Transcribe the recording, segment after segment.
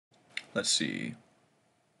Let's see.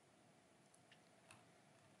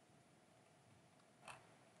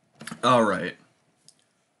 All right.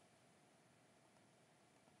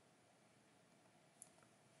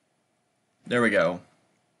 There we go.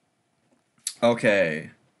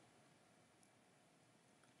 Okay.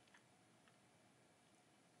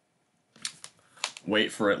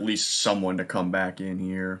 Wait for at least someone to come back in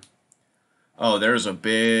here. Oh, there's a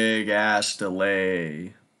big ass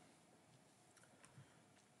delay.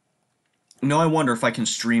 No, I wonder if I can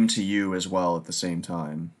stream to you as well at the same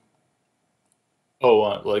time. Oh,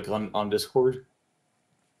 like on Discord?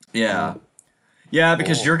 Yeah. Yeah,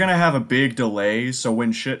 because you're Oh, gonna have a big delay, so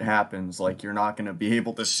when shit happens, like, you're not gonna be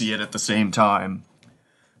able to see it at the same time.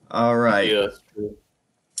 Alright. yeah, that's true.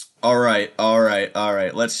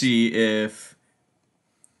 Alright. Let's see if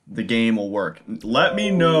the game will work. Let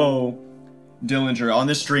me know, Dillinger, on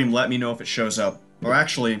this stream, let me know if it shows up. Or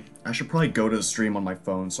actually, I should probably go to the stream on my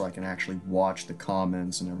phone so I can actually watch the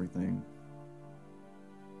comments and everything.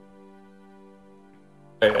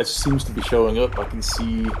 It seems to be showing up. I can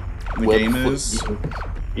see The game is?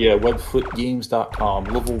 Yeah, webfootgames.com,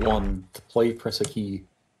 level 1, to play, press a key.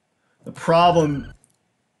 The problem...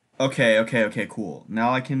 Okay, cool.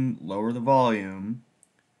 Now I can lower the volume.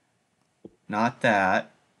 Not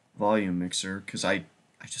that. Volume mixer, because I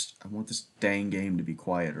want this dang game to be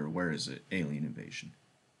quieter. Where is it? Alien Invasion.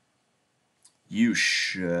 You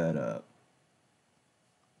shut up.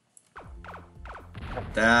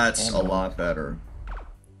 That's a lot better.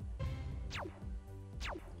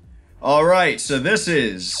 Alright, so this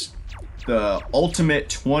is the Ultimate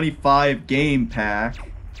 25 game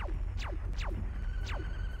pack.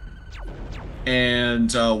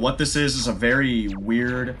 And what this is a very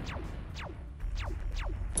weird,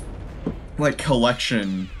 like,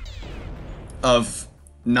 collection of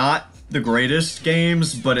not the greatest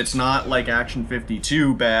games, but it's not like Action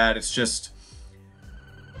 52 bad, it's just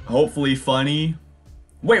hopefully funny.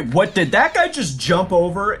 Wait, what did that guy just jump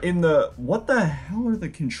over in the... What the hell are the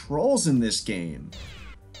controls in this game?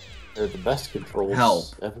 They're the best controls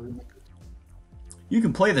Help. ever. You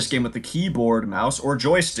can play this game with the keyboard, mouse, or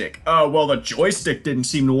joystick. Oh, well, the joystick didn't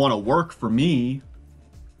seem to want to work for me.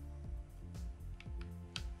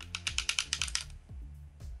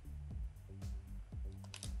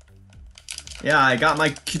 Yeah, I got my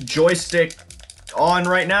joystick on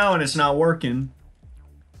right now and it's not working.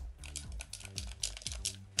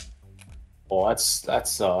 Oh,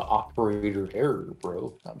 that's operator error,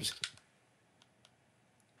 bro. I'm just kidding.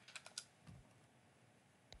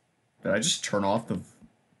 Did I just turn off the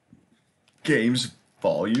game's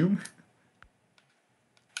volume?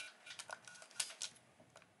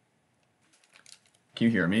 Can you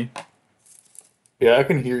hear me? Yeah, I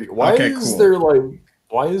can hear you. Why Okay, is cool. there like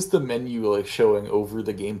why is the menu like showing over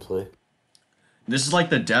the gameplay? This is like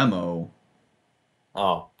the demo.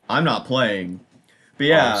 Oh. I'm not playing. But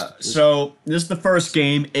yeah, so this is the first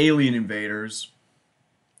game, Alien Invaders.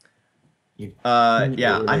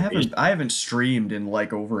 Yeah, I haven't streamed in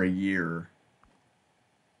like over a year.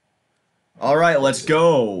 All right, let's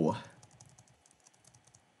go.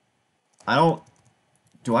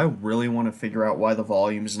 Do I really want to figure out why the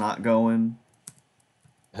volume's not going?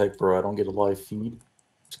 Heck, bro, I don't get a live feed.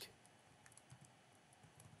 Just kidding.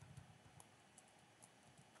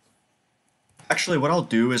 Actually, what I'll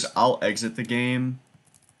do is I'll exit the game.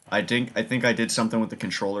 I think I did something with the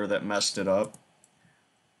controller that messed it up.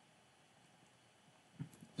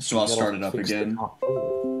 So I'll start it up again.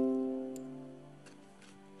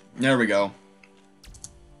 There we go.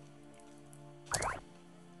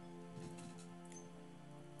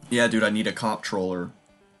 Yeah, dude, I need a comptroller.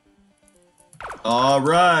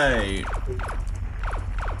 Alright.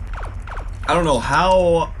 I don't know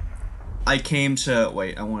how I came to...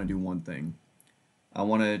 Wait, I want to do one thing. I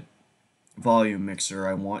want a volume mixer.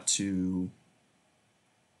 I want to...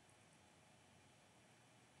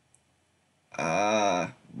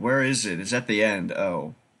 Where is it? It's at the end.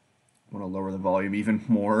 Oh. I want to lower the volume even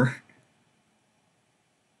more.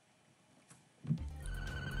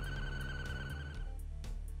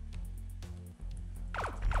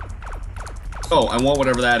 Oh, I want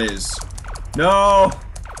whatever that is. No!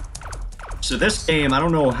 So this game, I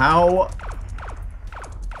don't know how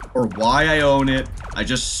or why I own it. I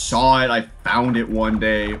just saw it. I found it one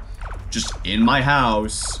day just in my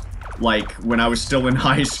house, like when I was still in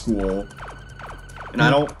high school. And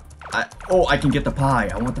oh, I can get the pie.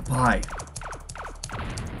 I want the pie.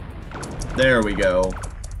 There we go.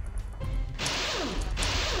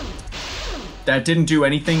 That didn't do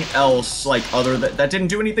anything else, like, that didn't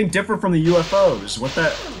do anything different from the UFOs. What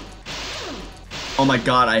the... Oh my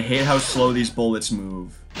god, I hate how slow these bullets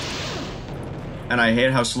move. And I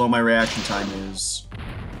hate how slow my reaction time is.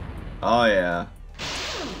 Oh, yeah.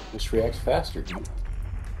 This reacts faster, dude.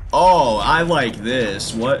 Oh, I like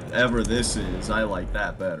this. Whatever this is, I like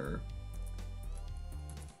that better.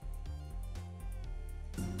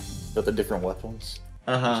 Got the different weapons.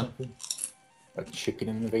 Uh-huh. Like chicken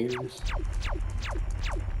invaders.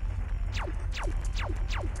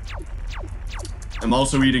 I'm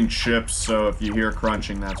also eating chips, so if you hear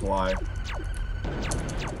crunching, that's why.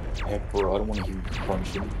 Heck, bro, I don't want to hear you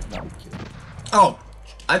crunching. No, I'm kidding. Oh,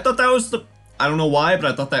 I thought that was the... I don't know why, but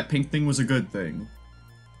I thought that pink thing was a good thing.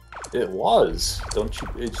 It was. Don't you?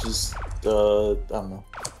 It's just, I don't know.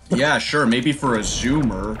 Yeah, sure, maybe for a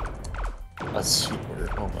zoomer. A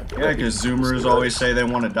zoomer. Oh my god. Yeah, because zoomers always say they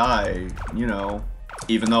want to die, you know.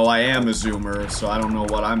 Even though I am a zoomer, so I don't know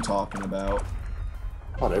what I'm talking about.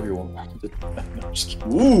 Not everyone wanted it. I'm just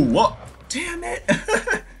kidding. Ooh, what? Damn it!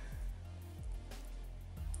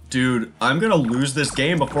 Dude, I'm gonna lose this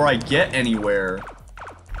game before I get anywhere.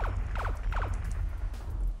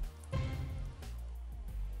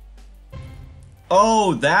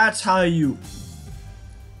 Oh, that's how you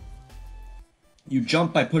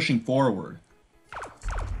jump by pushing forward.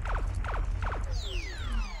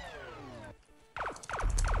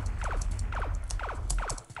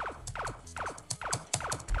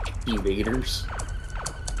 Evaders.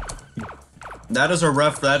 That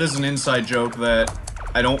is an inside joke that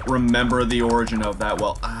I don't remember the origin of that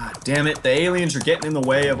well. Ah, damn it, the aliens are getting in the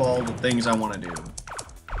way of all the things I want to do.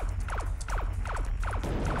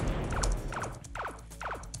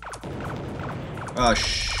 Ah,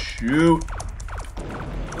 shoot.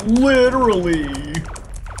 Literally.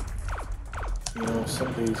 You know,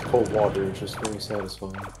 some days cold water is just very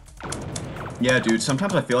satisfying. Yeah, dude,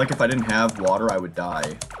 sometimes I feel like if I didn't have water, I would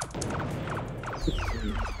die.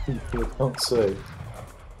 Don't say.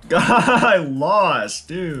 I lost,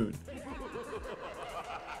 dude.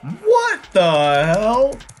 What the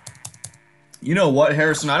hell? You know what,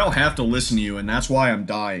 Harrison? I don't have to listen to you, and that's why I'm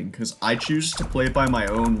dying, because I choose to play by my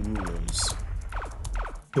own rules.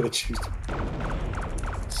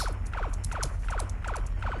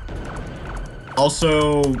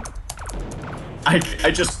 Also, I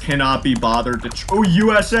just cannot be bothered to... Oh,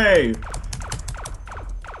 USA!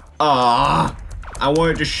 Ah, I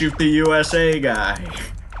wanted to shoot the USA guy.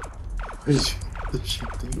 Shoot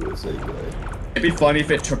the USA guy. It'd be funny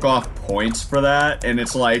if it took off points for that, and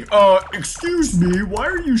it's like, excuse me, why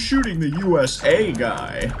are you shooting the USA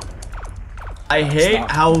guy? I hate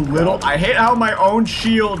how little, I hate how my own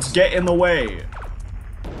shields get in the way.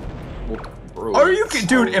 Bro, Are you kidding?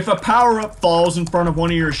 Dude, if a power-up falls in front of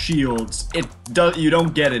one of your shields, you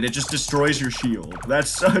don't get it, it just destroys your shield.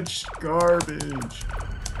 That's such garbage.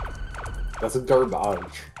 That's a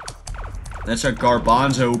garbage. That's a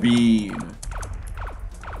garbanzo bean.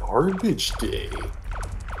 Garbage day.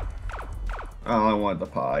 Oh, I want the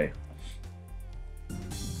pie.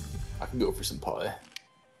 I can go for some pie.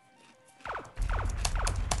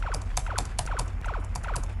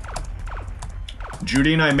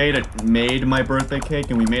 Judy and I made my birthday cake,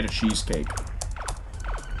 and we made a cheesecake.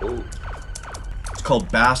 Oh. It's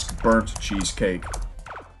called Basque Burnt Cheesecake.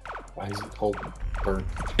 Why is it called burnt?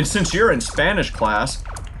 And since you're in Spanish class,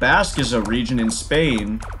 Basque is a region in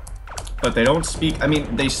Spain, but they don't speak, I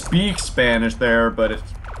mean, they speak Spanish there, but it's,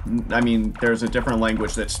 I mean, there's a different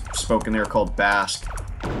language that's spoken there called Basque.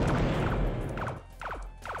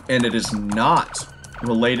 And it is not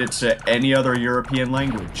related to any other European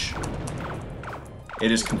language.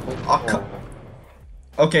 It is,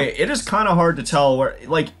 okay, it is kind of hard to tell where,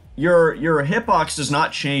 like, your hitbox does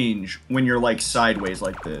not change when you're, like, sideways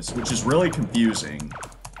like this, which is really confusing.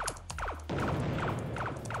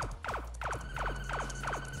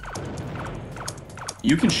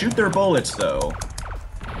 You can shoot their bullets, though.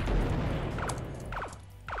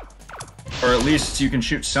 Or at least you can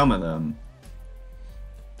shoot some of them.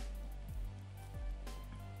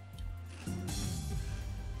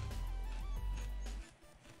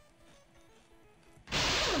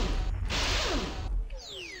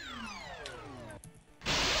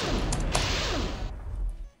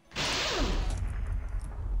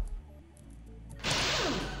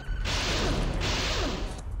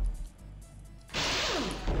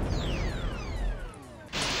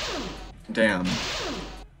 Damn.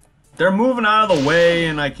 They're moving out of the way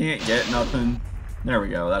and I can't get nothing. There we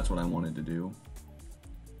go, that's what I wanted to do.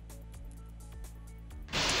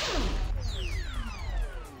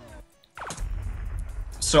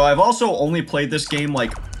 So I've also only played this game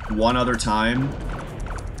like one other time.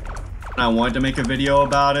 And I wanted to make a video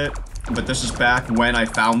about it, but this is back when I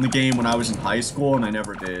found the game when I was in high school and I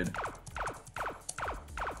never did.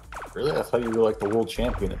 Really? I thought you were like the world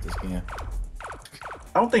champion at this game.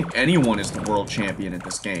 I don't think anyone is the world champion at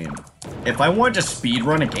this game. If I wanted to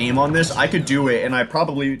speedrun a game on this, I could do it, and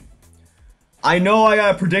I know I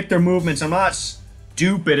gotta predict their movements. I'm not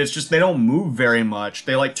stupid, it's just they don't move very much.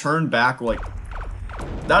 They, like, turn back, like...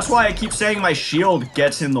 That's why I keep saying my shield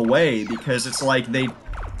gets in the way, because it's like they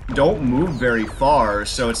don't move very far,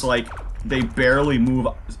 so it's like they barely move...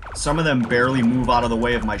 Some of them barely move out of the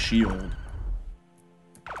way of my shield.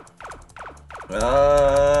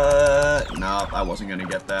 No, I wasn't gonna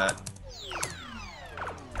get that.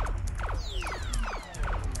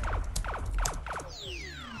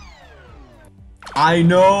 I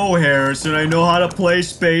know, Harrison, I know how to play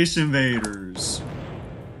Space Invaders.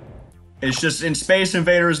 It's just, in Space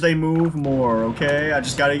Invaders, they move more, okay? I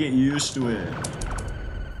just gotta get used to it.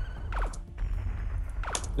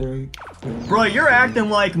 Bro, you're acting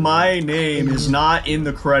like my name is not in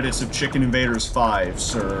the credits of Chicken Invaders 5,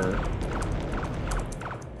 sir.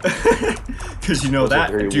 Because, you know,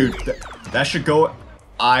 that, dude, that should go...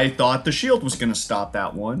 I thought the shield was gonna stop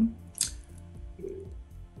that one.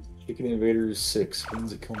 Chicken Invaders 6,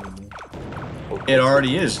 when's it coming? It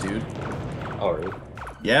already is, dude. Alright.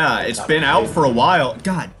 Yeah, it's been out for a while.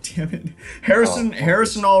 God damn it.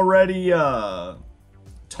 Harrison already,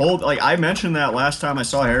 told, like, I mentioned that last time I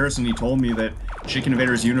saw Harrison, he told me that Chicken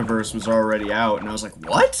Invaders Universe was already out, and I was like,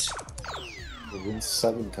 what? When's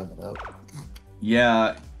 7 coming out?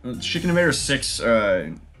 Yeah, Chicken Invaders 6,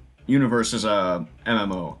 Universe is a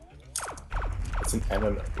MMO. It's an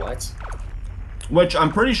MMO, what? Which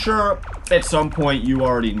I'm pretty sure at some point you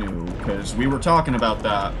already knew, because we were talking about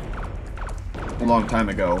that a long time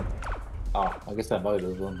ago. Oh, I guess that might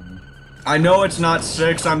have been. I know it's not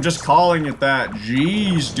 6, I'm just calling it that.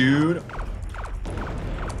 Jeez, dude.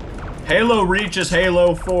 Halo Reach is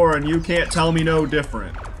Halo 4, and you can't tell me no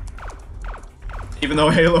different. Even though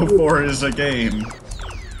Halo 4 is a game.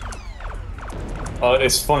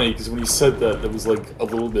 It's funny, because when you said that, it was like a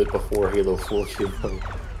little bit before Halo 4 came out.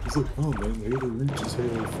 It's like, oh man, Halo Reach is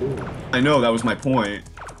Halo 4. I know, that was my point.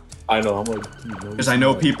 I know, I'm like... Because I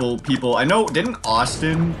know people, I know, didn't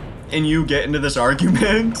Austin and you get into this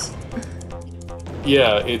argument?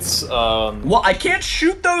 Yeah, it's, Well, I can't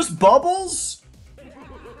shoot those bubbles?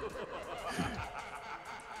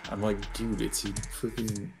 I'm like, dude, it's a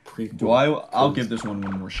freaking prequel. Do I'll give this one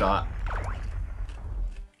more shot.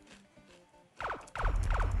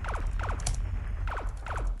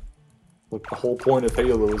 Like, the whole point of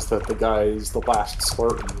Halo is that the guy is the last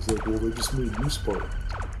Spartan. He's like, well, they just made new Spartans.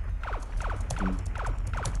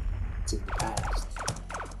 It's in the past.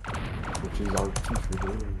 Which is our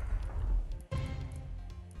future.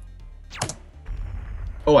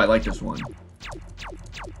 Oh, I like this one.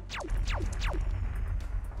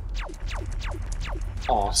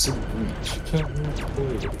 Awesome Reach. Can't wait to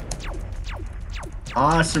play it.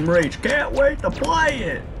 Awesome Reach. Can't wait to play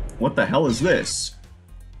it. What the hell is this?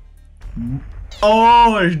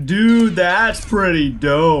 Oh, dude, that's pretty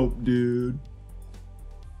dope, dude.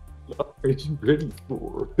 Are you ready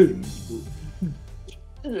for it?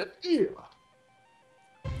 Yeah.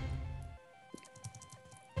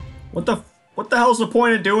 What the hell's the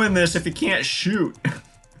point of doing this if you can't shoot?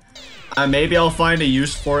 Maybe I'll find a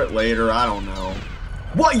use for it later, I don't know.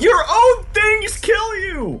 What? Your own things kill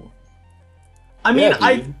you! I mean,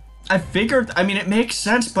 yeah, I figured, I mean, it makes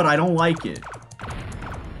sense, but I don't like it.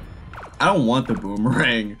 I don't want the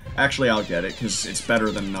boomerang. Actually, I'll get it, because it's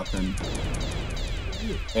better than nothing.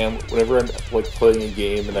 And whenever I'm, like, playing a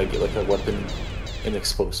game and I get, like, a weapon, an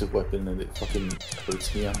explosive weapon, and it fucking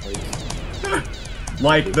hurts me, I'm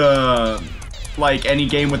like... like any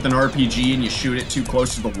game with an RPG and you shoot it too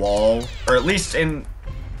close to the wall. Or at least in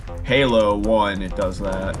Halo 1, it does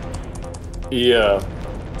that. Yeah.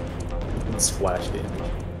 And splash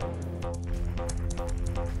damage.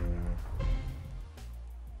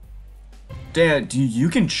 Dad, dude, you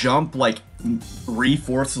can jump like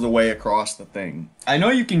 3/4 of the way across the thing. I know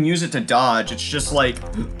you can use it to dodge, it's just like...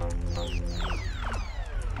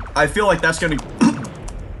 I feel like that's gonna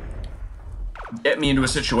get me into a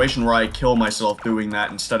situation where I kill myself doing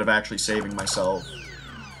that instead of actually saving myself.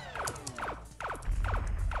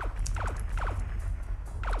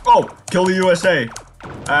 Oh! Kill the USA!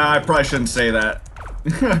 I probably shouldn't say that.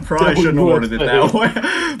 I probably shouldn't have worded it that way.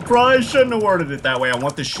 Probably shouldn't have worded it that way. I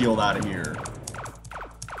want this shield out of here.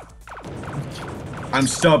 I'm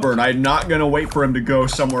stubborn. I'm not gonna wait for him to go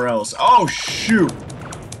somewhere else. Oh, shoot!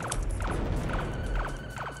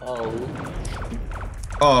 Oh.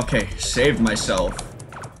 Oh, okay. Saved myself.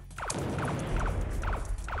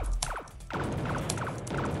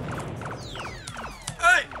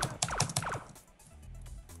 Hey!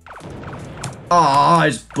 Ah,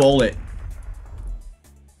 his bullet.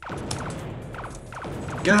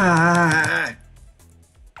 Ah!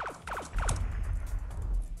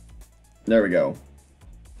 There we go.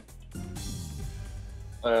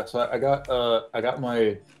 So I got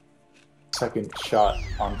my second shot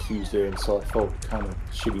on Tuesday, and so I felt kind of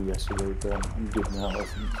shitty yesterday, but I'm good now, I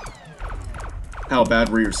think. How bad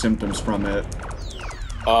were your symptoms from it?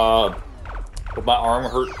 Well, my arm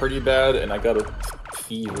hurt pretty bad, and I got a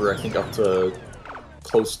fever, I think up to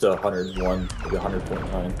close to 101, maybe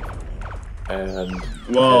 100.9. And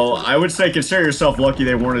well, I would say consider yourself lucky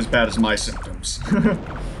they weren't as bad as my symptoms.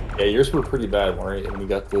 yeah, yours were pretty bad, weren't you? And you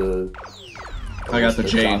got the... I got the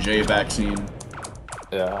J&J vaccine.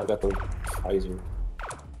 Yeah, I got the Pfizer.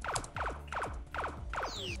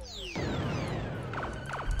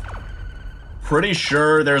 Pretty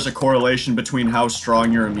sure there's a correlation between how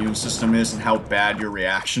strong your immune system is and how bad your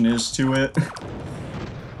reaction is to it.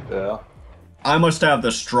 Yeah. I must have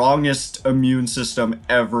the strongest immune system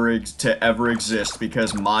ever to ever exist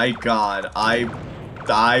because my god,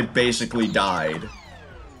 I basically died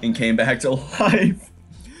and came back to life.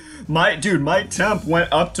 My temp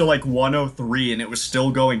went up to like 103 and it was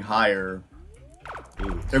still going higher.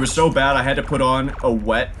 It was so bad I had to put on a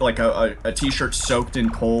wet, like a t-shirt soaked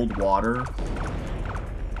in cold water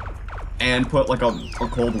and put like a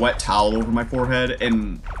cold wet towel over my forehead,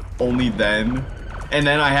 and only then. And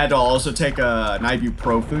then I had to also take an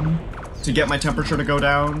ibuprofen to get my temperature to go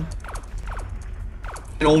down.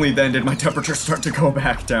 And only then did my temperature start to go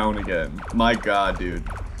back down again. My god, dude.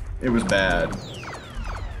 It was bad.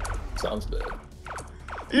 Sounds bad.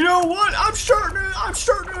 You know what? I'm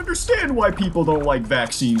starting to understand why people don't like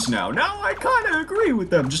vaccines now. Now I kind of agree with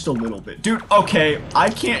them just a little bit. Dude, okay, I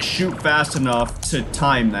can't shoot fast enough to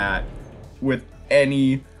time that with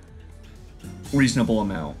any reasonable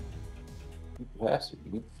amount. Faster,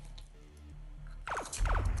 dude.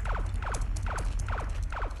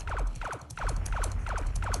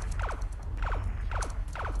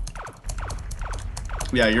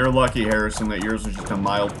 Yeah, you're lucky, Harrison, that yours was just a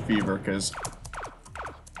mild fever, because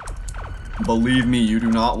believe me, you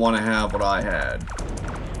do not want to have what I had.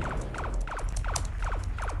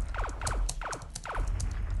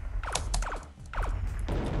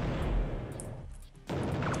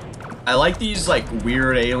 I like these, like,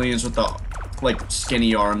 weird aliens with the, like,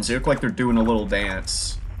 skinny arms. They look like they're doing a little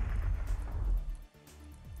dance.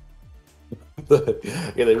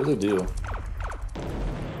 Yeah, they really do.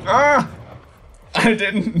 Ah! I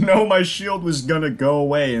didn't know my shield was gonna go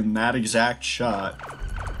away in that exact shot.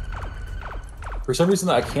 For some reason,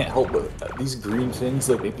 I can't help but these green things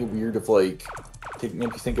that make me weird of like, make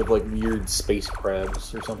me think of like weird space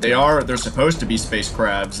crabs or something. They're supposed to be space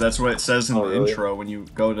crabs. That's what it says in the intro when you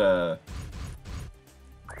go to...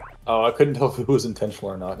 Oh, I couldn't tell if it was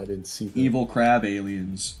intentional or not. I didn't see that. Evil crab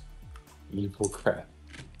aliens. Evil crab.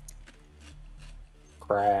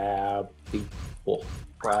 Crab people.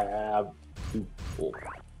 Crab people.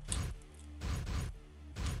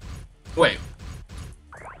 Wait.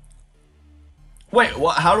 Wait,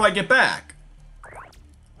 what? How do I get back?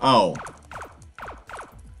 Oh.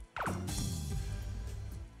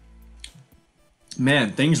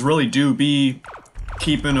 Man, things really do be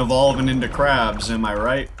keeping evolving into crabs, am I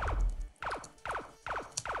right?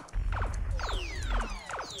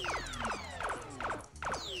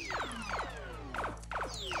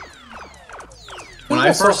 When I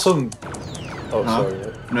first saw some... Oh,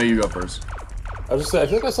 sorry. No, you go first. I was just saying, I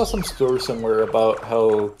feel like I saw some story somewhere about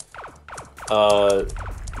how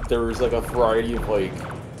there was like a variety of like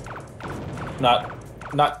not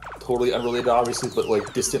totally unrelated obviously, but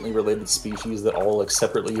like distantly related species that all like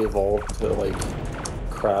separately evolved to like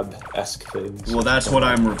crab-esque things. Well, that's what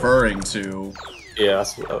I'm referring to. Yeah,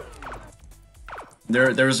 that's what,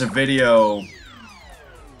 There's a video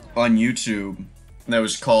on YouTube that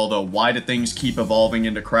was called "Why Do Things Keep Evolving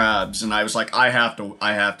into Crabs?" and I was like, I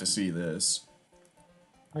have to see this.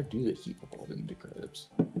 Why do they keep evolving into crabs?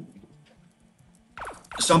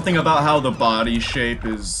 Something about how the body shape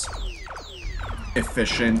is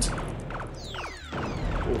efficient.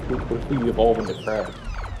 What if we evolve into crab?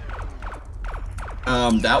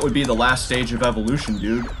 That would be the last stage of evolution,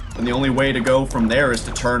 dude. And the only way to go from there is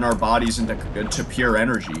to turn our bodies into pure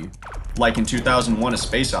energy. Like in 2001: A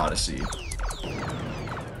Space Odyssey.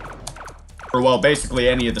 Or, well, basically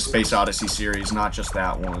any of the Space Odyssey series, not just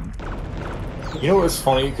that one. You know what's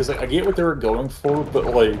funny? Because like, I get what they were going for, but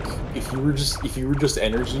like, if you were just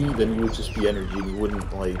energy, then you would just be energy, and you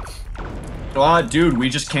wouldn't like. Dude, we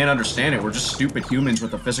just can't understand it. We're just stupid humans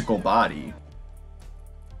with a physical body.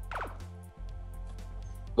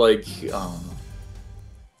 Like,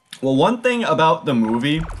 Well, one thing about the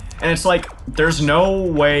movie And it's like, there's no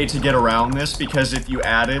way to get around this, because if you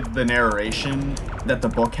added the narration that the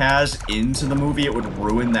book has into the movie, it would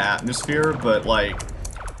ruin the atmosphere, but, like,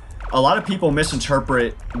 a lot of people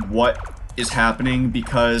misinterpret what is happening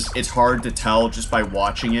because it's hard to tell just by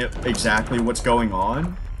watching it exactly what's going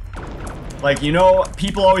on. Like, you know,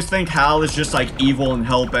 people always think Hal is just, like, evil and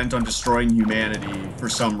hell-bent on destroying humanity for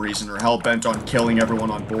some reason, or hell-bent on killing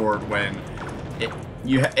everyone on board when...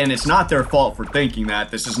 and it's not their fault for thinking that.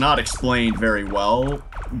 This is not explained very well,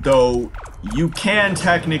 though you can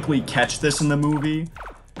technically catch this in the movie.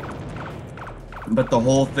 But the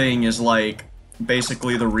whole thing is, like,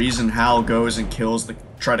 basically the reason Hal goes and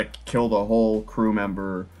try to kill the whole crew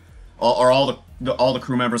member, or all the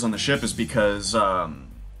crew members on the ship, is because,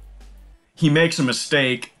 he makes a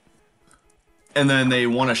mistake, and then they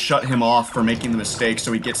want to shut him off for making the mistake,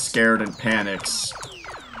 so he gets scared and panics.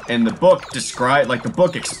 And the book the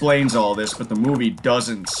book explains all this, but the movie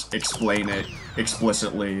doesn't explain it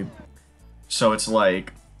explicitly. So it's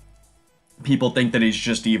like, people think that he's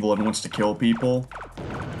just evil and wants to kill people.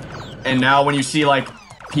 And now when you see, like,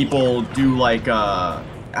 people do, like,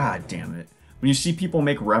 damn it. When you see people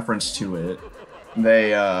make reference to it,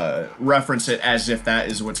 they, reference it as if that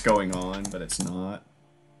is what's going on, but it's not.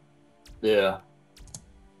 Yeah.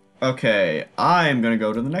 Okay, I'm gonna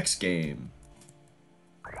go to the next game.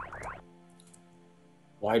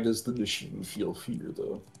 Why does the machine feel fear,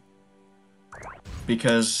 though?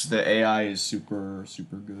 Because the AI is super,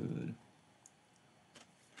 super good.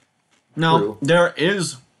 No, True. there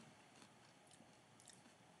is...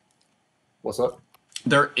 What's up?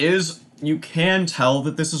 You can tell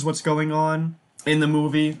that this is what's going on in the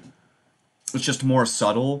movie. It's just more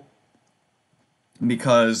subtle.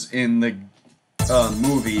 Because in the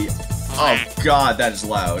movie... Oh god, that is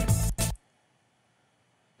loud.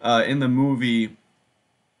 In the movie,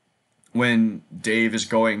 when Dave is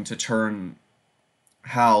going to turn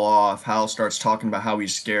Hal off, Hal starts talking about how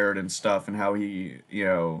he's scared and stuff, and how he, you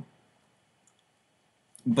know...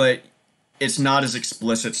 But it's not as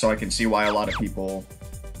explicit, so I can see why a lot of people...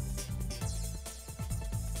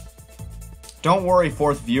 Don't worry,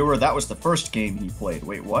 fourth viewer, that was the first game he played.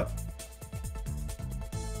 Wait, what?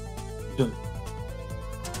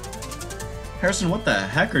 Harrison, what the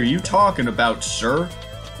heck are you talking about, sir?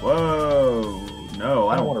 Whoa, no,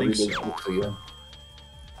 I don't think so.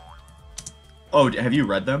 Oh, have you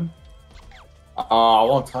read them? A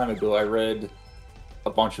long time ago, I read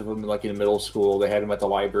a bunch of them, like, in middle school. They had them at the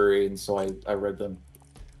library, and so I read them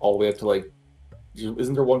all the way up to, like,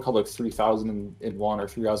 isn't there one called, like, 3001 or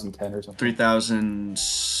 3010 or something? 3000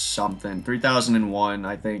 something. 3001,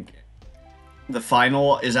 I think. The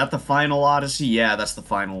final, is that the final Odyssey? Yeah, that's the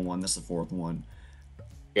final one. That's the fourth one.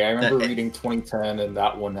 Yeah, I remember reading 2010 and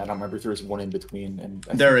that one. I don't remember if there was one in between. And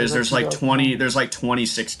there's like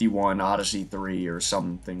 2061 Odyssey 3 or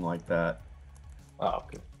something like that. Oh,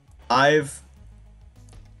 okay. I've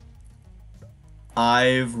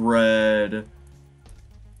read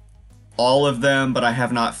all of them, but I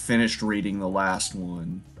have not finished reading the last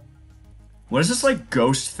one. What is this, like,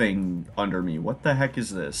 ghost thing under me? What the heck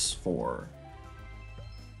is this for?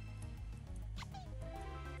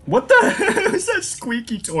 What the heck is that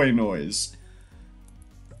squeaky toy noise?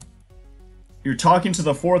 You're talking to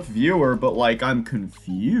the fourth viewer, but, like, I'm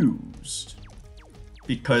confused.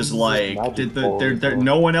 Because, like,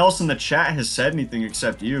 no one else in the chat has said anything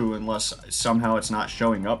except you, unless somehow it's not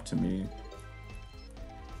showing up to me.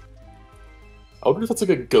 I wonder if that's like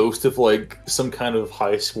a ghost of, like, some kind of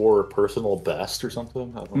high score or personal best or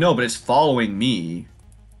something. I don't know. No, but it's following me.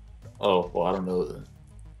 Oh, well, I don't know then.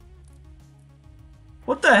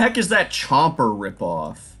 What the heck is that Chomper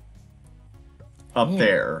ripoff? Up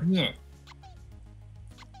there. Yeah.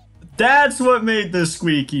 That's what made the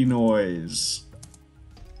squeaky noise.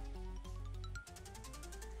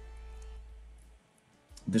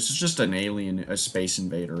 This is just an alien, a Space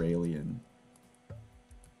Invader alien.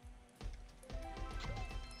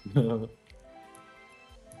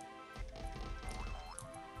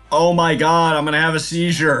 Oh my god, I'm gonna have a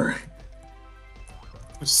seizure.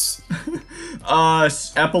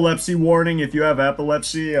 Epilepsy warning. If you have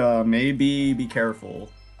epilepsy, maybe be careful.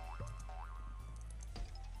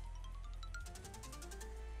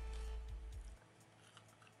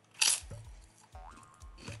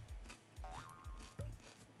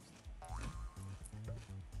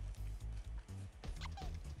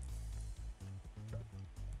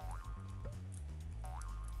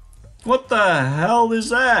 What the hell is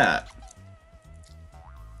that?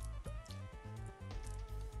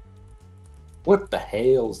 What the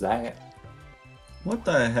hell's that? What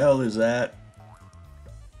the hell is that?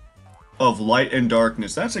 Of Light and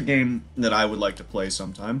Darkness. That's a game that I would like to play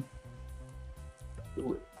sometime.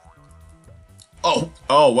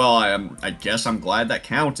 Oh, well, I guess I'm glad that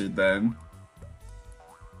counted then.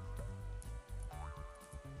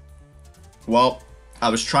 Well, I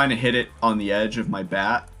was trying to hit it on the edge of my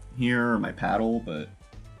bat here, or my paddle, but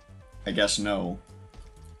I guess no.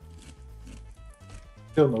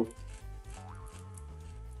 Still no.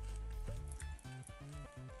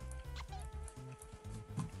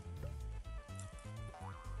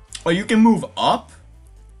 Oh, you can move up?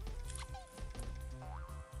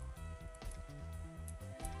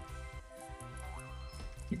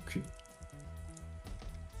 You can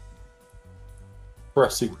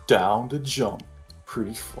pressing down to jump.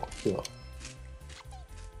 Pretty fucked up.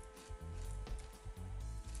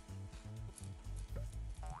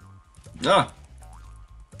 Ah.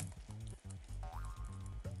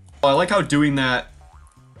 Oh, I like how doing that...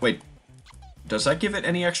 Wait, does that give it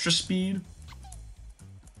any extra speed?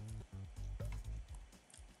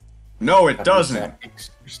 No, it doesn't.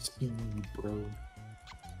 Extra speed, bro.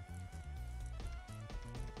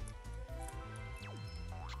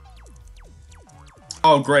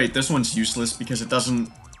 Oh, great. This one's useless because it doesn't...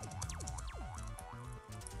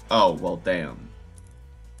 Oh, well, damn.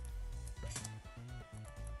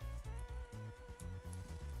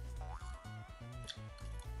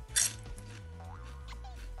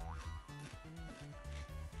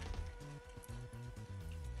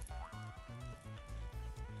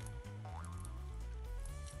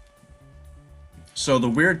 So the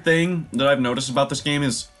weird thing that I've noticed about this game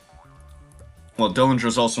is... Well,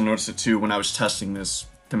 Dillinger's also noticed it too when I was testing this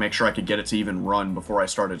to make sure I could get it to even run before I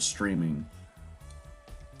started streaming.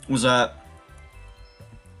 Was that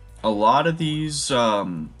a lot of these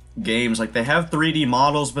games, like, they have 3D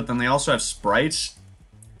models, but then they also have sprites.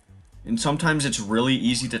 And sometimes it's really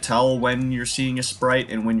easy to tell when you're seeing a sprite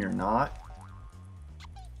and when you're not.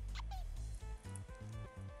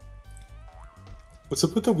 What's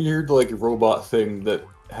up with the weird, like, robot thing that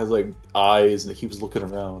has, like, eyes and it keeps looking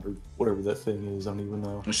around, or whatever that thing is? I don't even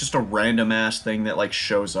know. It's just a random-ass thing that, like,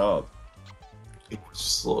 shows up. It's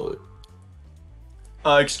just like...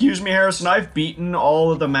 Excuse me, Harrison, I've beaten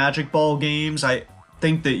all of the Magic Ball games. I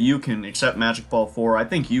think that you can, except Magic Ball 4, I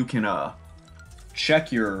think you can,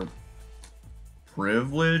 check your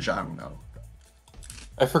privilege? I don't know.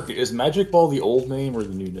 I forget, is Magic Ball the old name or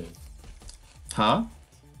the new name? Huh?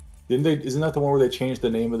 Didn't they? Isn't that the one where they changed the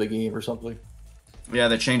name of the game or something? Yeah,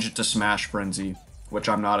 they changed it to Smash Frenzy, which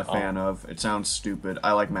I'm not a fan of. It sounds stupid.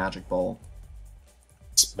 I like Magic Ball.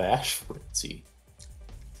 Smash Frenzy.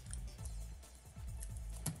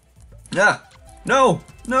 Yeah. No!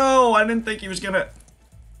 No! I didn't think he was gonna...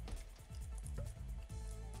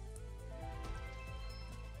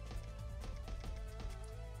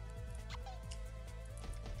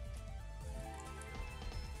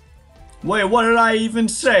 Wait, what did I even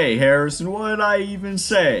say, Harrison? What did I even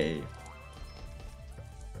say?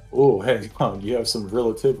 Oh, hang on. You have some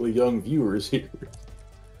relatively young viewers here.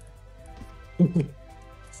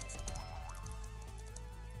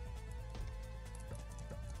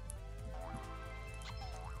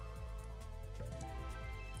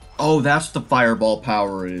 Oh, that's the fireball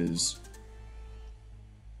power is.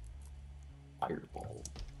 Fireball.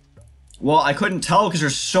 Well, I couldn't tell because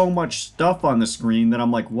there's so much stuff on the screen that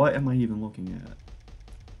I'm like, what am I even looking at?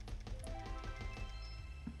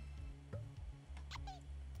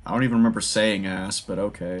 I don't even remember saying ass, but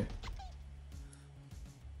okay.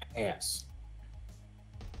 Ass.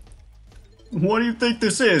 What do you think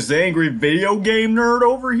this is? The angry video game nerd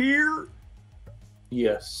over here?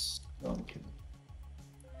 Yes. Okay.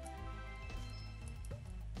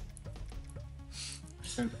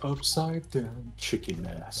 An upside down chicken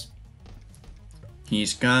ass.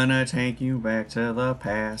 He's gonna take you back to the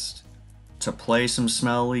past to play some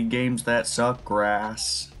smelly games that suck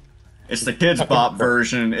grass. It's the Kids Bop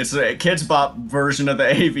version. It's the Kids Bop version of the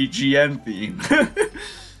AVGN theme.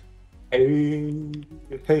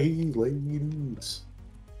 Hey, ladies.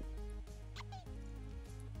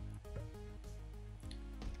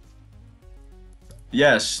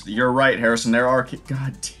 Yes, you're right, Harrison. There are...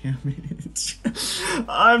 God damn it.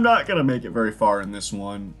 I'm not gonna make it very far in this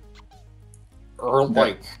one. Or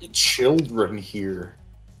like children here.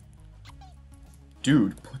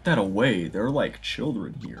 Dude, put that away. They're like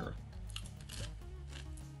children here.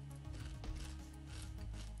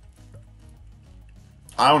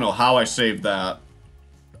 I don't know how I saved that.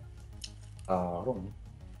 I don't know.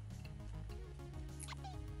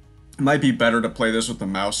 It might be better to play this with the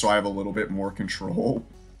mouse so I have a little bit more control.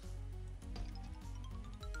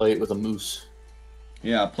 Play it with a moose.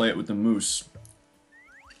 Yeah, play it with the moose.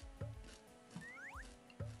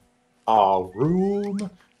 A room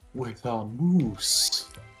with a moose.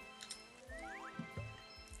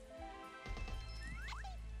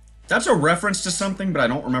 That's a reference to something, but I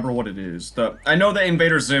don't remember what it is. I know the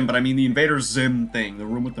Invader Zim, but I mean the Invader Zim thing, the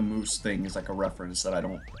room with the moose thing, is like a reference that I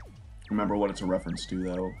don't remember what it's a reference to,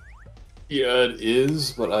 though. Yeah, it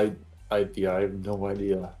is, but yeah, I have no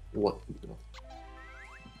idea what.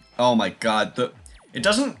 Oh my god, it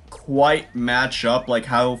doesn't quite match up, like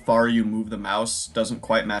how far you move the mouse doesn't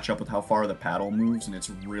quite match up with how far the paddle moves, and it's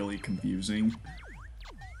really confusing.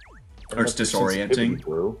 Or it's disorienting.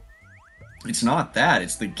 Bro. It's not that,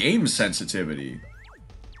 it's the game sensitivity.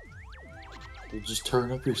 You just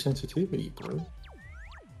turn up your sensitivity, bro.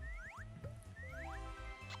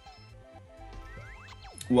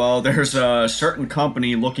 Well, there's a certain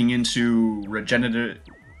company looking into regenerative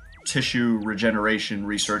tissue regeneration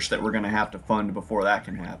research that we're going to have to fund before that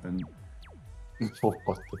can happen. What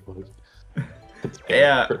the fuck?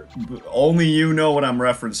 Yeah, only you know what I'm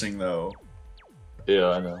referencing, though. Yeah,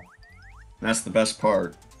 I know. That's the best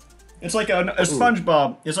part. It's like a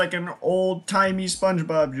SpongeBob. It's like an old-timey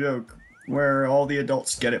SpongeBob joke, where all the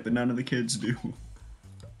adults get it, but none of the kids do.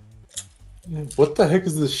 What the heck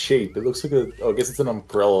is this shape? It looks like I guess it's an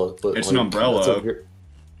umbrella. But it's like, an umbrella.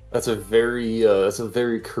 That's a very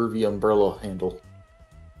curvy umbrella handle.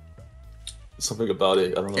 Something about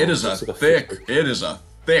it, I don't know. It is it is a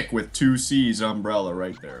thick with 2 C's umbrella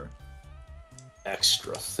right there.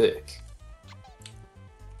 Extra thick.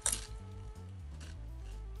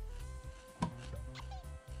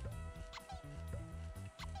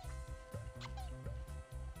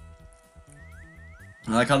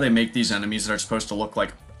 I like how they make these enemies that are supposed to look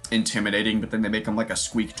like intimidating, but then they make them like a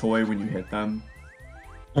squeak toy when you hit them.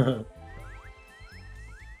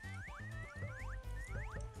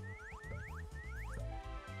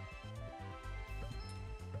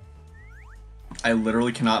 I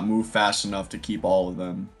literally cannot move fast enough to keep all of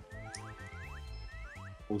them.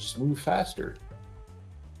 We'll just move faster.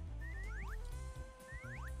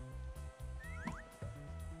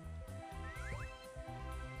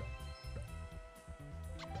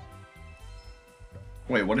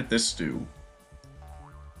 Wait, what did this do?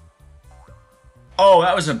 Oh,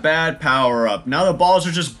 that was a bad power-up. Now the balls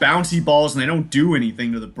are just bouncy balls and they don't do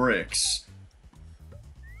anything to the bricks.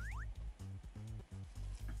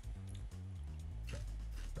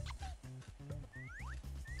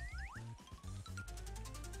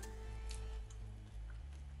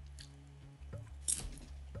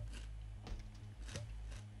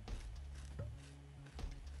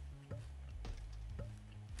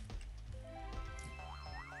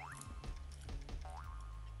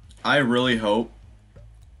 I really hope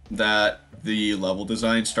that the level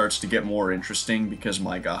design starts to get more interesting because,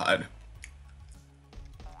 my god.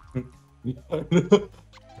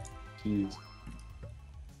 Jeez.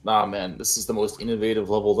 Nah, man, this is the most innovative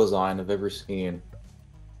level design I've ever seen.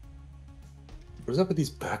 What's up with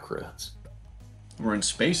these backgrounds? We're in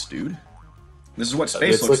space, dude. This is what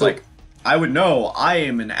space looks like. I would know. I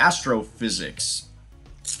am in astrophysics.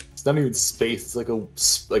 It's not even space.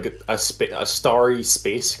 It's like a starry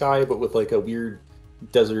space sky, but with like a weird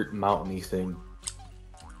desert mountainy thing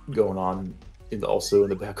going on, also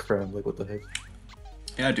in the background. Like, what the heck?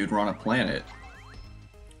 Yeah, dude, we're on a planet.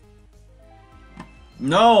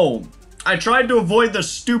 No! I tried to avoid the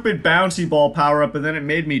stupid bouncy ball power-up, and then it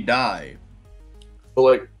made me die.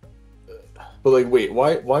 But wait,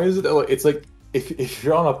 why is it that, like, it's like, if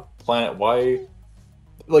you're on a planet, why...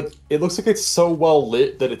 Like, it looks like it's so well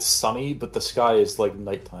lit that it's sunny, but the sky is, like,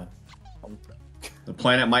 nighttime. The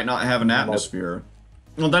planet might not have an atmosphere.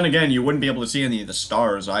 Well, then again, you wouldn't be able to see any of the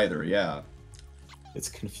stars either, yeah. It's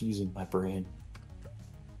confusing my brain.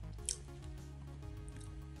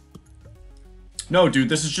 No, dude,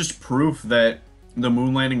 this is just proof that the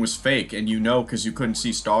moon landing was fake, and you know because you couldn't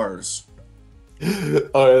see stars. Oh,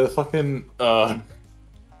 yeah, the fucking,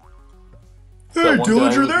 Hey,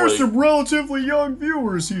 Dillinger, there's some relatively young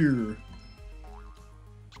viewers here.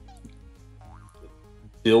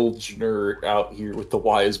 Dillinger out here with the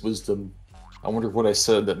wise wisdom. I wonder what I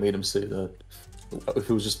said that made him say that. If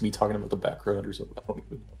it was just me talking about the background or something. I don't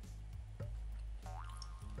even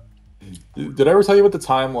know. Did I ever tell you about the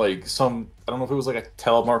time, like, I don't know if it was like a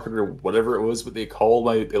telemarketer or whatever it was, but they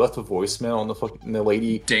left a voicemail on the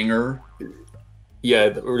lady. Dinger?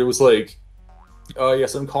 Yeah, or it was like,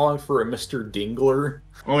 yes, I'm calling for a Mr. Dingler.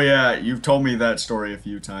 Oh yeah, you've told me that story a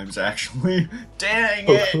few times, actually. Dang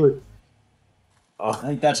it! I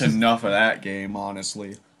think that's enough of that game,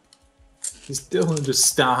 honestly. He's still just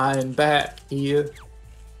Stein back here.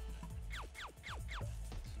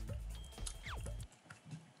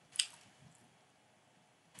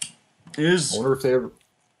 I wonder if they ever...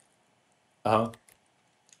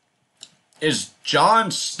 Is John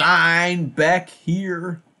Steinbeck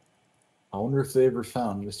here? I wonder if they ever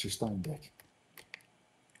found Mr. Steinbeck.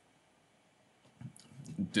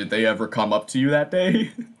 Did they ever come up to you that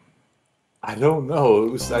day? I don't know.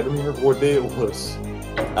 It was. I don't even remember what day it was.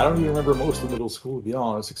 I don't even remember most of middle school, to be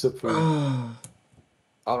honest, except for I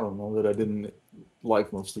don't know that I didn't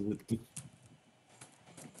like most of it.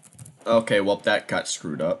 Okay, well, that got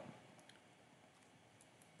screwed up.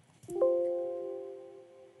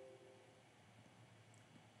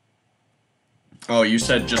 Oh, you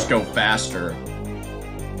said just go faster.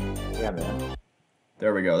 Yeah, man.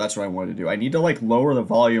 There we go. That's what I wanted to do. I need to, like, lower the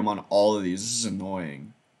volume on all of these. This is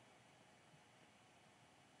annoying.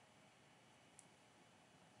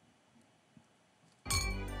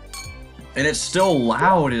 And it's still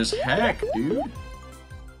loud as heck, dude.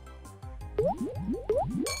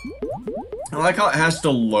 I like how it has to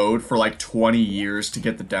load for, like, 20 years to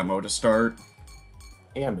get the demo to start.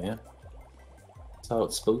 Yeah, man. That's how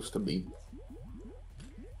it's supposed to be.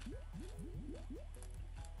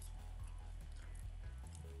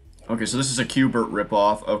 Okay, so this is a Q*bert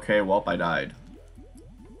ripoff. Okay, well, I died.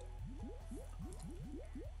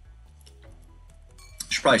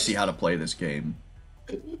 Should probably see how to play this game.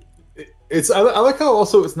 I like how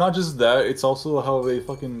also it's not just that, it's also how they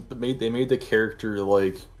fucking made the character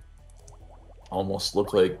like almost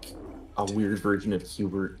look like a weird version of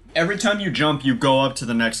Q*bert. Every time you jump, you go up to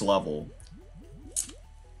the next level.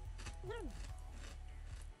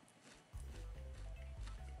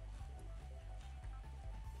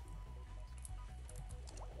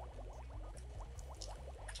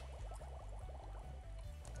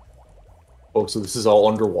 Oh, so this is all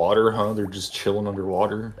underwater, huh? They're just chilling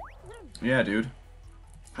underwater. Yeah, dude.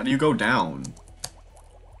 How do you go down?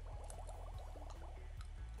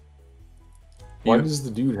 Why does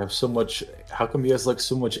the dude have so much? How come he has like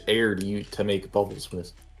so much air to make bubbles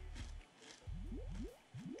with?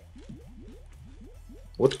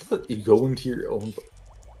 What the? You go into your own.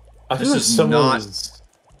 I feel like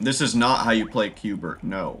This is not how you play Q*bert.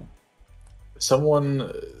 No.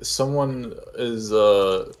 Someone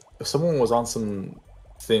was on some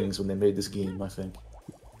things when they made this game, I think.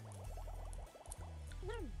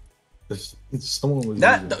 Someone was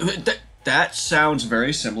that sounds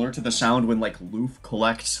very similar to the sound when like Loof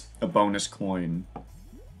collects a bonus coin.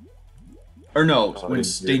 Or no, when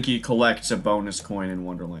Stinky collects a bonus coin in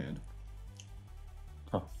Wonderland.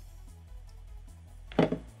 Huh.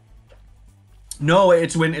 No,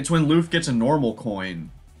 it's when Loof gets a normal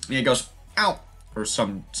coin. And he goes, ow! Or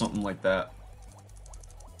something like that.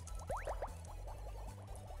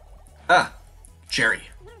 Ah, Jerry.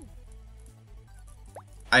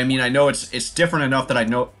 I mean, I know it's different enough that I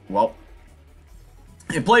know. Well,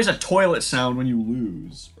 it plays a toilet sound when you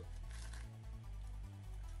lose.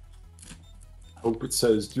 Hope it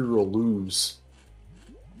says you're a lose.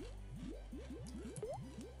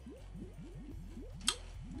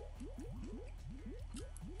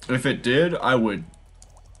 If it did, I would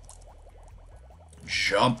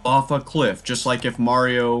jump off a cliff, just like if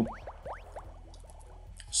Mario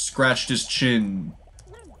scratched his chin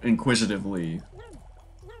inquisitively.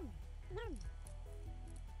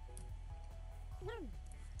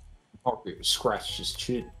 Mario scratched his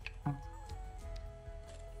chin.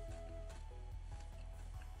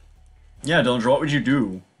 Yeah, Dillinger, what would you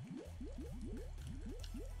do?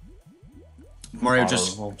 Mario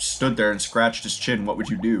just stood there and scratched his chin. What would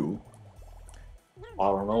you do? I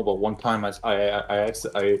don't know, but one time I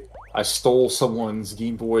stole someone's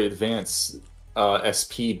Game Boy Advance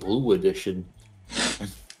SP Blue Edition.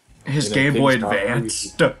 His Game Boy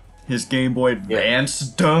Advanced. His Game Boy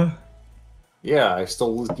Advanced. Yeah, I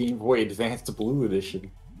stole his Game Boy Advanced Blue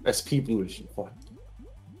Edition. SP Blue Edition. What?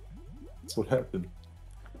 That's what happened.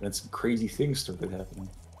 And some crazy things started happening.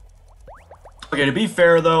 Okay, to be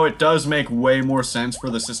fair though, it does make way more sense for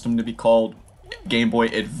the system to be called Game Boy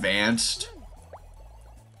Advanced.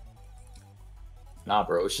 Nah,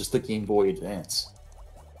 bro, it's just the Game Boy Advance.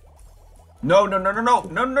 No. Not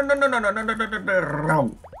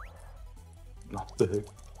the heck.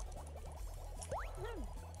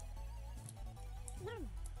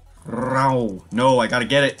 No, I gotta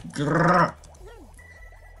get it. There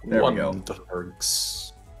we go.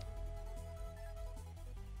 Drinks.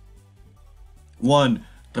 One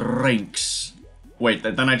drinks. Wait,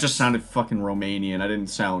 then I just sounded fucking Romanian. I didn't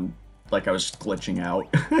sound like I was glitching out.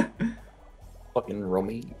 Fucking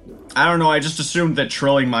Romanian. I don't know, I just assumed that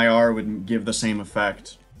trilling my R would give the same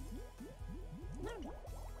effect.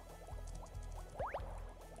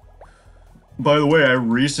 By the way, I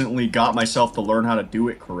recently got myself to learn how to do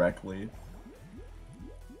it correctly.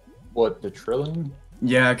 What, the trilling?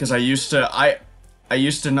 Yeah, because I used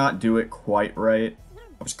to not do it quite right.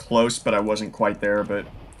 I was close, but I wasn't quite there, but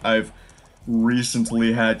I've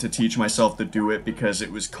recently had to teach myself to do it because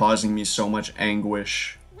it was causing me so much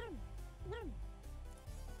anguish.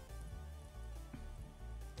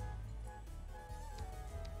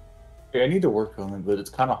 Yeah, I need to work on it, but it's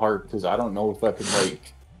kind of hard because I don't know if I can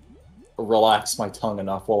like relax my tongue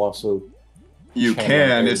enough while also. You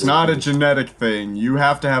can. It's not a genetic thing. You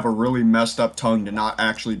have to have a really messed up tongue to not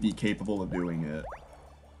actually be capable of doing it.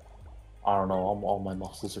 I don't know. All my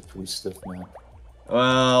muscles are pretty stiff, man.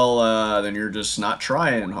 Well, then you're just not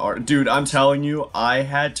trying hard. Dude, I'm telling you, I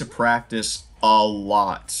had to practice a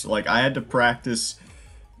lot. Like, I had to practice...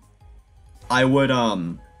 I would,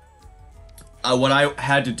 what I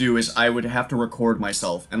had to do is I would have to record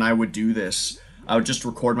myself, and I would do this. I would just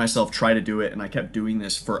record myself, try to do it, and I kept doing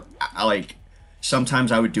this for, like...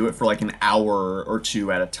 Sometimes I would do it for, like, an hour or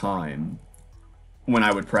two at a time when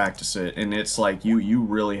I would practice it, and it's like, you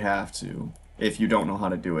really have to if you don't know how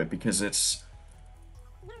to do it, because it's...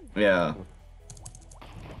 Yeah.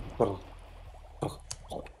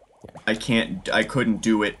 I couldn't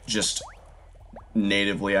do it just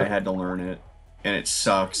natively. I had to learn it, and it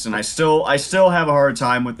sucks. And I still have a hard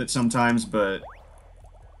time with it sometimes, but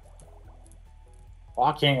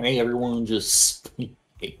why can't everyone just speak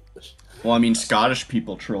English? Well, I mean, Scottish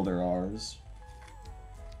people trill their R's.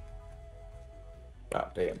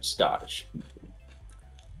 Goddamn Scottish people.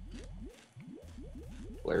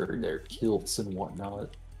 Wear their kilts and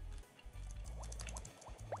whatnot.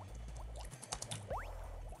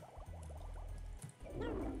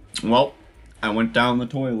 Well, I went down the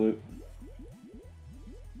toilet.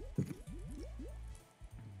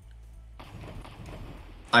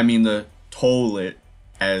 I mean the toilet,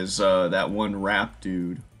 as that one rap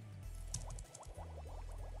dude.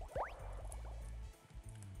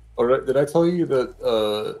 Or did I tell you that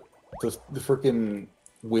the freaking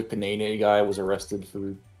Whip-Nene guy was arrested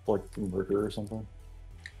for like murder or something?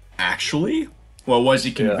 Actually? Well, was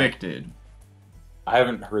he convicted? Yeah. I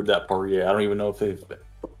haven't heard that part yet. I don't even know if they've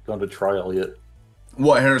gone to trial yet.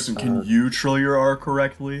 What, Harrison, can you trill your R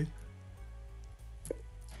correctly?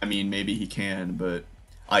 I mean, maybe he can, but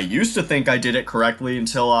I used to think I did it correctly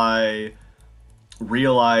until I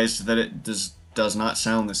realized that it does not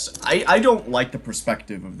sound this... I don't like the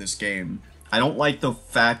perspective of this game. I don't like the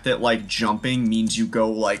fact that, like, jumping means you go,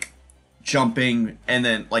 like, jumping and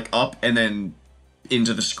then, like, up and then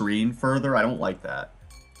into the screen further. I don't like that.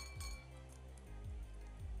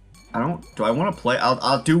 Do I want to play?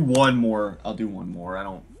 I'll do one more. I'll do one more. I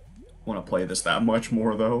don't want to play this that much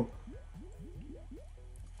more, though.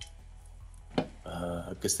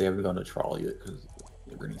 I guess they haven't gone to trial yet because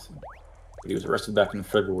or anything. But he was arrested back in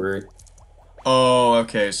February. Oh,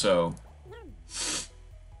 okay, so...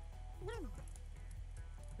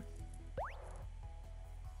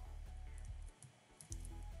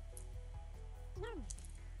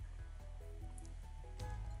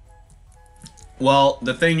 Well,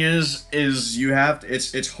 the thing is you have to,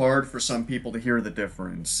 it's hard for some people to hear the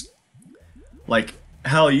difference. Like,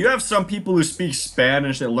 hell, you have some people who speak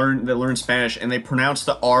Spanish that learn Spanish and they pronounce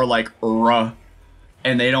the R like R,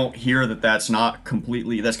 and they don't hear that that's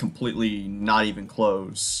completely not even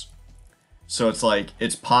close. So it's like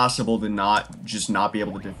it's possible to not be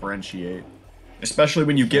able to differentiate, especially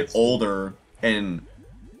when you get older and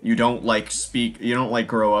you don't like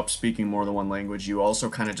grow up speaking more than one language. You also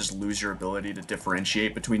kind of just lose your ability to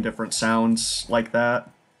differentiate between different sounds like that.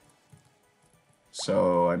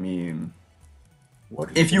 So, I mean,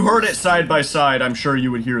 if you heard it side by side, I'm sure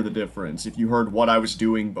you would hear the difference. If you heard what I was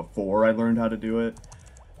doing before I learned how to do it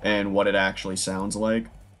and what it actually sounds like.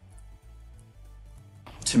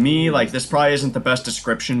 To me, like, this probably isn't the best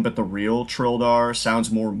description, but the real Trildar sounds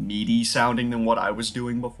more meaty sounding than what I was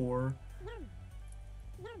doing before.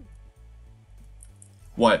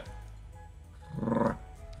 What?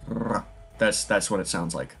 That's what it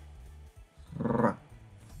sounds like.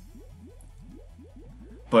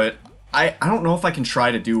 But I don't know if I can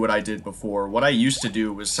try to do what I did before. What I used to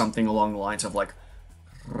do was something along the lines of like...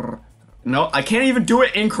 No, I can't even do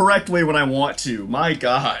it incorrectly when I want to. My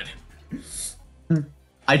god.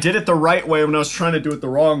 I did it the right way when I was trying to do it the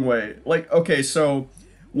wrong way. Like, okay, so...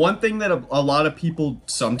 One thing that a lot of people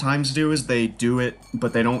sometimes do is they do it,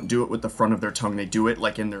 but they don't do it with the front of their tongue. They do it,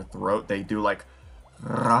 like, in their throat. They do, like,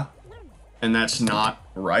 "ra," and that's not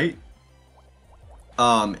right.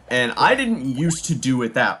 And I didn't used to do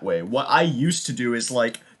it that way. What I used to do is,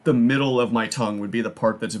 like, the middle of my tongue would be the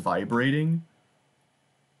part that's vibrating.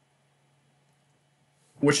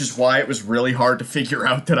 Which is why it was really hard to figure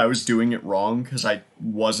out that I was doing it wrong, because I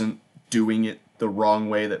wasn't doing it the wrong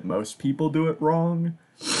way that most people do it wrong.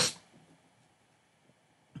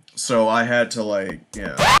 So I had to, like,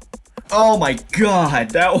 yeah. Oh my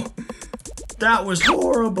god, That was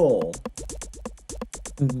horrible.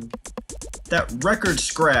 That record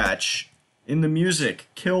scratch in the music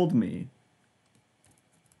killed me.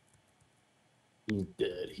 He's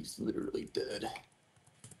dead. He's literally dead.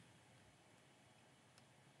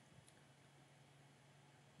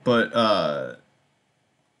 But,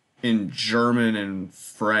 in German and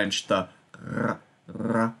French, the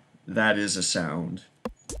that is a sound.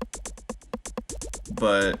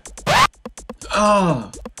 But,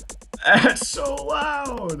 oh, that's so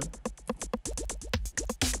loud.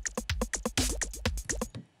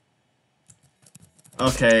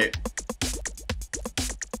 Okay.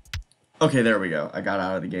 Okay, there we go. I got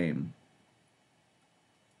out of the game.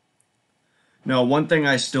 No, one thing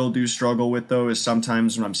I still do struggle with, though, is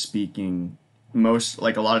sometimes when I'm speaking, a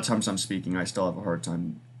lot of times I'm speaking, I still have a hard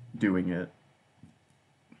time doing it.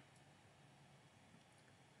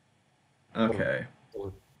 Okay.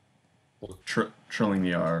 Trilling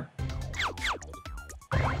the R.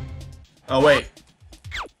 Oh, wait.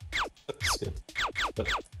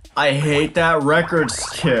 I hate that record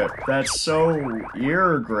skip. That's so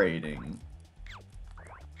irritating.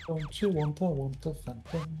 Don't you want the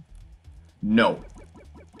phantom? No.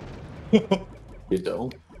 You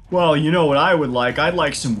don't? Well, you know what I would like? I'd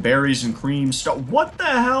like some berries and cream stuff. What the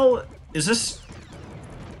hell is this?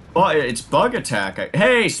 Oh, it's bug attack.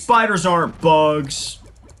 Hey, spiders aren't bugs.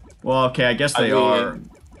 Well, okay, I guess they are.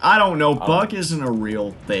 I don't know. Bug isn't a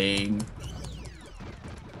real thing.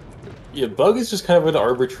 Yeah, bug is just kind of an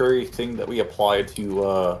arbitrary thing that we apply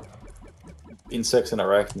to insects and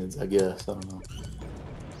arachnids, I guess. I don't know.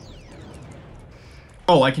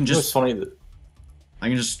 Oh, I can just. It's funny that I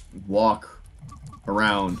can just walk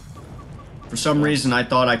around. For some reason, I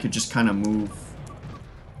thought I could just kind of move.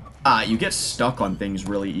 Ah, you get stuck on things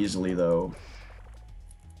really easily, though.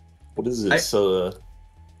 What is this? I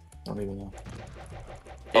don't even know.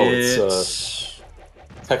 Oh, it's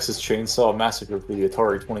Texas Chainsaw Massacre for the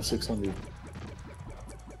Atari 2600.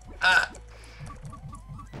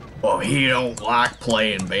 Well, he don't like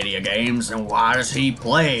playing video games, and why does he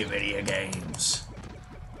play video games?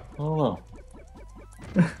 I don't know.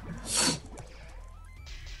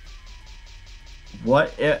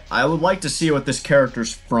 I would like to see what this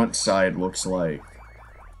character's front side looks like.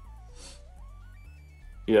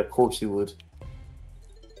 Yeah, of course you would.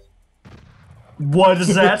 What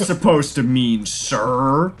is that supposed to mean,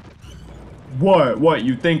 sir? What,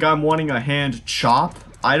 you think I'm wanting a hand chop?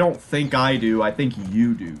 I don't think I do, I think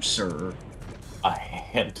you do, sir. A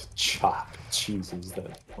hand chop. Jesus,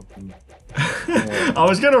 that fucking... I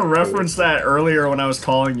was gonna reference that earlier when I was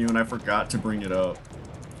calling you and I forgot to bring it up.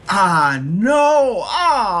 Ah, no!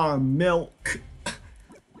 Ah, milk.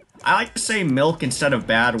 I like to say milk instead of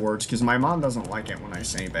bad words because my mom doesn't like it when I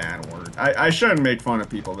say bad words. I shouldn't make fun of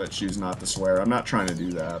people that choose not to swear. I'm not trying to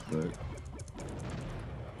do that, but...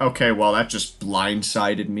 Okay, well, that just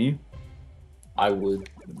blindsided me. I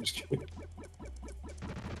would. I'm just kidding.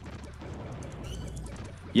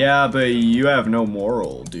 Yeah, but you have no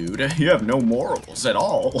moral, dude. You have no morals at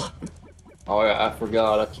all. Oh, yeah, I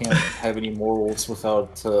forgot. I can't have any morals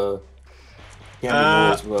without, can't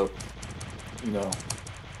have morals without, you know,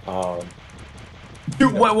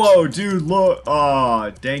 Dude, whoa, dude, look. Aw,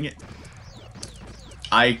 dang it.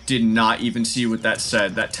 I did not even see what that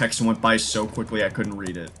said. That text went by so quickly I couldn't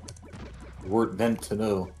read it. You weren't meant to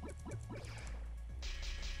know.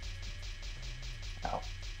 Ow.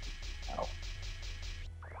 Ow.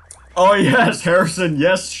 Oh, yes, Harrison.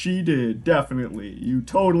 Yes, she did. Definitely. You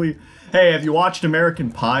totally... Hey, have you watched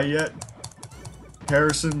American Pie yet?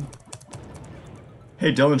 Harrison?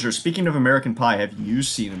 Hey, Dillinger, speaking of American Pie, have you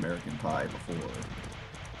seen American Pie before?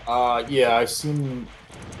 Yeah, I've seen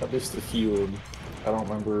at least a few. I don't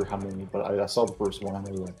remember how many, but I saw the first one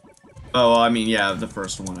anyway. Oh, I mean, yeah, the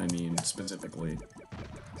first one, I mean, specifically.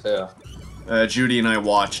 Yeah. Judy and I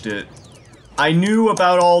watched it. I knew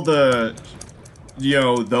about all the... You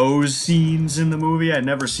know, those scenes in the movie. I'd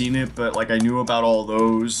never seen it, but, like, I knew about all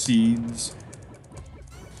those scenes.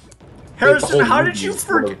 Harrison, how did you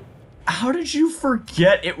forget... How did you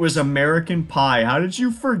forget it was American Pie? How did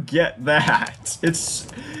you forget that? It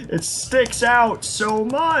sticks out so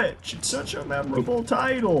much. It's such a memorable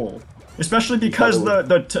title. Especially because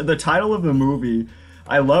the title of the movie,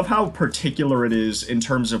 I love how particular it is in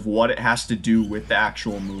terms of what it has to do with the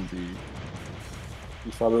actual movie.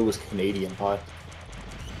 You thought it was Canadian Pie?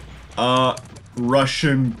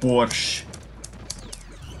 Russian borscht.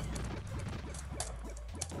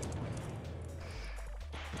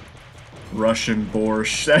 Russian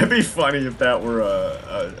borscht. That'd be funny if that were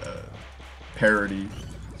a parody.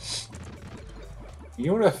 You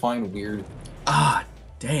know what I find weird? Ah,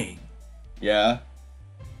 dang. Yeah?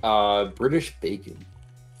 British bacon.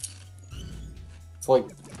 It's like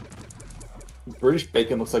British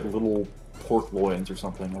bacon looks like little pork loins or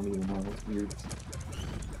something. I don't even know. It's weird.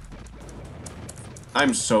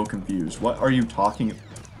 I'm so confused. What are you talking?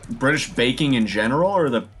 British baking in general, or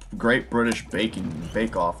the Great British Baking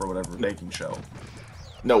Bake Off or whatever baking show?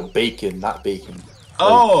 No, bacon, not bacon.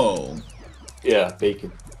 Oh, Yeah,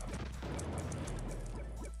 bacon.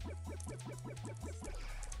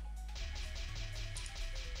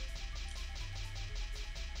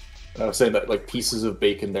 I was saying that like pieces of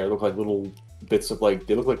bacon there look like little bits of like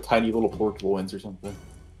they look like tiny little pork loins or something.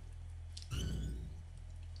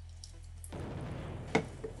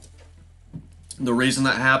 the reason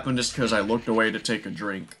that happened is because I looked away to take a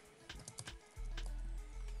drink.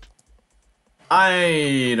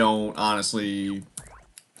 I don't honestly.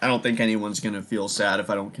 I don't think anyone's gonna feel sad if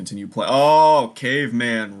I don't continue playing. Oh,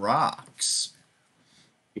 Caveman rocks.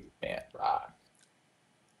 Man, rock.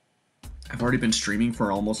 I've already been streaming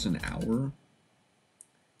for almost an hour.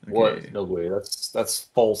 Okay. What? No way. That's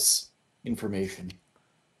false information.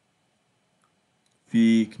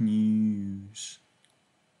 Fake news.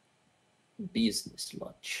 Business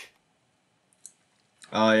lunch.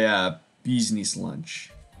 Oh yeah, business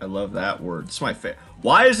lunch. I love that word. It's my favorite.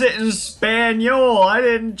 Why is it in Espanol? I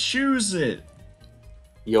didn't choose it.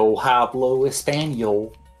 Yo hablo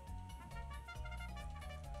español.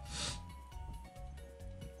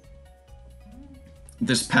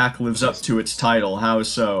 This pack lives up to its title. How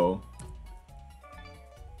so?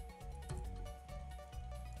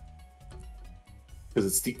 Because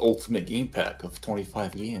it's the ultimate game pack of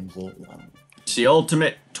 25 games. It's the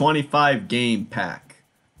ultimate 25 game pack.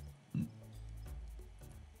 I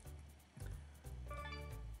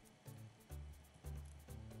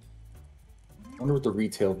wonder what the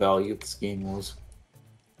retail value of this game was.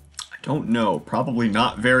 I don't know. Probably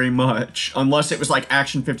not very much. Unless it was like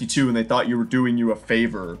Action 52 and they thought you were doing you a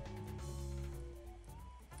favor.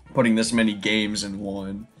 Putting this many games in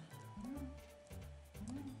one.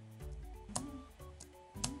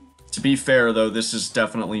 To be fair, though, this is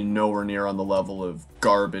definitely nowhere near on the level of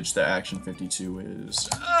garbage that Action 52 is.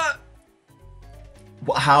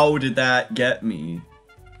 How did that get me?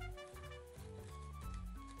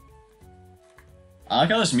 I like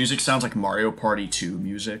how this music sounds like Mario Party 2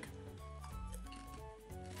 music.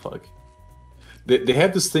 Fuck. They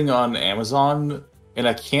have this thing on Amazon, and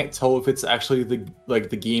I can't tell if it's actually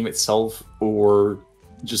the game itself or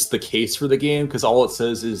just the case for the game, because all it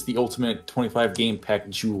says is the Ultimate 25 Game Pack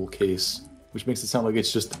Jewel Case, which makes it sound like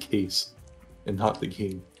it's just the case and not the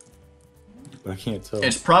game. But I can't tell.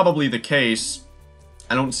 It's probably the case.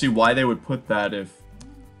 I don't see why they would put that if...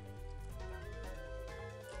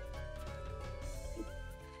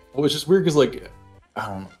 Well, it's just weird because, like, I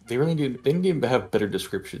don't know. They need to have better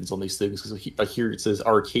descriptions on these things, because I hear it says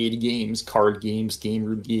arcade games, card games, game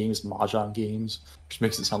room games, mahjong games, which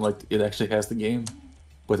makes it sound like it actually has the game.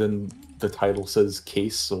 But then the title says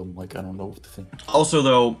case, so I'm like, I don't know what to think. Also,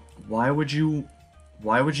 though, why would you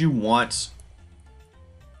want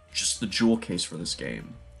just the jewel case for this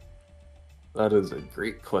game? That is a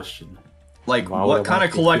great question. Like, Why would what I kind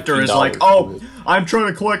of want collector is $15 like, for oh, it? I'm trying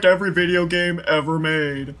to collect every video game ever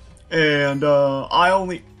made, and I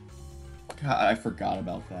only... God, I forgot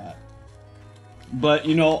about that. But,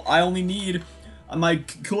 you know, I only need... My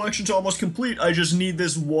collection's almost complete. I just need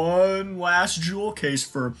this one last jewel case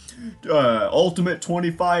for Ultimate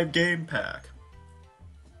 25 Game Pack.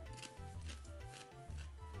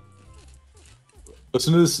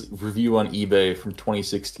 Listen to this review on eBay from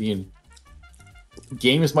 2016.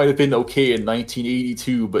 Games might have been okay in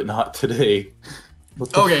 1982, but not today.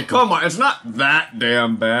 Okay, come on. It's not that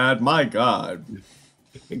damn bad. My God.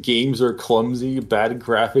 Games are clumsy, bad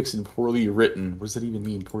graphics, and poorly written. What does that even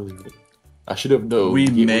mean, poorly written? I should have known. We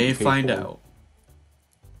may find out.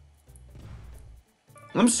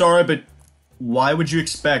 I'm sorry, but why would you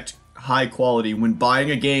expect high quality when buying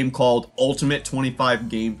a game called Ultimate 25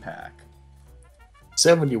 Game Pack?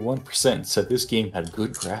 71% said this game had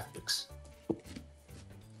good graphics.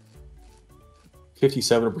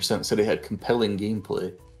 57% said it had compelling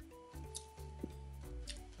gameplay.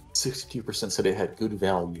 62% said it had good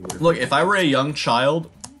value. Look, if I were a young child,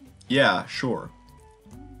 yeah, sure.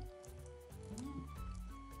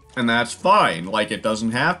 And that's fine. Like, it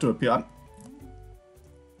doesn't have to appeal.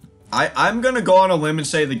 I'm gonna go on a limb and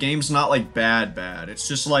say the game's not, like, bad. It's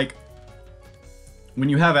just, like, when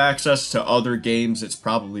you have access to other games, it's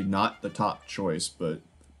probably not the top choice, but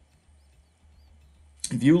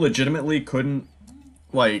if you legitimately couldn't,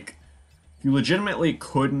 like, if you legitimately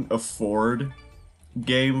couldn't afford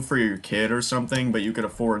game for your kid or something, but you could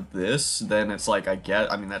afford this, then it's like,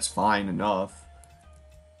 I mean, that's fine enough.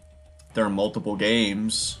 there are multiple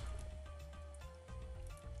games.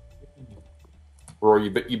 Or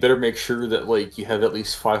you better make sure that like you have at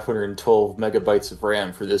least 512 megabytes of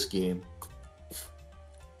RAM for this game.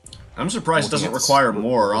 I'm surprised it doesn't require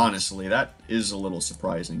more, honestly. That is a little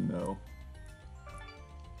surprising, though.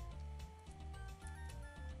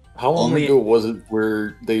 How long ago was it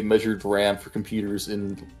where they measured RAM for computers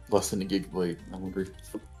in less than a gigabyte? I wonder.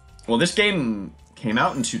 Well, this game came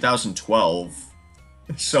out in 2012,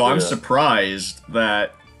 so I'm surprised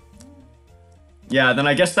that... Yeah, then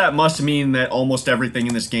I guess that must mean that almost everything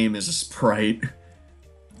in this game is a sprite.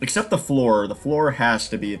 Except the floor. The floor has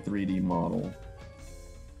to be a 3D model.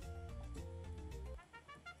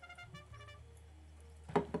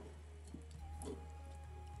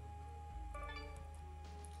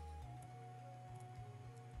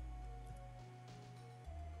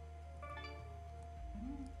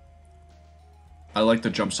 I like the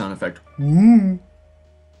jump sound effect. Woo!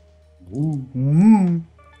 Woo! Woo!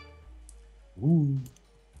 Woo!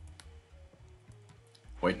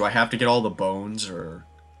 Wait, do I have to get all the bones, or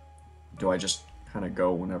do I just kind of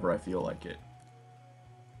go whenever I feel like it?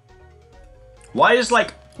 Why is,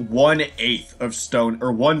 like, 1/8 of Stone,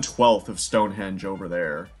 or 1/12 of Stonehenge over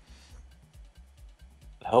there?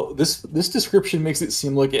 How this description makes it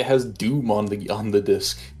seem like it has Doom on the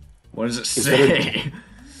disc. What does it say?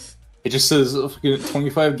 It just says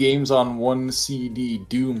 25 games on one CD,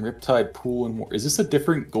 Doom, Riptide, Pool, and more. Is this a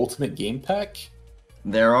different Ultimate Game Pack?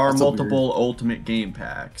 There are multiple Ultimate Game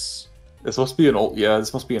Packs. This must be an old, yeah,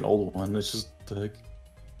 this must be an old one. It's just, like...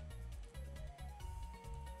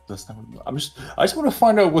 That's not, I just want to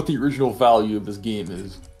find out what the original value of this game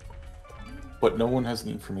is. But no one has the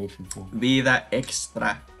information for me. Vida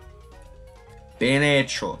extra. Bien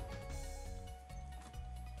hecho.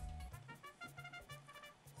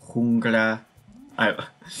 Jungla.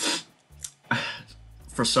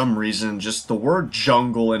 For some reason, just the word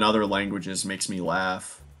jungle in other languages makes me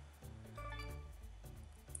laugh.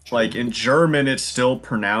 Like, in German, it's still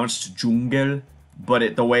pronounced Dschungel,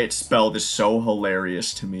 but the way it's spelled is so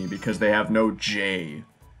hilarious to me because they have no J.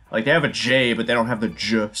 Like, they have a J, but they don't have the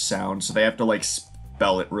J sound, so they have to, like,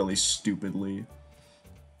 spell it really stupidly.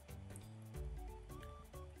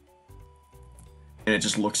 And it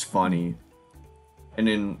just looks funny. And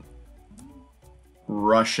in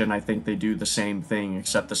Russian, I think they do the same thing,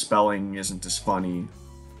 except the spelling isn't as funny.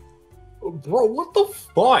 Bro, what the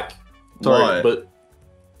fuck? Sorry, but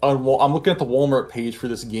I'm looking at the Walmart page for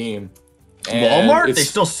this game. Walmart? They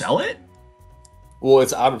still sell it? Well,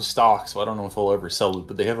 it's out of stock, so I don't know if they'll ever sell it,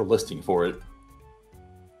 but they have a listing for it.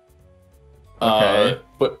 Okay.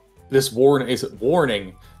 But this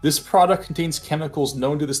warning. This product contains chemicals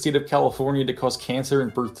known to the state of California to cause cancer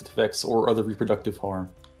and birth defects or other reproductive harm.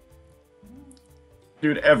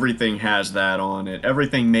 Dude, everything has that on it.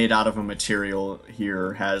 Everything made out of a material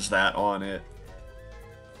here has that on it.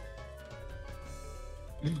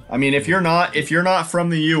 I mean, if you're not from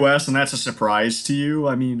the US and that's a surprise to you,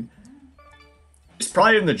 I mean, it's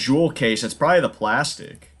probably in the jewel case. It's probably the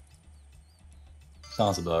plastic.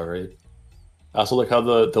 Sounds about right. I also like how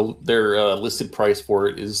their listed price for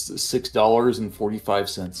it is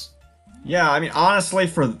 $6.45. Yeah, I mean, honestly,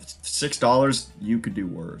 for $6, you could do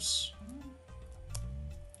worse.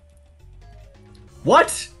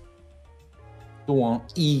 What? Go on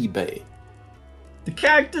eBay. The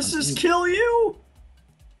cactuses kill you?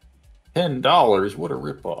 $10? What a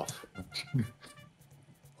ripoff.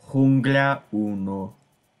 Jungla uno.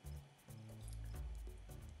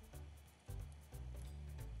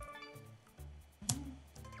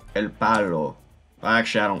 El palo.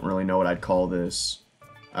 Actually, I don't really know what I'd call this.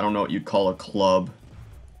 I don't know what you'd call a club.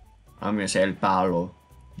 I'm gonna say el palo.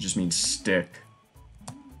 It just means stick.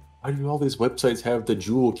 Why do all these websites have the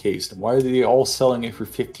jewel case? And why are they all selling it for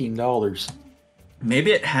 $15?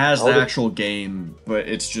 Maybe it has the actual game, but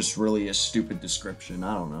it's just really a stupid description.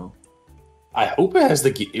 I don't know. I hope it has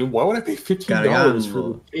the game. Why would I pay $15 for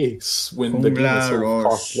the case when the game itself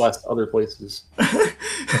costs less other places?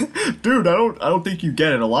 Dude, I don't think you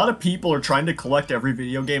get it. A lot of people are trying to collect every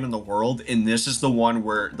video game in the world, and this is the one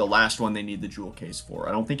where the last one they need the jewel case for.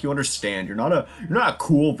 I don't think you understand. You're not a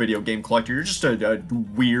cool video game collector. You're just a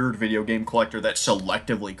weird video game collector that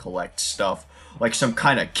selectively collects stuff like some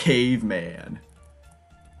kind of caveman.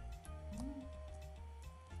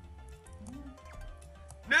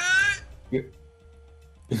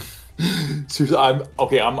 Seriously,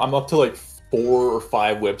 I'm up to like 4 or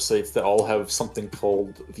 5 websites that all have something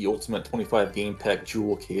called the Ultimate 25 Game Pack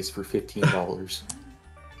Jewel Case for $15.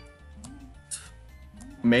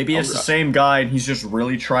 Maybe it's the same guy and he's just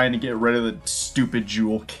really trying to get rid of the stupid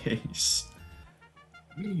jewel case.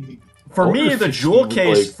 For me, the jewel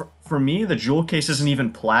case for me, the jewel case isn't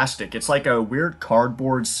even plastic. It's like a weird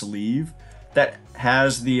cardboard sleeve that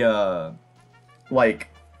has the, like,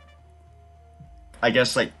 I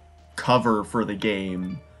guess, like, cover for the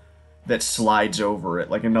game that slides over it.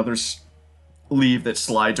 Like another sleeve that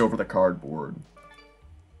slides over the cardboard.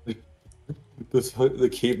 The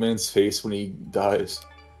caveman's face when he dies.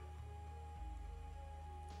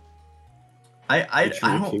 I just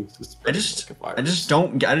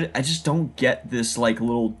don't get it. I just don't get this like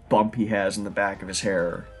little bump he has in the back of his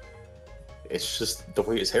hair. It's just the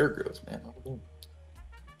way his hair grows, man.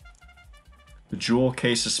 The jewel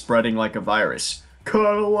case is spreading like a virus.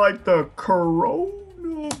 Kinda like the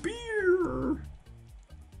Corona beer.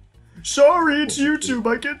 Sorry, it's YouTube.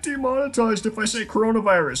 I get demonetized if I say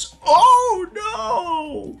coronavirus. Oh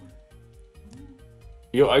no!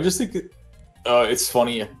 Yo, I just think it's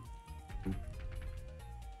funny.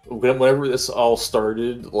 Whenever this all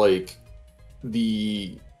started, like,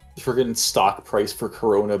 the friggin' stock price for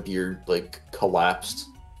Corona beer, like, collapsed.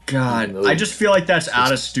 God, I just feel like that's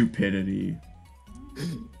out of stupidity.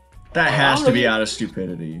 That has to be out of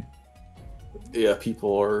stupidity. Yeah,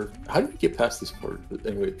 people are... How do you get past this part?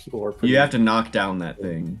 Anyway, people are pretty... You have to knock down that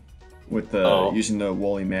thing with the using the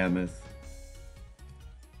woolly mammoth.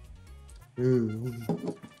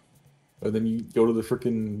 And then you go to the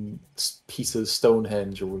freaking piece of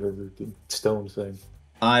Stonehenge or whatever, the stone thing.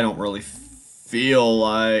 I don't really feel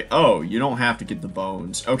like... Oh, you don't have to get the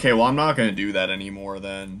bones. Okay, well, I'm not going to do that anymore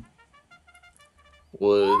then.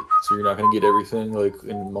 What? So you're not going to get everything, like,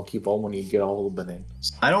 in Monkey Ball when you get all the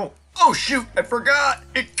bananas? I don't... Oh, shoot! I forgot!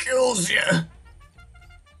 It kills you!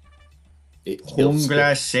 It kills you.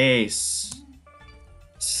 Jungla 6.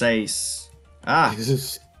 6. Ah!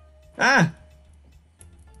 Ah!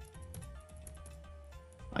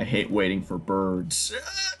 I hate waiting for birds.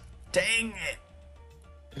 Dang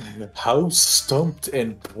it! How stumped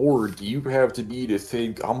and bored do you have to be to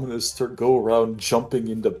think I'm gonna go around jumping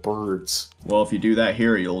into birds? Well, if you do that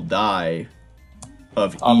here, you'll die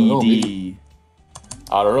of ED.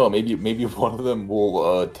 I don't know. Maybe one of them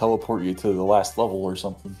will teleport you to the last level or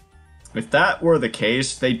something. If that were the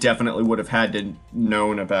case, they definitely would have had to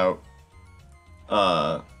known about.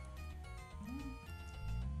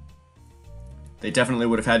 They definitely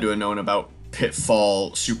would have had to have known about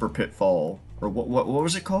Pitfall, Super Pitfall, or what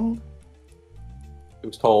was it called? It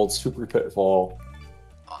was called Super Pitfall.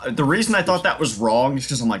 The reason I thought that was wrong is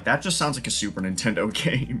because I'm like, that just sounds like a Super Nintendo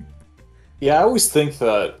game. Yeah, I always think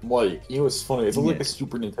that, like, you know, it's funny. It's like a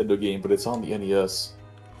Super Nintendo game, but it's on the NES.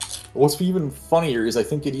 What's even funnier is I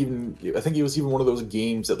think it was even one of those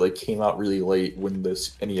games that like came out really late when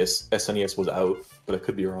this SNES was out, but I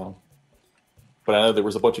could be wrong. But I know there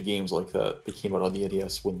was a bunch of games like that that came out on the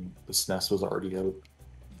NES when the SNES was already out.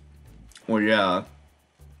 Well, yeah.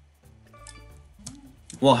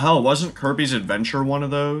 Well, hell, wasn't Kirby's Adventure one of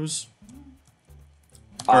those?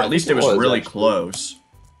 Or at least it was really actually close.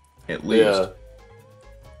 At least. Yeah.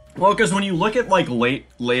 Well, because when you look at like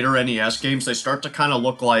later NES games, they start to kind of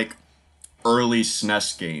look like early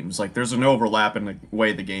SNES games. Like there's an overlap in the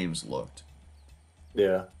way the games looked.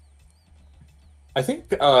 Yeah. I think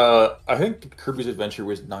Kirby's Adventure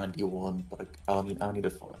was 91, but I need to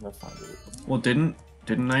find it. Well, didn't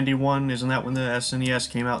 91? Isn't that when the SNES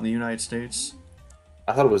came out in the United States?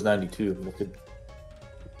 I thought it was 92.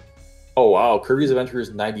 Oh wow, Kirby's Adventure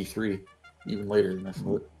is 93, even later than I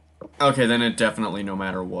thought. Okay, then it definitely no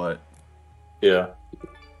matter what. Yeah.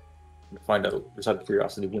 Find out. Just out of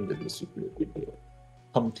curiosity, when did this Super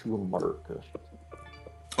come to America?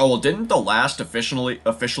 Oh, well, didn't the last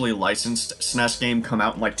officially licensed SNES game come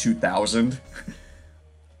out in, like, 2000?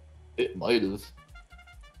 It might have.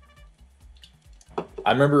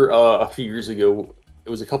 I remember a few years ago, it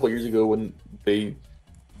was a couple years ago when they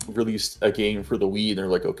released a game for the Wii, and they're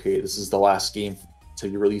like, okay, this is the last game to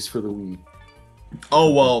be released for the Wii.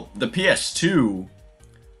 Oh, well, the PS2...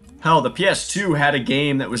 Hell, the PS2 had a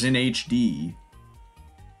game that was in HD.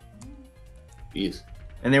 Jeez.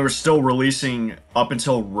 And they were still releasing up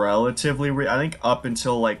until relatively... I think up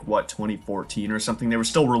until, like, what, 2014 or something? They were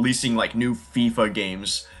still releasing, like, new FIFA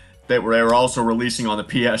games that they were also releasing on the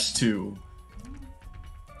PS2.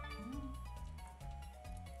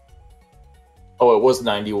 Oh, it was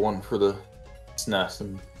 91 for the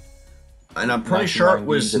SNES. And I'm pretty sure it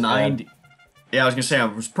was 90... Yeah, I was gonna say, I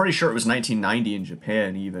was pretty sure it was 1990 in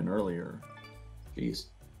Japan, even earlier. Jeez.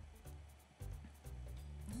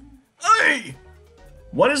 Hey!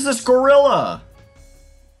 What is this gorilla?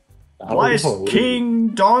 Why is King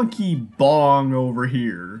Donkey Bong over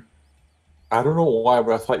here? I don't know why,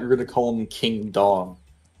 but I thought you were gonna call him King Dong.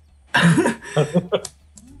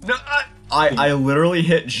 No, I literally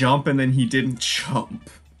hit jump and then he didn't jump.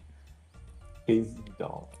 Crazy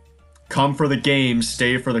dog. Come for the game,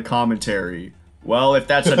 stay for the commentary. Well, if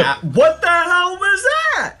that's an what the hell was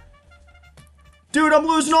that? Dude, I'm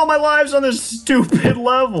losing all my lives on this stupid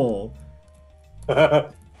level.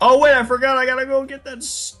 Oh, wait, I forgot I gotta go get that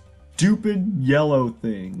stupid yellow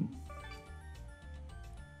thing.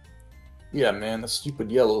 Yeah, man, the stupid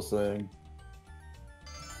yellow thing.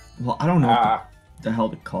 Well, I don't know what the hell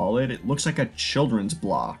to call it. It looks like a children's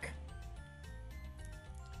block.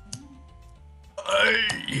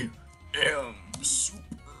 I am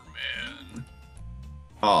Superman.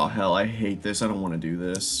 Oh, hell, I hate this. I don't want to do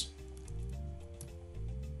this.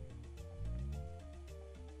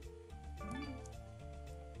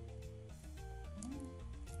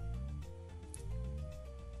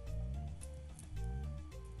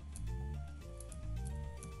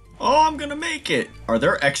 Oh, I'm gonna make it! Are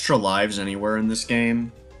there extra lives anywhere in this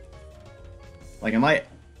game? Like, am I...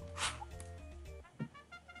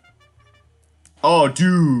 Oh,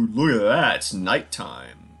 dude, look at that. It's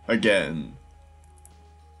nighttime. Again.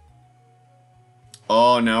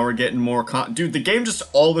 Oh, now we're getting more Dude, the game just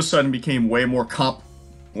all of a sudden became way more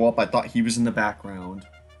Well, I thought he was in the background.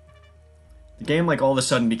 The game, like, all of a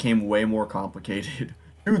sudden became way more complicated.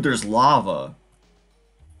 Dude, there's lava.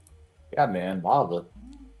 Yeah, man, lava.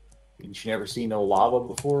 Didn't you never see no lava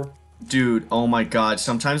before? Dude, oh my god,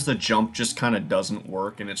 sometimes the jump just kind of doesn't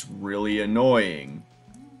work, and it's really annoying.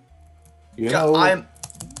 You know, I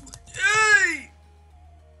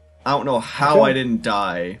don't know how I didn't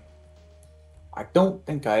die. I don't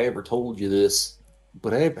think I ever told you this,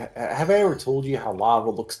 but have I ever told you how lava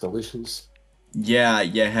looks delicious? Yeah,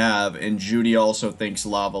 you have, and Judy also thinks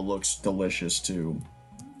lava looks delicious too.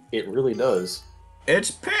 It really does.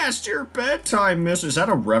 It's past your bedtime, miss. Is that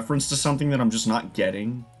a reference to something that I'm just not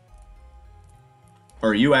getting?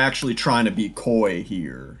 Or are you actually trying to be coy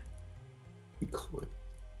here? Be coy.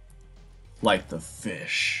 Like the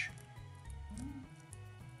fish.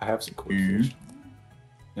 I have some cool fish.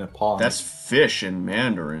 In a pond. That's fish in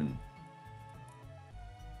Mandarin.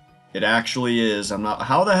 It actually is. I'm not...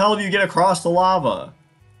 How the hell do you get across the lava?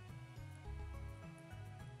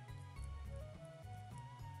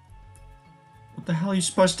 What the hell are you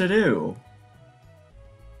supposed to do?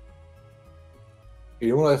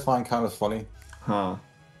 You know what I find kind of funny? Huh.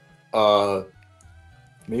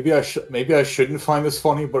 Maybe I shouldn't find this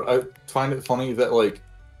funny, but I find it funny that, like,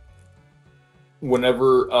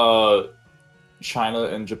 whenever China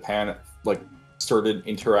and Japan, like, started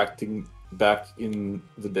interacting back in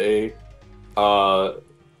the day,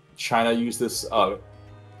 China used this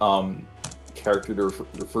character to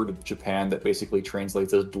refer to Japan that basically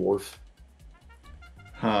translates as dwarf.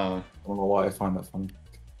 Huh. I don't know why I find that funny.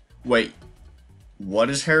 Wait. What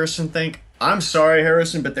does Harrison think? I'm sorry,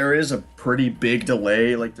 Harrison, but there is a pretty big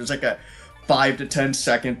delay. Like, there's like a 5 to 10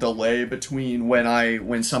 second delay between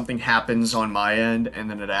when something happens on my end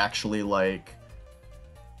and then it actually like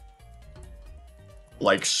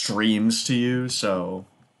streams to you. So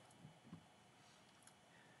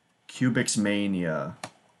Cubics Mania.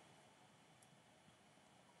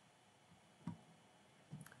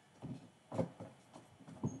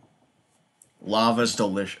 Lava's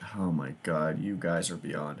delicious. Oh my god, you guys are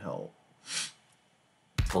beyond help.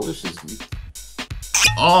 Delicious, dude.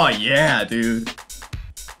 Oh yeah, dude.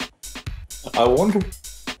 I wonder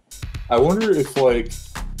if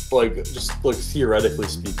just theoretically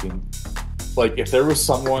speaking, like if there was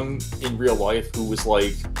someone in real life who was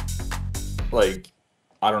like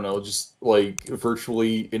I don't know, just like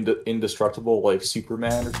virtually indestructible, like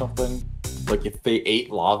Superman or something. Like if they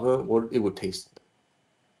ate lava, what it would taste like?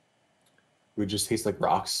 It would just taste like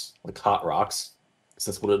rocks, like hot rocks, because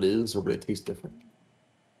that's what it is, or would it taste different?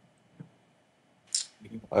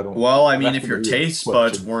 I don't. Well, I mean, if your taste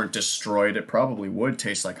buds weren't destroyed, it probably would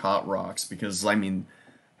taste like hot rocks, because, I mean,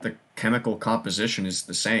 the chemical composition is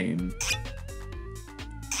the same.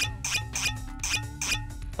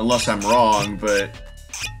 Unless I'm wrong, but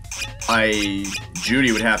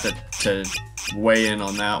Judy would have to weigh in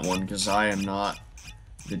on that one, because I am not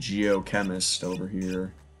the geochemist over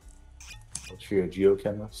here. Is she a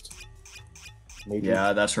geochemist? Maybe.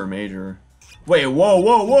 Yeah, that's her major. Wait, whoa,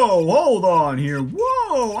 hold on here.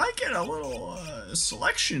 Whoa, I get a little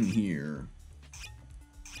selection here.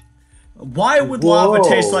 Why would lava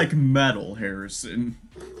taste like metal, Harrison?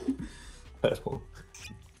 Metal.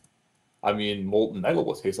 I mean, molten metal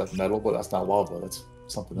would taste like metal, but that's not lava. That's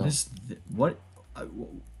something else. What?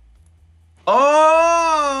 Oh,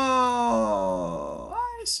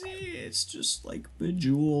 I see. It's just like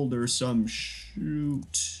bejeweled or some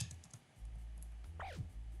shoot.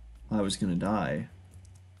 I was gonna die.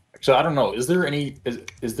 Actually, I don't know. Is there any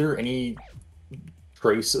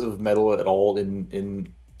trace of metal at all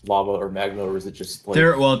in lava or magma, or is it just like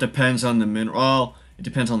Well, it depends on the mineral. Well, it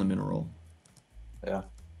depends on the mineral. yeah?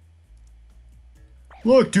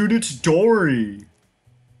 Look, dude, it's Dory.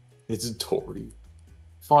 It's Dory.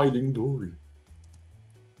 Finding Dory.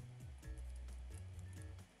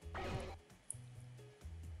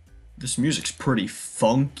 This music's pretty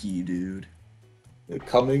funky, dude.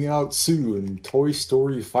 Coming out soon, Toy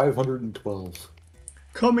Story 512.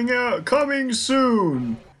 Coming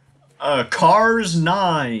soon. Cars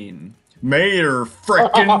 9. Mater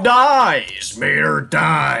frickin' dies. Mater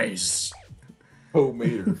dies. Oh,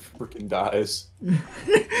 Mater freaking dies.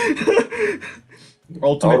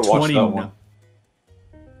 Ultimate 20. One.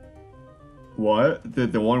 What?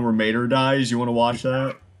 The one where Mater dies? You want to watch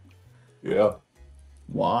that? Yeah.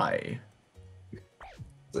 Why?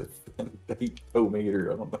 I hate Oh,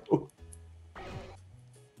 Mater. I don't know.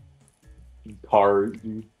 Car.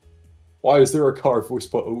 Dude. Why is there a car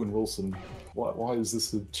voiced by Owen Wilson? Why is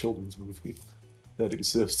this a children's movie that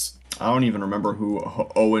exists? I don't even remember who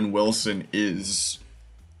Owen Wilson is.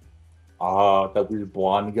 That weird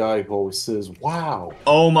blonde guy who always says, "Wow."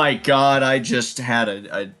 Oh my god, I just had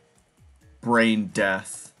a brain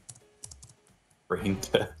death. Brain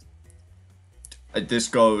death. This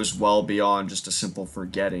goes well beyond just a simple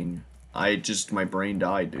forgetting. My brain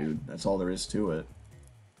died, dude. That's all there is to it.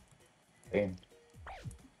 Damn.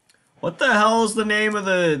 What the hell is the name of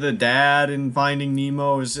the dad in Finding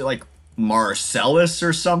Nemo? Is it like Marcellus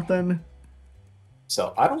or something?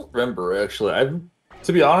 So I don't remember actually.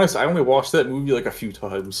 To be honest, I only watched that movie like a few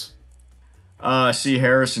times. See,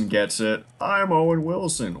 Harrison gets it. I'm Owen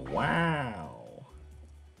Wilson. Wow.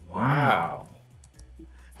 Wow.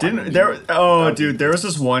 Didn't there? Oh, dude, there was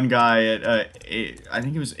this one guy at I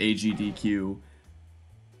think it was AGDQ.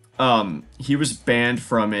 He was banned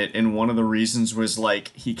from it, and one of the reasons was like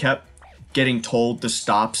he kept getting told to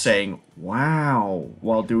stop saying "wow"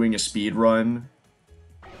 while doing a speed run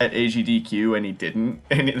at AGDQ, and he didn't,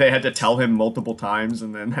 and they had to tell him multiple times,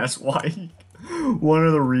 and then that's why one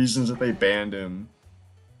of the reasons that they banned him.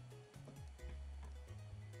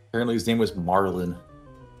 Apparently, his name was Marlin.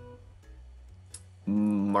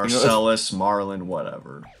 Marcellus, Marlin,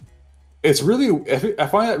 whatever. It's really, I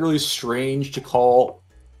find that really strange to call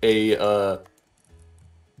a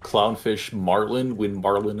clownfish marlin when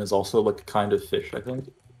marlin is also like a kind of fish, I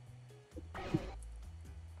think.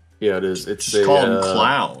 Yeah, it is. It's just call him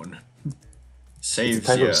clown. Saves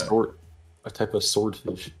a type of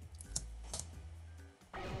swordfish.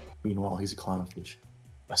 Meanwhile, he's a clownfish.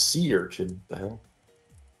 A sea urchin. The hell?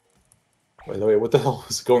 By the way, what the hell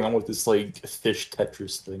is going on with this like fish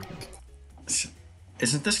Tetris thing?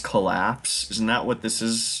 Isn't this collapse? Isn't that what this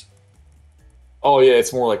is? Oh yeah,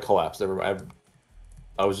 it's more like collapse.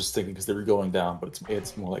 I was just thinking because they were going down, but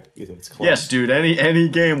it's more like it's collapse. Yes, dude. Any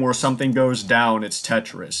game where something goes down, it's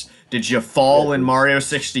Tetris. Did you fall in Mario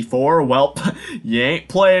 64? Well, you ain't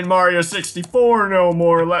playing Mario 64 no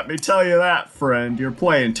more. Let me tell you that, friend. You're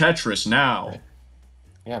playing Tetris now.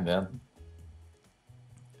 Yeah, man.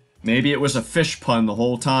 Maybe it was a fish pun the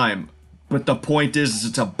whole time, but the point is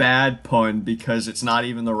it's a bad pun because it's not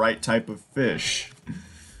even the right type of fish.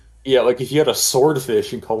 Yeah, like if you had a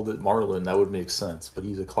swordfish and called it marlin, that would make sense, but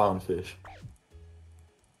he's a clownfish.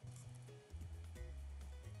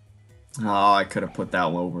 Oh, I could have put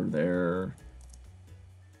that one over there.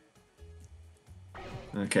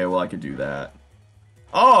 Okay, well, I could do that.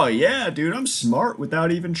 Oh, yeah, dude, I'm smart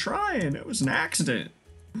without even trying. It was an accident.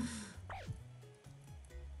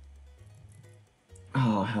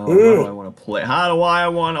 Oh, how do I want to play? How do I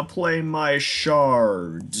want to play my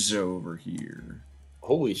shards over here?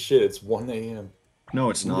 Holy shit, it's 1 a.m. No,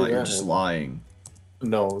 it's not. You're just lying.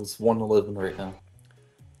 No, it's 1:11 right now.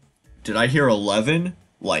 Did I hear 11?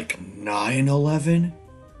 Like 9/11?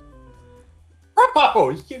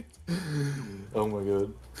 Oh, oh my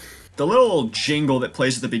god. The little jingle that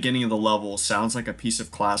plays at the beginning of the level sounds like a piece of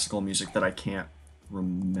classical music that I can't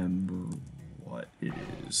remember what it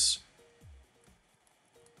is.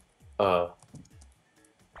 I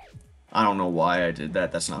don't know why I did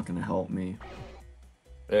that. That's not going to help me.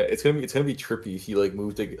 It's gonna be trippy if you like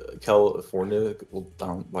move to California. Well, I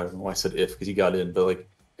don't know why I said if because you got in, but like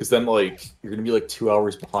because then like you're gonna be like 2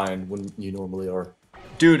 hours behind when you normally are.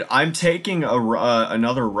 Dude, I'm taking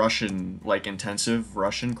another Russian like intensive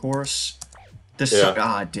Russian course.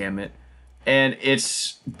 God damn it, and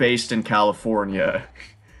it's based in California.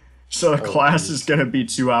 So the class is gonna be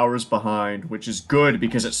 2 hours behind, which is good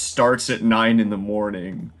because it starts at 9 in the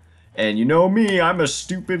morning. And you know me, I'm a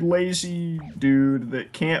stupid, lazy dude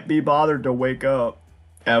that can't be bothered to wake up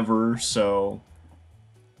ever, so...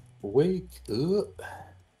 Wake up.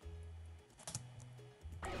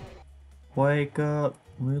 Wake up,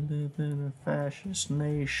 we live in a fascist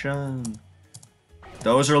nation.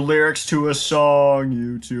 Those are lyrics to a song,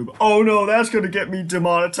 YouTube. Oh no, that's gonna get me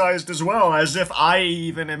demonetized as well, as if I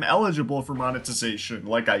even am eligible for monetization,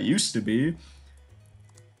 like I used to be.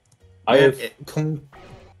 I Man, have come.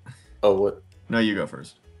 Oh, what? No, you go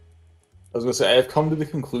first. I was gonna say I have come to the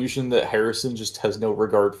conclusion that Harrison just has no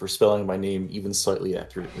regard for spelling my name even slightly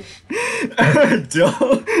accurately.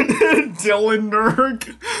 Dylan Nurg,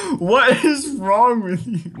 what is wrong with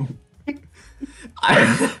you?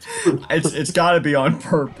 It's got to be on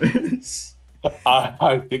purpose.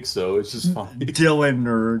 I think so. It's just fine. Dylan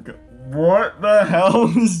Nurg, what the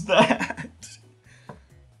hell is that?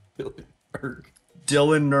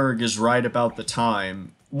 Dylan Nurg is right about the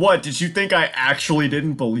time. What, did you think I actually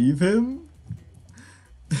didn't believe him?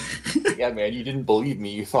 Yeah, man, you didn't believe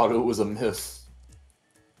me. You thought it was a myth.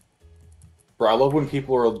 Bro, I love when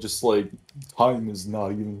people are just like, time is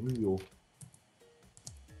not even real.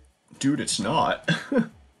 Dude, it's not.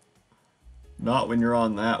 Not when you're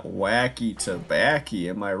on that wacky tobacco,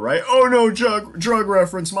 am I right? Oh no, drug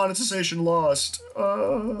reference, monetization lost.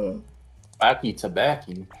 Wacky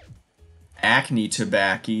tobacco. Acne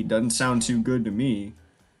tobacco doesn't sound too good to me.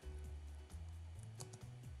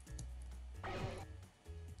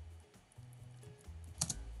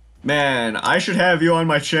 Man, I should have you on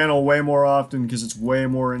my channel way more often because it's way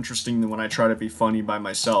more interesting than when I try to be funny by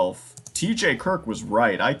myself. TJ Kirk was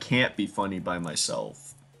right. I can't be funny by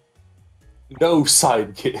myself. No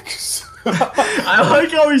sidekicks. I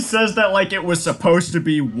like how he says that like it was supposed to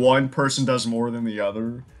be one person does more than the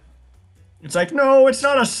other. It's like, no, it's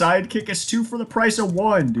not a sidekick. It's two for the price of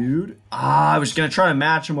one, dude. I was going to try to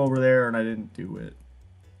match him over there and I didn't do it.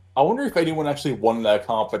 I wonder if anyone actually won that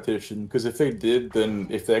competition, because if they did, then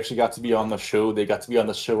if they actually got to be on the show, they got to be on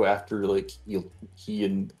the show after like he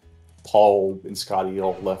and Paul and Scotty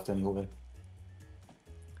all left anyway.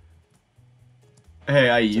 Hey,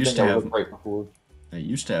 I used to have right before. I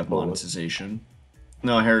used to have monetization.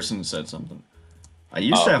 No, Harrison said something. I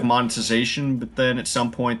used to have monetization, but then at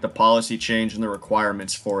some point the policy changed and the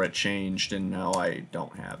requirements for it changed, and now I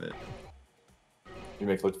don't have it. You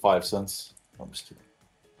make like 5 cents. I'm just kidding.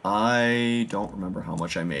 I don't remember how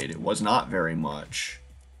much I made. It was not very much.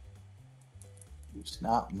 It's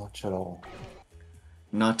not much at all.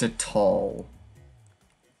 Not at all.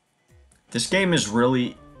 This game is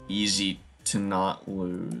really easy to not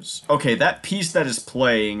lose. Okay, that piece that is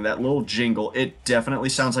playing, that little jingle, it definitely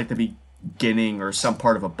sounds like the beginning or some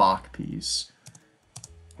part of a Bach piece.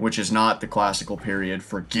 Which is not the classical period,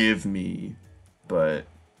 forgive me. But...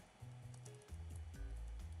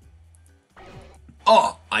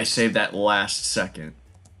 oh! I saved that last second.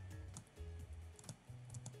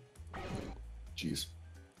 Jeez.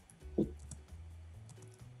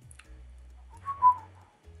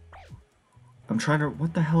 I'm trying to...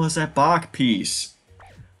 what the hell is that Bach piece?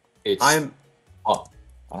 It's... I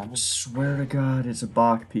swear to God, it's a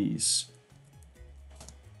Bach piece.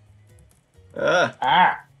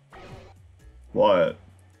 What?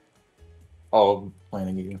 Oh, I'm playing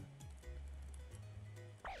a game.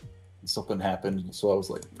 Something happened, so I was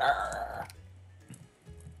like, nah.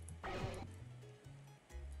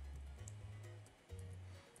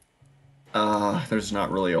 There's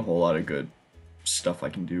not really a whole lot of good stuff I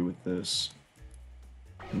can do with this.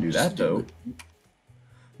 I can do that, though.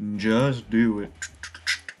 Just do it.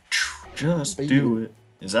 Just do it.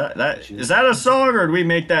 Is that a song, or did we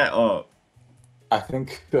make that up? I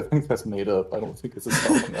think that's made up. I don't think it's a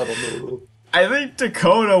song. I don't know. I think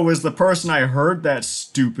Dakota was the person I heard that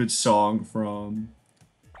stupid song from.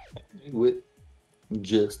 Do it.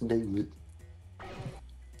 Just do it.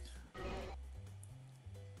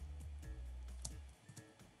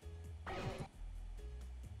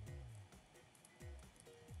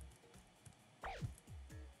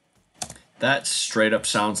 That straight up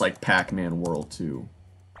sounds like Pac-Man World 2.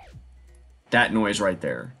 That noise right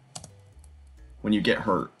there. When you get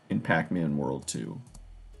hurt in Pac-Man World 2.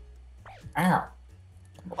 Ow.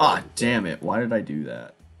 Ah, damn it. Why did I do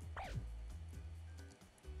that?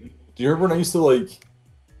 Do you remember when I used to, like,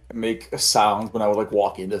 make sounds when I would, like,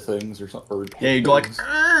 walk into things or something? Or yeah, you'd go like...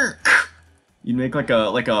 you'd make like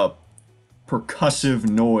a percussive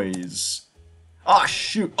noise. Ah,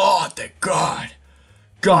 shoot. Oh, thank God.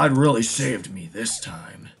 God really saved me this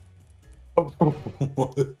time.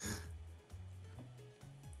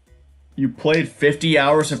 You played 50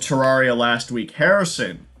 hours of Terraria last week.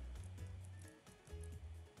 Harrison.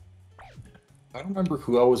 I don't remember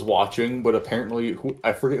who I was watching, but apparently,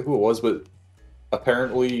 I forget who it was, but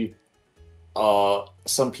apparently,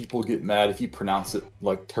 some people get mad if you pronounce it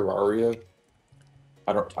like Terraria.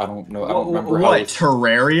 I don't know. I don't remember how What, it's.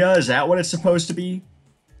 Terraria? Is that what it's supposed to be?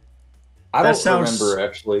 I That don't sounds remember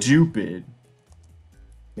actually. stupid.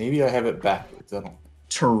 Maybe I have it backwards. I don't.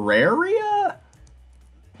 Terraria?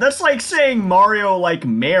 That's like saying Mario like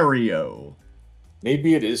Mario.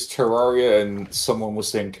 Maybe it is Terraria, and someone was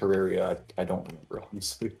saying Terraria. I don't remember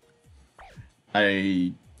honestly.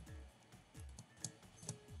 I...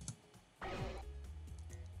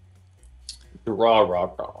 Rah rah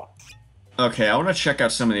rah. Okay, I want to check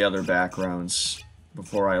out some of the other backgrounds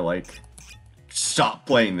before I, like, stop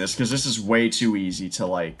playing this, because this is way too easy to,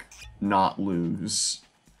 like, not lose.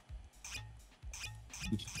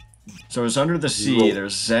 So it's Under the Sea,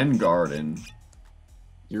 there's Zen Garden.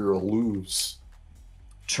 You're a lose.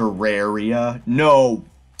 Terraria? No!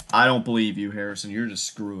 I don't believe you, Harrison. You're just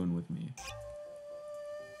screwing with me.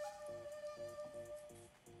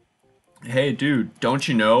 Hey, dude, don't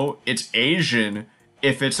you know it's Asian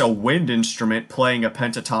if it's a wind instrument playing a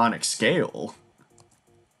pentatonic scale?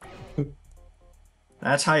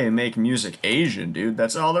 That's how you make music Asian, dude.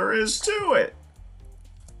 That's all there is to it.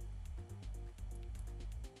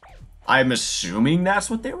 I'm assuming that's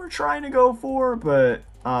what they were trying to go for, but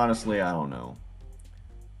honestly, I don't know.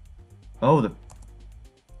 Oh,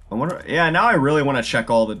 I wonder... Yeah, now I really want to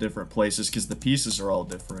check all the different places, because the pieces are all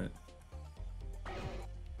different.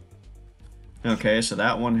 Okay, so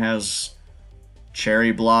that one has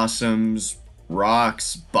cherry blossoms,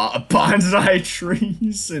 rocks, bonsai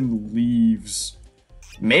trees, and leaves.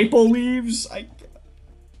 Maple leaves?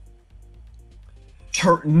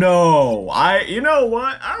 No, you know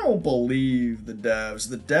what? I don't believe the devs.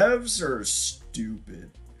 The devs are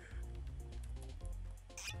stupid.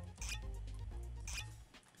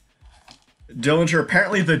 Dillinger,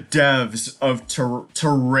 apparently the devs of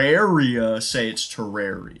Terraria say it's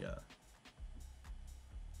Terraria.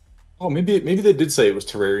 Oh, maybe they did say it was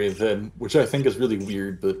Terraria then, which I think is really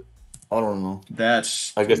weird, but I don't know.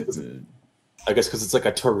 That's I guess because it's like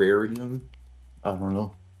a terrarium. I don't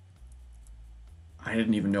know. I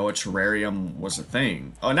didn't even know a terrarium was a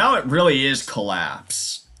thing. Oh, now it really is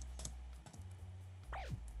Collapse.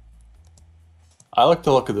 I like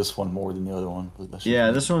the look of this one more than the other one.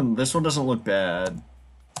 Yeah, this one doesn't look bad.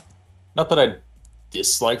 Not that I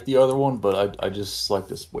dislike the other one, but I just like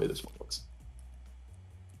this way this one looks.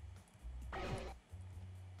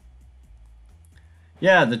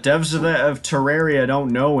 Yeah, the devs of Terraria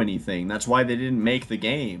don't know anything. That's why they didn't make the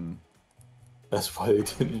game. That's why they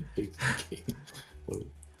didn't make the game.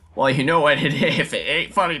 Well, you know what? If it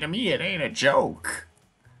ain't funny to me, it ain't a joke.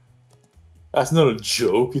 That's not a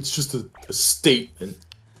joke. It's just a statement.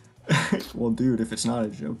 Well, dude, if it's not a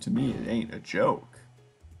joke to me, it ain't a joke.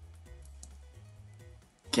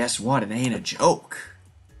 Guess what? It ain't a joke.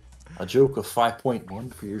 A joke of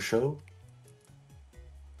 5.1 for your show?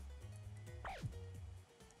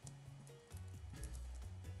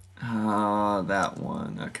 That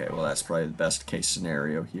one. Okay, well, that's probably the best case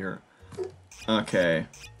scenario here. Okay.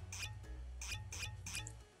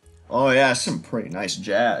 Oh, yeah, some pretty nice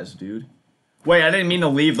jazz, dude. Wait, I didn't mean to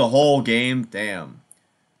leave the whole game. Damn.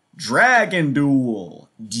 Dragon Duel.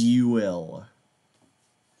 Duel.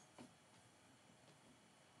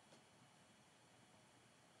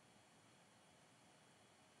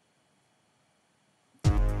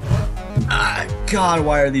 God,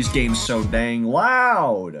 why are these games so dang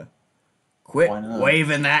loud? Quit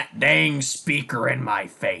waving that dang speaker in my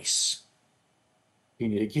face.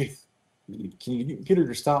 Can you get her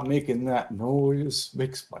to stop making that noise?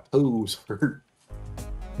 Makes my toes hurt.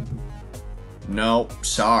 No,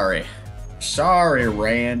 sorry. Sorry,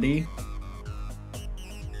 Randy.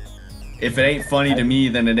 If it ain't funny to me,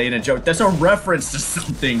 then it ain't a joke. That's a reference to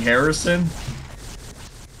something, Harrison.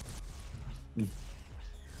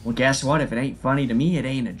 Well, guess what? If it ain't funny to me, it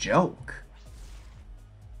ain't a joke.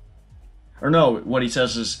 Or no, what he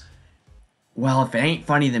says is, well, if it ain't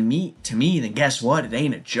funny to me, then guess what? It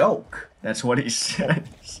ain't a joke. That's what he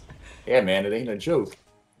says. Yeah, man, it ain't a joke.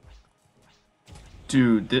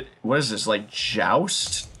 Dude, what is this, like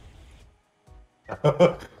Joust?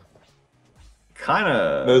 Kinda...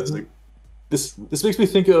 No, this makes me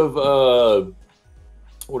think of,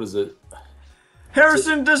 what is it?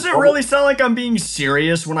 Harrison, does it really sound like I'm being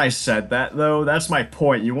serious when I said that, though? That's my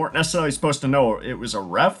point. You weren't necessarily supposed to know it was a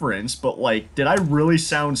reference, but, like, did I really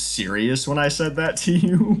sound serious when I said that to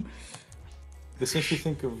you? This makes me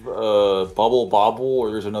think of Bubble Bobble,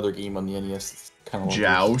 or there's another game on the NES that's kind of like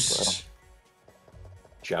Joust.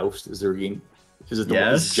 Joust? Is there a game? Is it the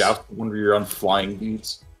yes. Joust one where you're on flying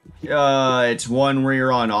dudes? It's one where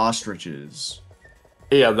you're on ostriches.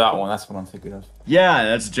 Yeah, that one. That's what I'm thinking of. Yeah,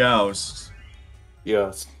 that's Joust.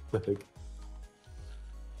 Yes.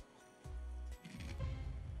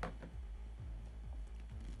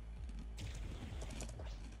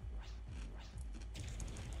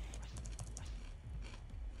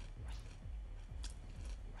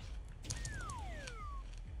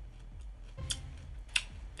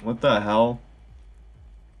 What the hell?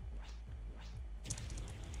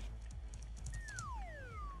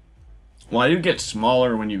 Why do you get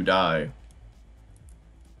smaller when you die?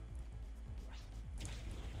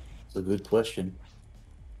 It's a good question.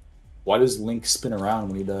 Why does Link spin around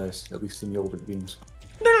when he dies? At least in the older games.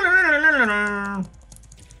 I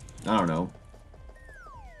don't know.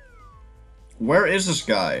 Where is this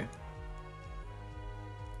guy?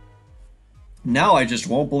 Now I just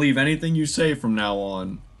won't believe anything you say from now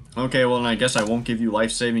on. Okay, well then I guess I won't give you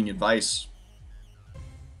life-saving advice.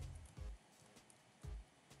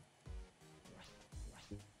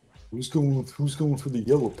 Who's going for the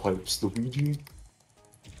yellow pipes, Luigi?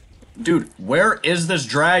 Dude, where is this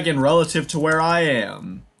dragon relative to where I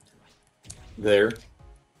am? There.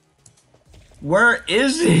 Where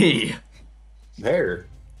is he? There.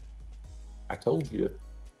 I told you.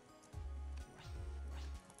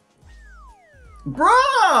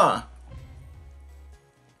 Bruh!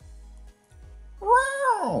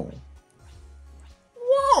 Whoa!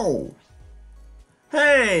 Whoa!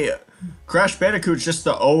 Hey! Crash Bandicoot's just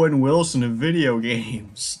the Owen Wilson of video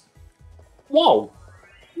games. Whoa!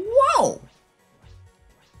 Whoa!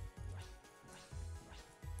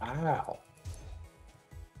 Ow.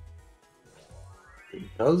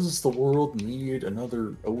 Does the world need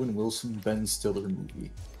another Owen Wilson, Ben Stiller movie?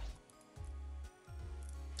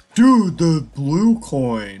 Dude, the blue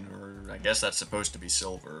coin. Or I guess that's supposed to be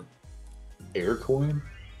silver. Air coin?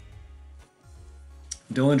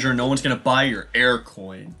 Dillinger, no one's gonna buy your air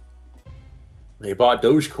coin. They bought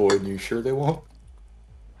Dogecoin, you sure they won't?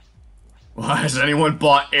 Well, has anyone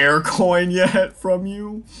bought air coin yet from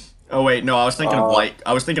you? Oh wait, no, I was thinking of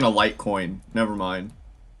Litecoin. Never mind.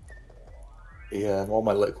 Yeah, all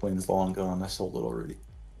my Litecoin's long gone. I sold it already.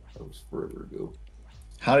 That was forever ago.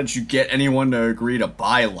 How did you get anyone to agree to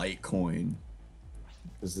buy Litecoin?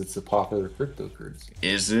 Because it's a popular cryptocurrency.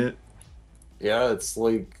 Is it? Yeah, it's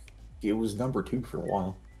like, it was number 2 for a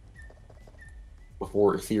while.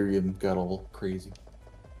 Before Ethereum got all crazy.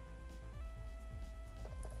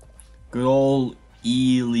 Good old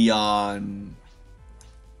Elion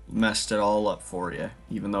messed it all up for you,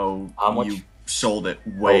 even though you sold it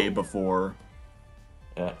way before.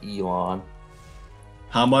 Yeah, Elon.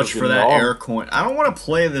 How much for that air coin? I don't want to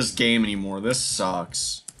play this game anymore. This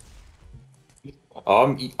sucks.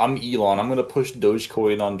 I'm Elon. I'm gonna push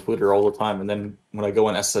Dogecoin on Twitter all the time, and then when I go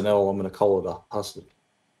on SNL, I'm gonna call it a hustle.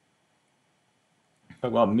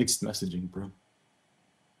 Talk about mixed messaging, bro.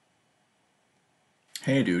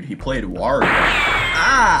 Hey, dude, he played Wario.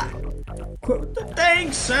 Ah! Quit the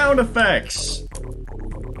dang sound effects!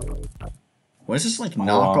 What is this, like,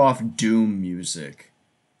 knockoff Doom music?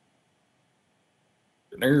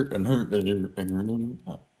 No,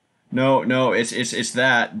 it's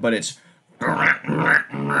that, but it's...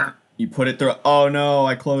 You put it through... Oh, no,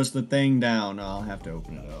 I closed the thing down. I'll have to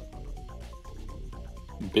open it up.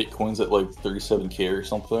 Bitcoin's at, like, 37K or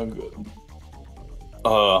something.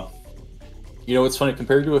 You know, it's funny,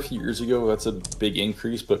 compared to a few years ago, that's a big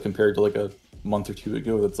increase, but compared to, like, a month or 2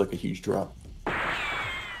 ago, that's, like, a huge drop.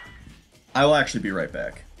 I will actually be right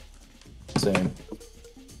back. Same.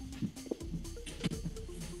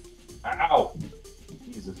 Ow!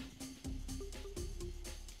 Jesus.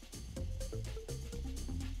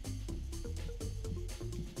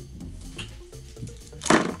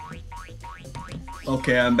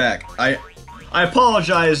 Okay, I'm back. I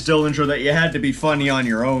apologize, Dillinger, that you had to be funny on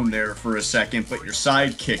your own there for a second, but your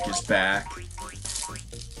sidekick is back.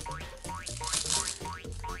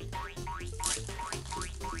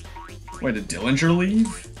 Wait, did Dillinger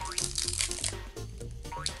leave?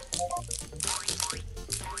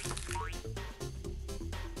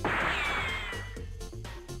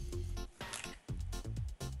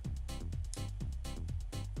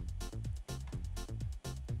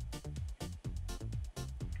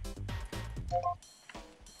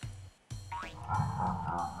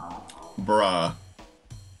 Bruh.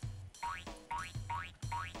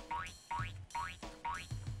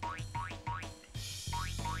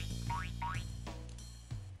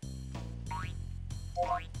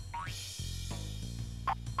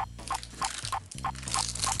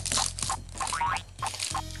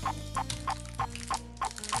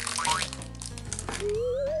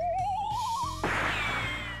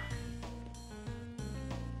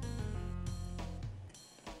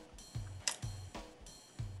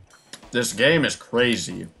 This game is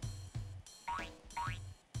crazy.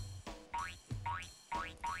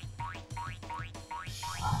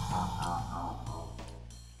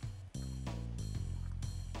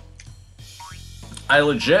 I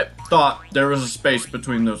legit thought there was a space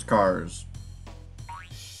between those cars.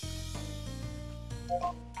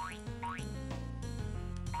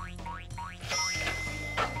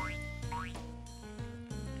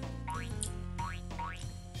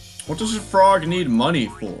 What does a frog need money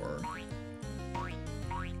for?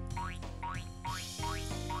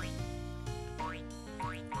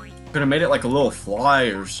 Could have made it like a little fly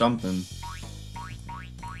or something.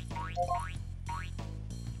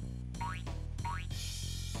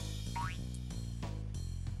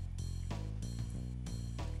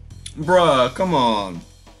 Bruh, come on.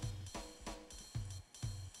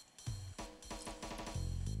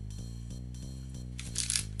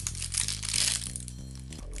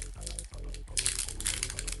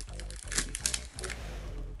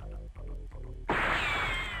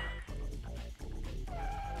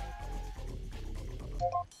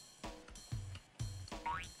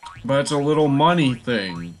 But it's a little money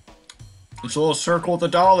thing. It's a little circle with a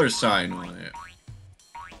dollar sign on it.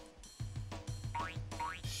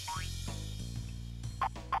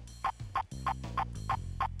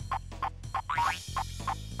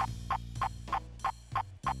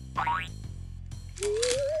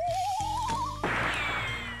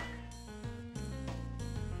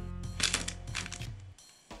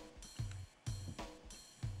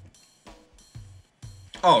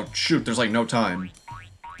 Oh, shoot, there's like no time.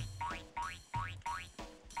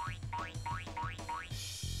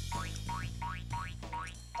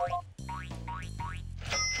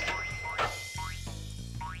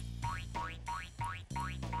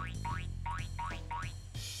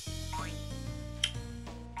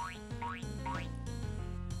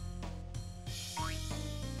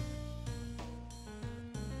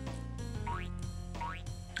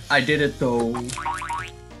 I did it though.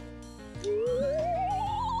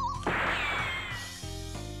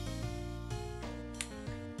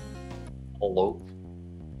 Hello.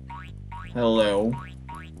 Hello.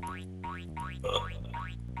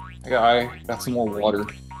 I got some more water.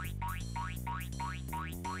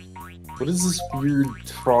 What is this weird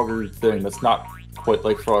Frogger thing that's not quite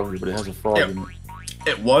like Frogger, but it has a frog in it?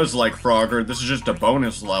 It was like Frogger. This is just a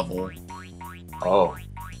bonus level. Oh.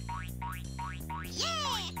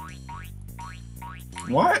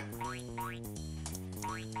 What?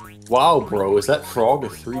 Wow, bro, is that frog a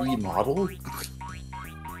 3D model?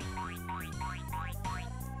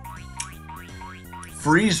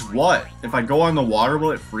 Freeze what? If I go on the water,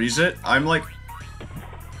 will it freeze it? I'm like...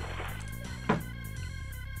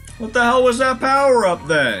 What the hell was that power up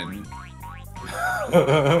then?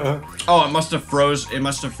 Oh, it must have froze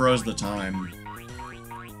the time.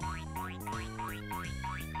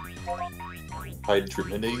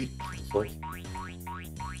 Hydrogenate?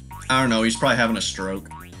 I don't know, he's probably having a stroke.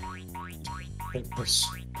 Jeez.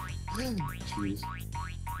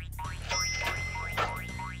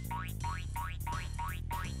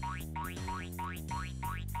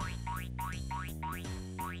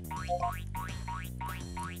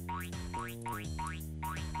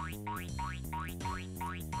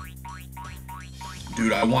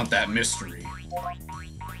 Dude, I want that mystery.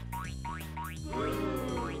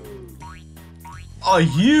 Oh,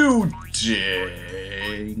 you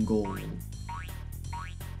dingle.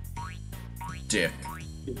 Dick.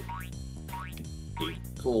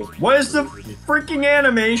 Cool. What is the freaking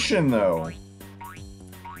animation, though?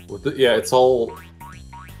 Yeah, it's all...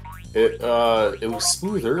 It was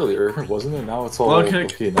smooth earlier, wasn't it? Now it's all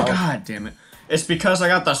okay now. God damn it. It's because I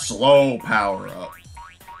got the slow power up.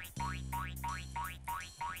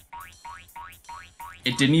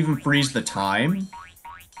 It didn't even freeze the time?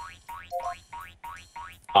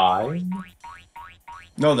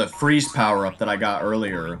 No, the freeze power up that I got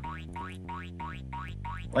earlier.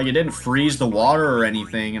 Like, it didn't freeze the water or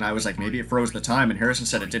anything, and I was like, maybe it froze the time, and Harrison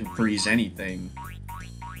said it didn't freeze anything.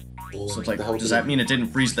 So it's like, does that mean it didn't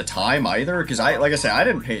freeze the time either? Because like I said, I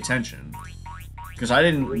didn't pay attention. Because I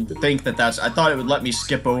didn't think that I thought it would let me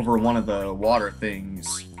skip over one of the water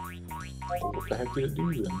things. What the heck did it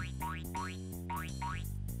do then?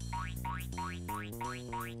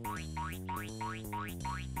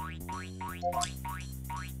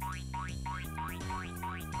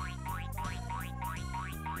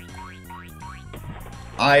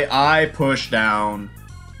 I pushed down.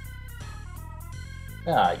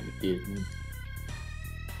 Ah, you didn't.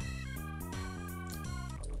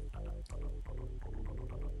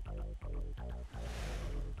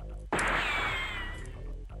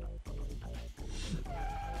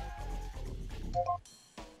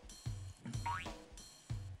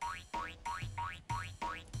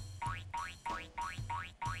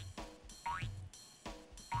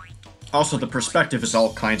 Also, the perspective is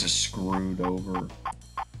all kinds of screwed over.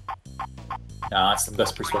 Nah, that's the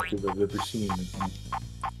best perspective I've ever seen.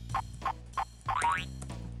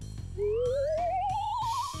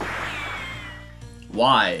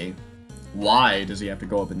 Why? Why does he have to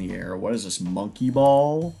go up in the air? What is this, monkey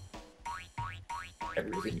ball?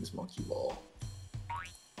 Everything is monkey ball.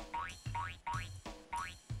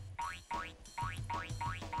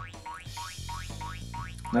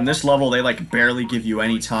 On this level, they like barely give you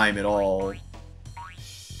any time at all.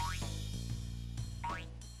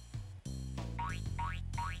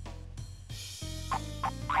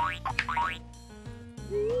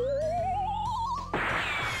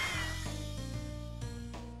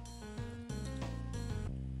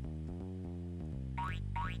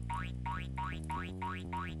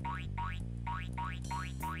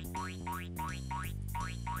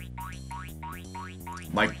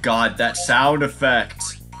 My god, that sound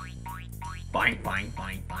effect! Bang, bang,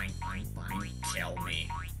 bang, bang, bang, bang, kill me.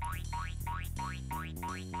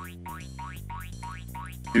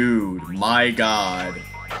 Dude, my god.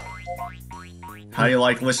 How do you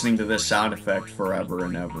like listening to this sound effect forever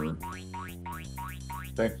and ever?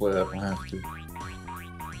 Thankfully, I don't have to.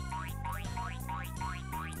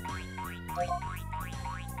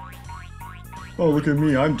 Oh, look at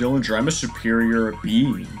me, I'm Dillinger. I'm a superior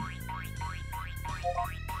being.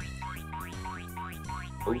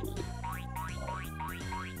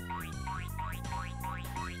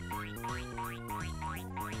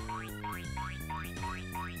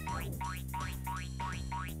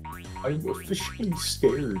 I'm officially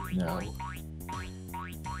scared now.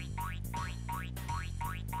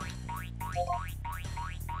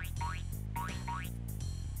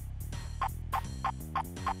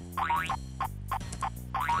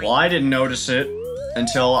 Well, I didn't notice it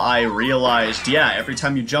until I realized, yeah, every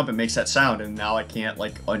time you jump it makes that sound, and now I can't,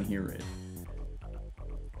 like, unhear it.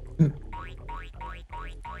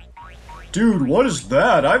 Dude, what is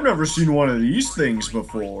that? I've never seen one of these things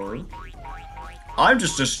before. I'm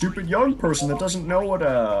just a stupid young person that doesn't know what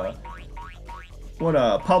a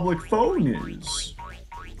public phone is.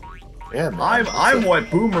 Yeah, man. I'm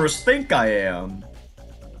what boomers think I am.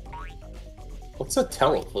 What's a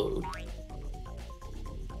telephone?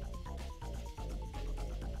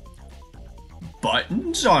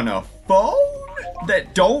 Buttons on a phone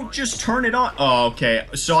that don't just turn it on. Oh, okay.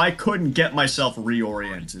 So I couldn't get myself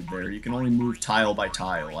reoriented there. You can only move tile by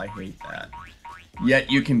tile. I hate that.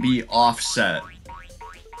 Yet you can be offset.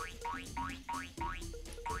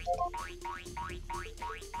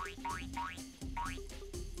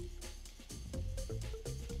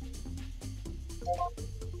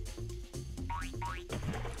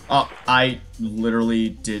 Oh, I literally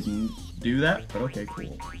didn't do that, but okay,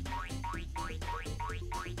 cool.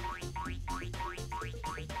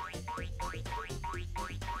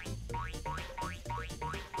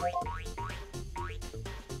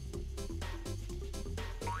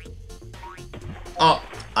 Oh,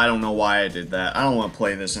 I don't know why I did that. I don't want to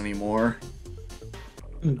play this anymore.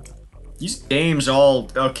 These games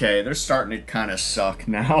all... Okay, they're starting to kind of suck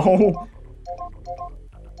now.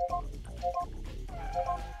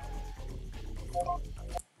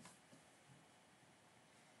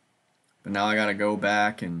 But now I gotta go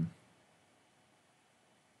back and...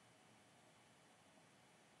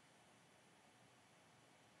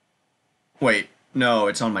 Wait, no,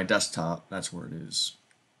 it's on my desktop. That's where it is.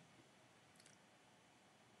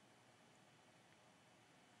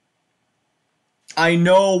 I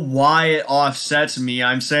know why it offsets me.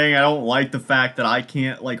 I'm saying I don't like the fact that I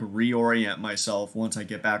can't, like, reorient myself once I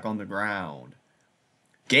get back on the ground.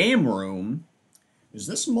 Game room? Is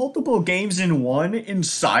this multiple games in one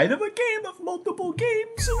inside of a game of multiple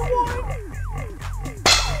games in one?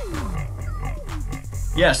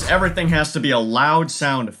 Yes, everything has to be a loud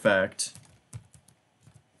sound effect.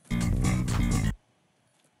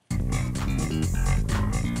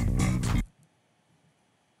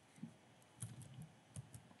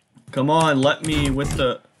 Come on, let me with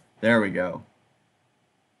the... There we go.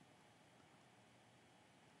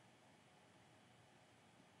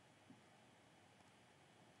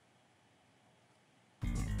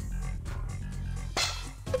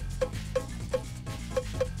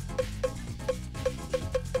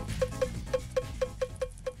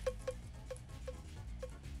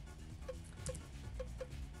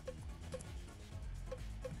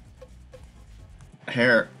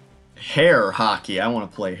 Hair hockey. I want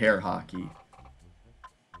to play hair hockey.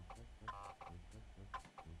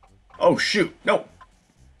 Oh, shoot. No.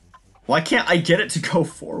 Why can't I get it to go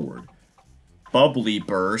forward? Bubbly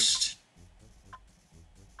burst.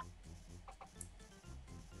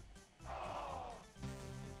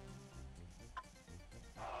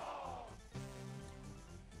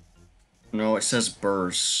 No, it says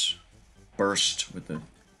burst. Burst with a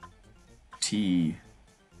T.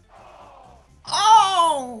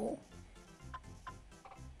 Oh!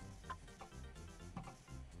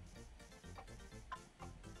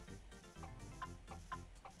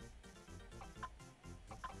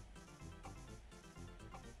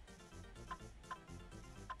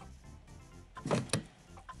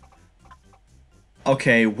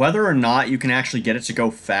 Okay, whether or not you can actually get it to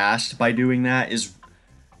go fast by doing that is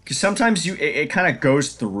because sometimes it kind of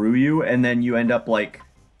goes through you and then you end up like,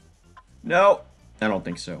 no, I don't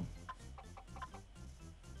think so.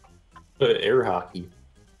 Air hockey.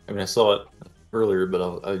 I mean, I saw it earlier,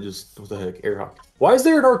 but I just what the heck, air hockey. Why is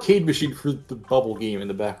there an arcade machine for the bubble game in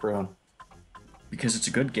the background? Because it's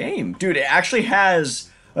a good game, dude. It actually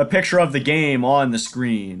has a picture of the game on the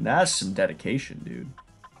screen. That's some dedication, dude.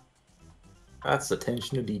 That's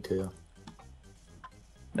attention to detail.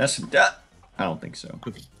 That's some. I don't think so.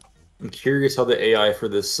 I'm curious how the AI for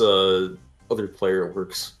this other player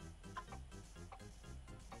works.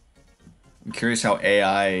 I'm curious how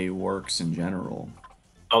AI works in general,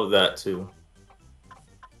 Oh, that too.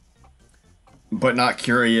 but not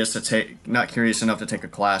curious enough to take a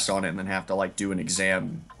class on it and then have to like do an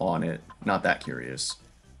exam on it. Not that curious.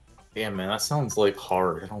 Damn, man, that sounds like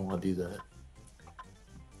hard. I don't want to do that.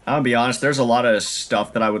 I'll be honest, there's a lot of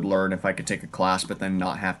stuff that I would learn if I could take a class, but then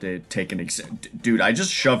not have to take an exam. Dude, I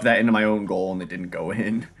just shoved that into my own goal and it didn't go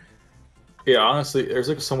in. Yeah, honestly, there's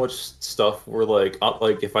like so much stuff where like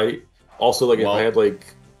if I also like Well,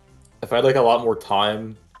 if I had like a lot more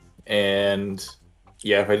time and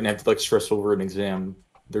yeah, if I didn't have to like stress over an exam,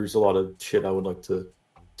 there's a lot of shit I would like to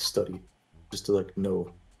study just to like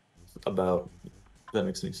know about. If that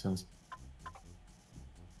makes any sense.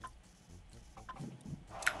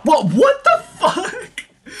 what the fuck?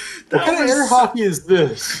 What kind of air hockey is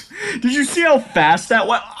this? Did you see how fast that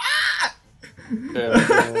went? Ah!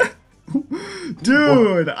 Yeah,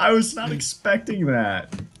 Dude, I was not expecting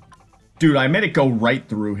that. Dude, I made it go right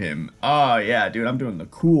through him. Oh, yeah, dude, I'm doing the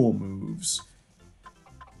cool moves.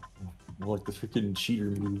 like the freaking cheater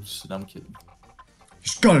moves. No, I'm kidding.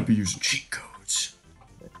 He's gotta be using cheat codes.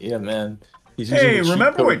 Yeah, man. He's using Hey, the cheat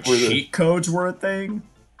remember code when for the- cheat codes were a thing?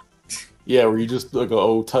 Yeah, where you just like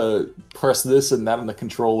press this and that on the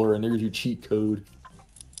controller, and there's your cheat code.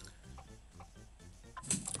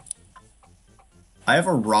 I have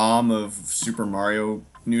a ROM of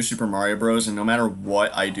New Super Mario Bros, and no matter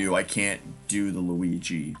what I do, I can't do the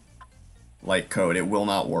Luigi like code. It will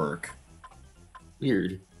not work.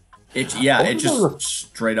 Weird. It wonder if just there were-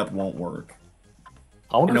 straight up won't work.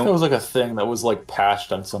 I wonder You if know- that was like a thing that was like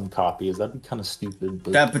patched on some copies. That'd be kind of stupid.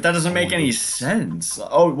 But But that doesn't I make any wonder. sense.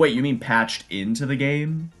 Oh wait, you mean patched into the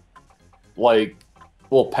game? Like,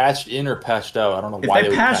 well, patched in or patched out. I don't know If why they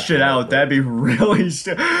would patched patch it out, but- that'd be really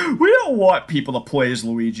we don't want people to play as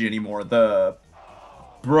Luigi anymore.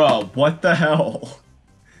 Bro, what the hell?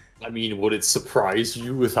 I mean, would it surprise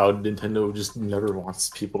you with how Nintendo just never wants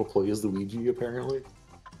people to play as Luigi? Apparently.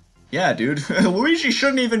 Yeah, dude. Luigi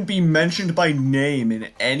shouldn't even be mentioned by name in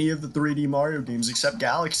any of the 3D Mario games except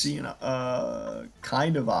Galaxy and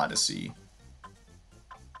kind of Odyssey.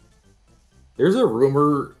 There's a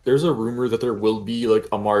rumor that there will be like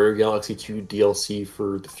a Mario Galaxy 2 DLC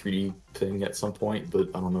for the 3D thing at some point, but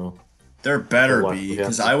I don't know. There better Well, be, we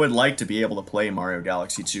because have to- I would like to be able to play Mario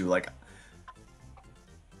Galaxy 2. Like,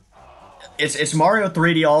 it's Mario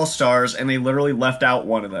 3D All Stars, and they literally left out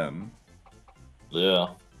one of them. Yeah.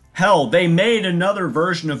 Hell, they made another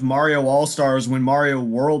version of Mario All Stars when Mario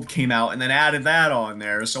World came out, and then added that on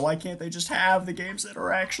there. So why can't they just have the games that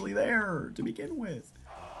are actually there to begin with?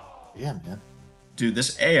 Yeah, man. Dude,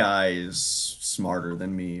 this AI is smarter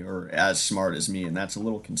than me, or as smart as me, and that's a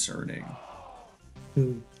little concerning.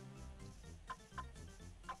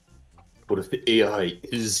 What if the AI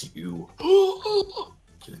is you?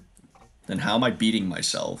 Then how am I beating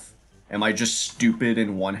myself? Am I just stupid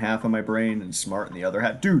in one half of my brain and smart in the other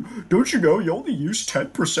half? Dude, don't you know you only use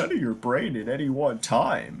 10% of your brain at any one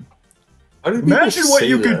time? How do people Imagine what say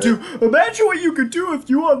you could that? do. Imagine what you could do if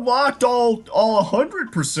you unlocked all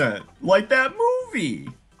 100%, like that movie.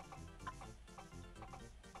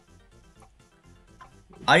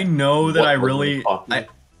 I know that What I wasn't really, as popular?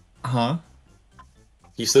 huh?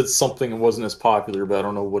 He said something wasn't as popular, but I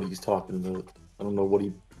don't know what he's talking about. I don't know what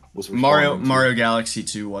he was. Mario responding to. Mario Galaxy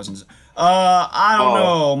 2 wasn't. I don't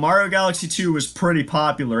know. Mario Galaxy 2 was pretty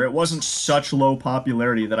popular. It wasn't such low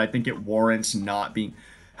popularity that I think it warrants not being.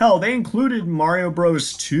 Hell, they included Mario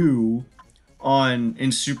Bros 2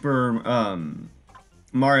 in Super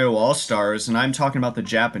Mario All Stars, and I'm talking about the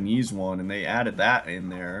Japanese one, and they added that in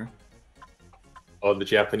there. Oh, the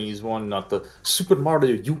Japanese one, not the Super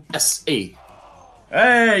Mario USA.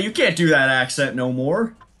 Hey, you can't do that accent no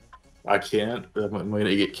more. I can't. Am I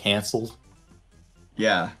gonna get canceled?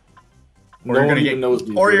 Yeah. No Or you're one gonna even get, knows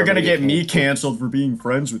me, or but you're I'm gonna get me canceled. canceled for being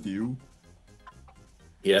friends with you.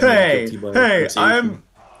 Yeah, Hey, guilty by hey, association.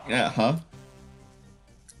 Yeah, huh?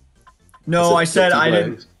 No, I said guilty I by-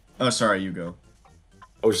 didn't. Oh, sorry, you go.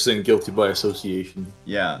 I was just saying guilty by association.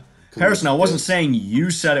 Yeah. Harrison, I wasn't saying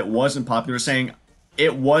you said it wasn't popular. Saying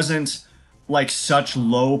it wasn't like such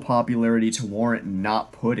low popularity to warrant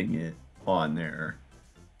not putting it on there.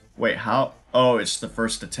 Wait, how? Oh, it's the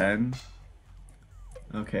first to 10?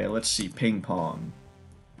 Okay, let's see. Ping pong.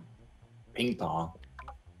 Ping pong.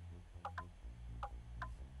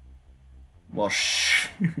 Well,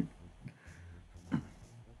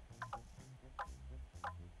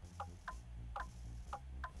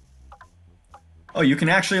 Oh, you can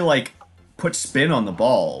actually, like, put spin on the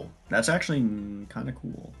ball. That's actually kind of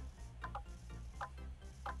cool.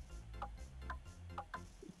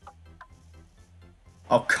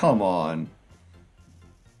 Oh, come on.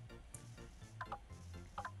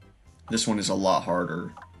 This one is a lot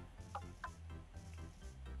harder.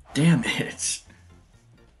 Damn it.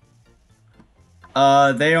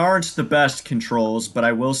 They aren't the best controls, but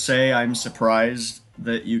I will say I'm surprised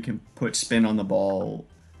that you can put spin on the ball.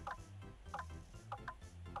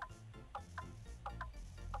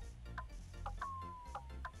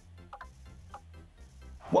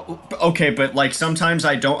 What? Okay, but like sometimes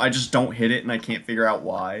I just don't hit it and I can't figure out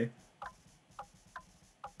why.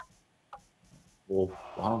 Well,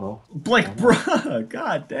 I don't know. Blake, bruh,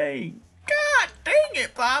 god dang. God dang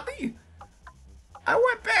it, Bobby. I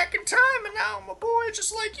went back in time and now I'm a boy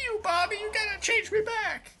just like you, Bobby. You gotta change me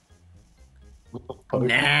back.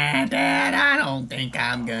 Nah, Dad, I don't think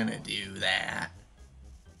I'm gonna do that.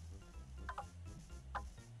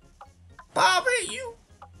 Bobby,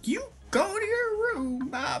 you go to your room,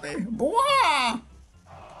 Bobby. Boy.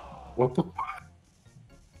 What the?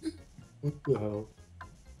 What the hell?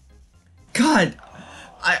 God,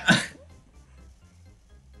 I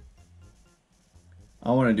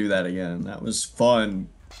want to do that again. That was fun.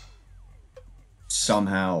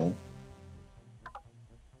 Somehow.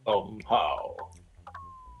 How?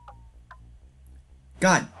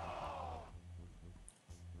 God.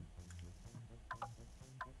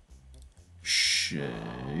 Shit.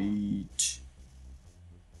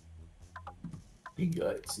 You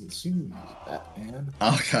got some shoes, Batman.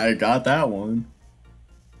 Okay, I got that one.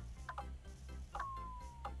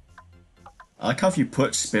 I like how if you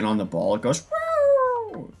put spin on the ball, it goes.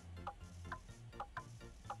 Woo!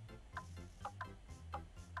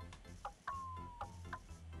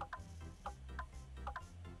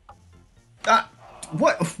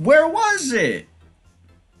 What? Where was it?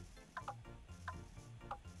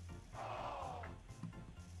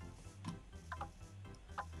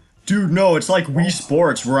 Dude, no, it's like Wii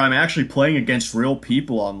Sports, where I'm actually playing against real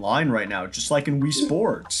people online right now, just like in Wii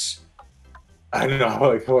Sports. I don't know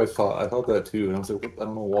like how I thought that too, and I was like, I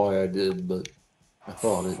don't know why I did, but I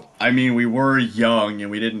thought it. I mean, we were young and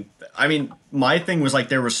we didn't. I mean, my thing was like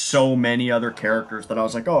there were so many other characters that I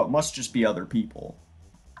was like, oh, it must just be other people.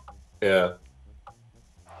 Yeah.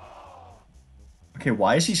 Okay,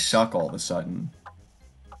 why does he suck all of a sudden?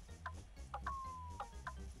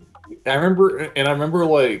 I remember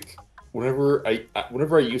like whenever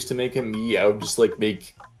I used to make a me, I would just like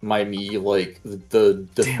make my me like the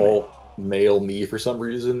default male me for some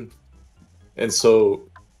reason. And so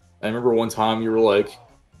I remember one time you were like,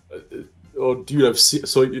 "Oh, dude, I've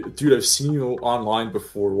seen you online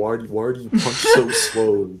before. Why do you punch so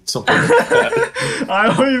slow?" Something like that.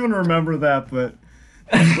 I don't even remember that, but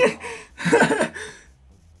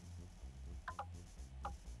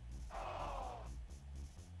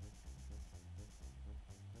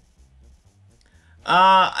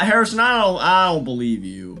Harrison, I don't believe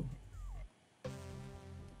you.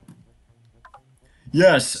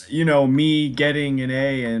 Yes, you know, me getting an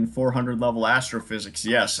A in 400 level astrophysics,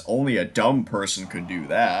 yes, only a dumb person could do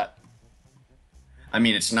that. I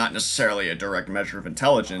mean, it's not necessarily a direct measure of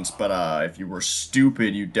intelligence, but if you were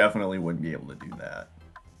stupid, you definitely wouldn't be able to do that.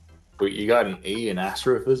 Wait, you got an A in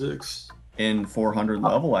astrophysics? In 400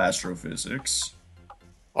 level astrophysics.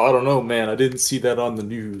 I don't know, man. I didn't see that on the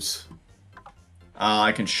news.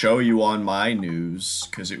 I can show you on my news,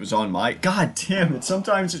 because it was on my... God damn it,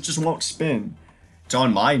 sometimes it just won't spin. It's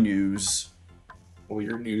on my news. Well,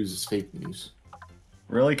 your news is fake news.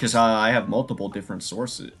 Really? Because I have multiple different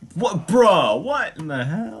sources. What, bruh? What in the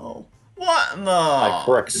hell? What in the... I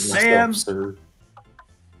corrected Sam? myself, sir.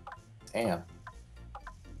 Damn.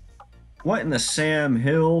 What in the Sam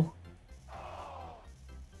Hill?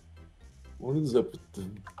 What is up with the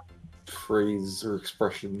phrase or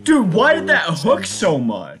expression? Dude, why did that hook so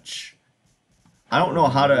much? I don't know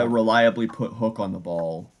how to reliably put hook on the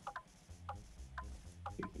ball.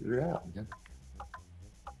 Figure it out, man.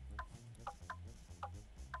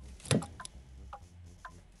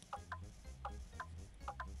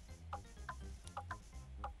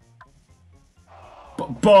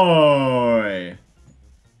 Boy!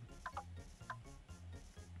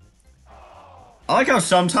 I like how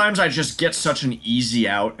sometimes I just get such an easy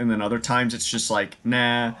out, and then other times it's just like,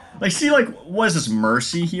 nah. Like, see, like, what is this,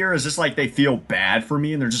 mercy here? Is this like they feel bad for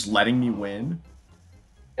me and they're just letting me win?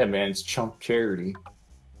 Yeah, man, it's chump charity.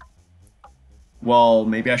 Well,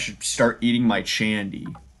 maybe I should start eating my chandy.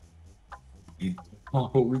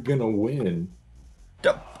 How are we gonna win?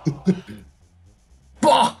 Duh.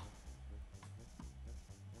 Bah!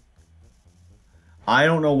 I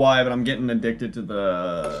don't know why, but I'm getting addicted to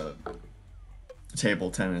the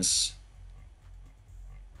table tennis.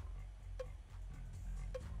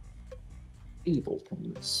 Evil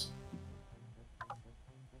things.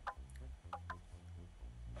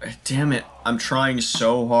 Damn it, I'm trying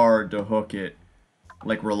so hard to hook it,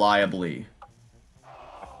 like, reliably.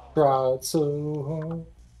 Tried so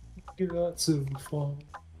hard, got so far.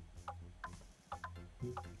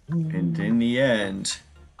 And in the end,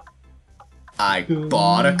 I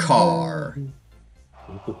bought a car.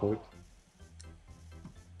 What the fuck?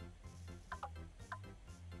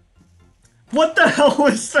 What the hell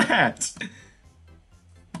was that?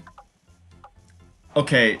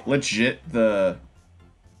 Okay, legit, the...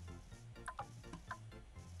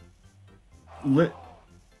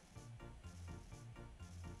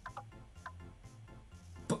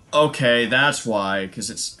 Okay, that's why, because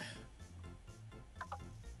it's...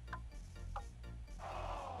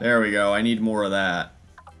 There we go, I need more of that.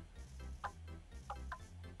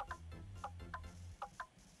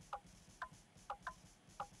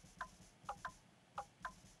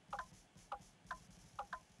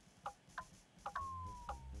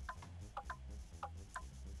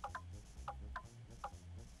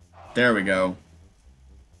 There we go.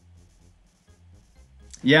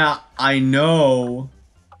 Yeah, I know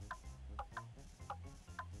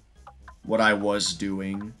what I was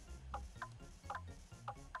doing.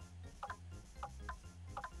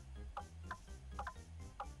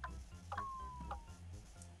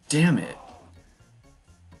 Damn it.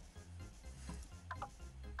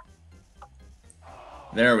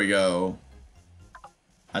 There we go.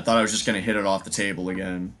 I thought I was just gonna hit it off the table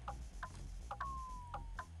again.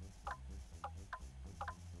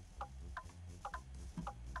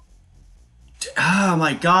 Oh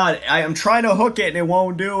my god, I am trying to hook it and it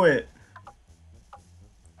won't do it.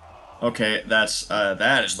 Okay,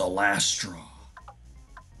 that is the last straw.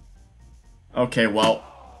 Okay, well,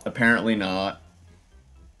 apparently not.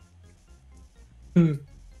 I'm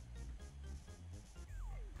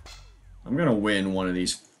gonna win one of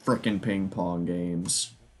these frickin' ping pong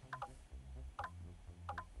games.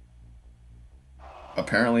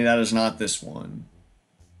 Apparently that is not this one.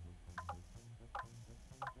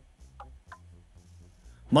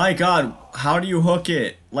 My god, how do you hook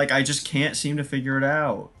it? Like, I just can't seem to figure it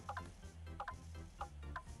out.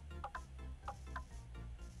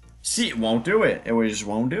 See, it won't do it. It just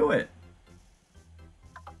won't do it.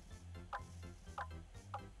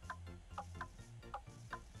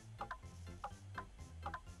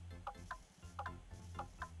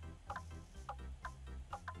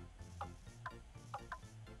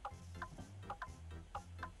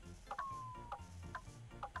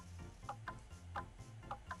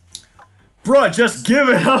 Bruh, just give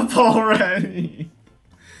it up already!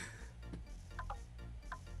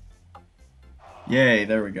 Yay,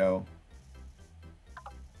 there we go.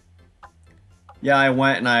 Yeah, I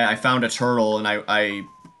went and I found a turtle and I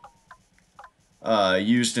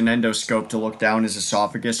used an endoscope to look down his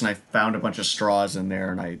esophagus and I found a bunch of straws in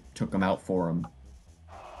there and I took them out for him.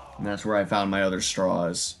 And that's where I found my other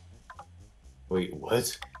straws. Wait,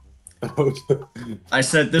 what? I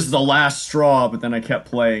said, this is the last straw, but then I kept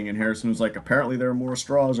playing, and Harrison was like, apparently there are more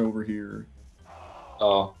straws over here.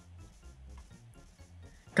 Oh.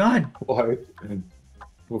 God. Why?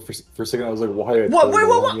 Well, for a second, I was like, why? What? Wait,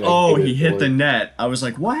 what? Oh, he hit the like... net. I was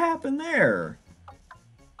like, what happened there?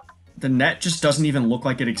 The net just doesn't even look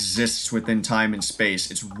like it exists within time and space.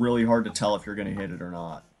 It's really hard to tell if you're going to hit it or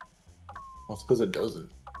not. Well, it's because it doesn't.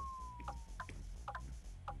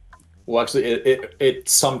 Well, actually, it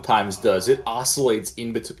sometimes does. It oscillates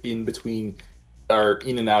in between, or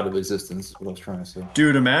in and out of existence. Is what I was trying to say.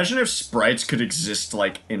 Dude, imagine if sprites could exist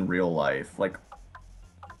like in real life. Like,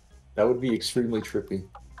 that would be extremely trippy.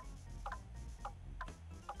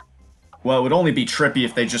 Well, it would only be trippy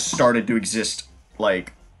if they just started to exist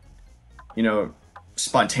like, you know,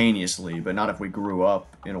 spontaneously, but not if we grew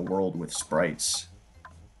up in a world with sprites.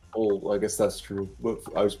 Oh, I guess that's true. But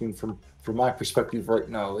I was mean from my perspective right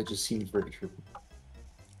now, it just seems very trippy.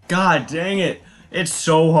 God dang it. It's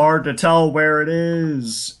so hard to tell where it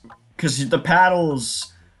is. Because the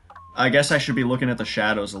paddles... I guess I should be looking at the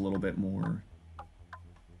shadows a little bit more.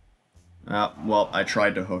 Well, I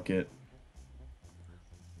tried to hook it.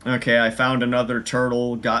 Okay, I found another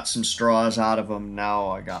turtle, got some straws out of him. Now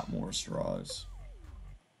I got more straws.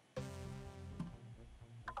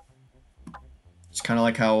 It's kind of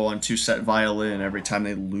like how on Two Set Violin, every time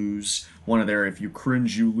they lose one of their if you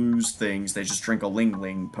cringe, you lose things, they just drink a Ling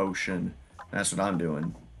Ling potion. That's what I'm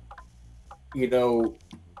doing. You know,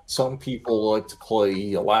 some people like to play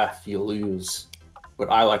you laugh, you lose, but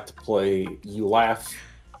I like to play you laugh,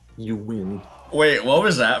 you win. Wait, what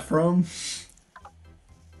was that from?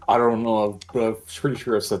 I don't know, but I'm pretty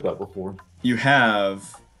sure I've said that before. You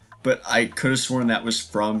have, but I could have sworn that was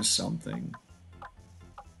from something.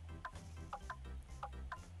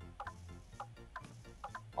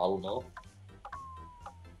 I don't know.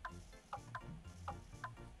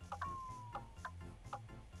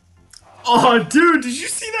 Oh, dude, did you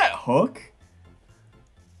see that hook?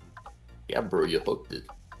 Yeah, bro, you hooked it.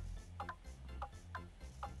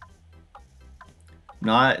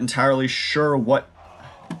 Not entirely sure what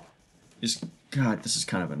is. God, this is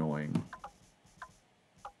kind of annoying.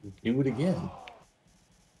 Do it again.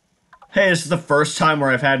 Hey, this is the first time where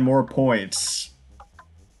I've had more points.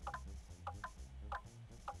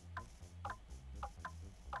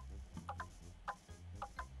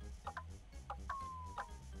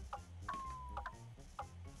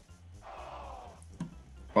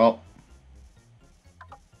 Well.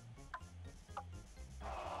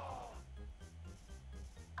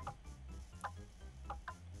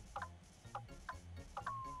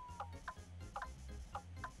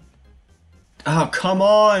 Oh, come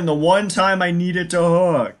on! The one time I needed to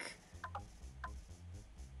hook.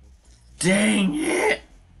 Dang it!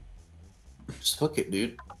 Just hook it,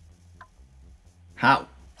 dude. How?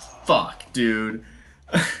 Fuck, dude.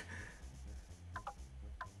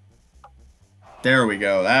 There we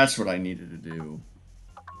go. That's what I needed to do.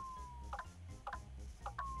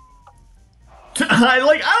 I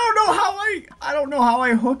don't know how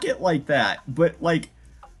I hook it like that, but like,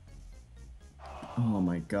 oh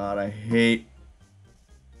my god, I hate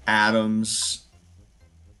atoms.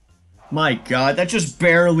 My god, that just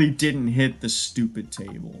barely didn't hit the stupid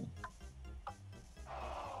table.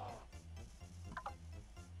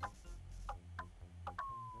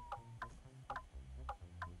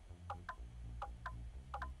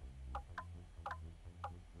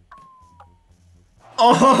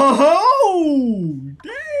 Oh,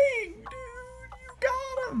 dang, dude, you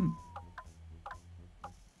got him.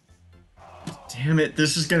 Damn it,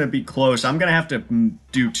 this is gonna be close. I'm gonna have to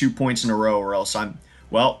do 2 points in a row or else I'm,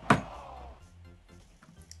 well,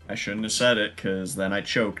 I shouldn't have said it because then I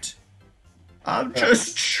choked. I'm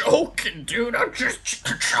just choking, dude, I'm just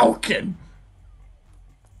choking.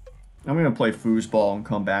 I'm gonna play foosball and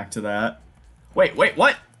come back to that. Wait,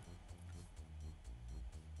 what?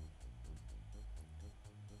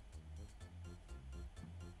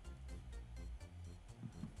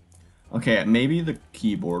 Okay, maybe the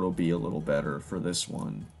keyboard will be a little better for this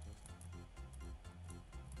one.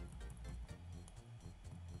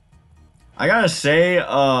 I gotta say,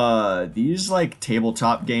 these, like,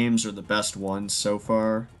 tabletop games are the best ones so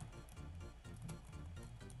far.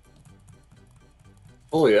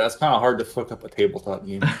 Oh yeah, it's kind of hard to fuck up a tabletop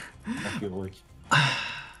game. I feel like.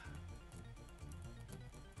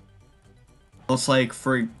 It's like,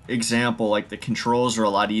 for example, like, the controls are a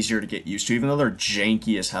lot easier to get used to. Even though they're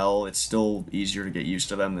janky as hell, it's still easier to get used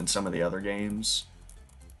to them than some of the other games.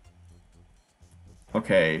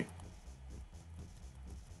 Okay.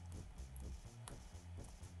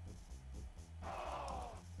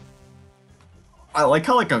 I like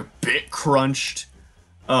how, like, a bit crunched,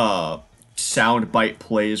 sound bite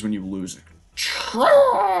plays when you lose it.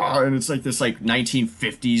 And it's like this, like,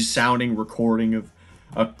 1950s sounding recording of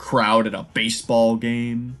a crowd at a baseball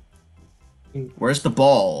game. Where's the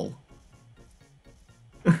ball?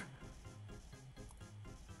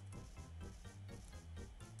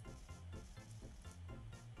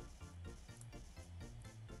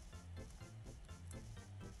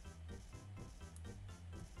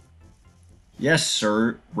 Yes,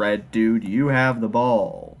 sir, red dude, you have the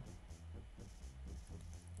ball.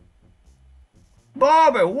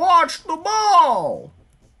 Bobby, watch the ball!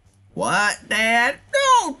 What, Dad?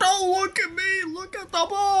 No, don't look at me, look at the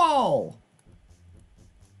ball!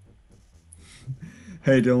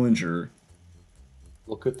 Hey, Dillinger.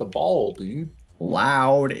 Look at the ball, dude.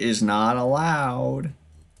 Loud is not allowed.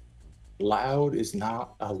 Loud is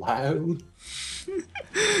not allowed.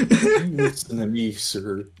 You listen to me,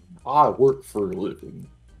 sir. I work for a living,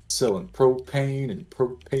 selling propane and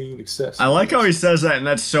propane accessories. I like how he says that, and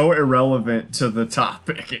that's so irrelevant to the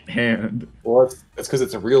topic at hand. Well, that's because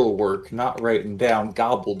it's real work, not writing down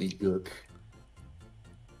gobbledygook.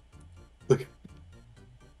 Look.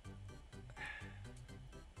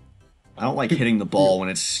 I don't like hitting the ball when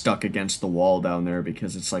it's stuck against the wall down there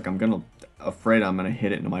because it's like afraid I'm gonna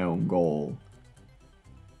hit it into my own goal.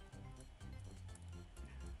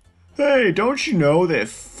 Hey, don't you know that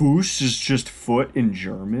Fuß is just foot in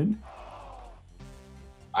German?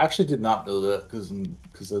 I actually did not know that because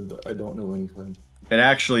I don't know anything. It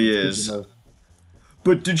actually It's good to is. know.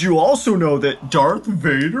 But did you also know that Darth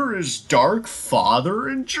Vader is Dark Father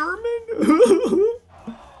in German?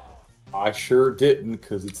 I sure didn't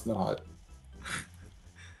because it's not.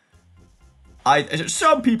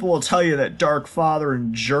 Some people will tell you that Dark Father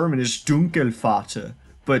in German is Dunkelvater,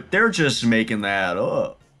 but they're just making that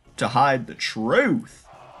up to hide the truth.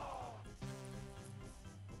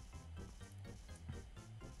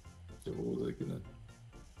 So what was I gonna?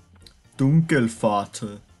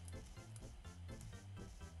 Dunkelvater.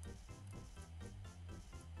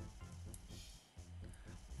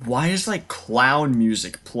 Why is like clown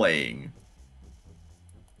music playing?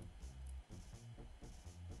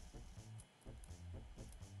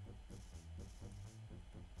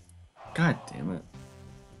 God damn it.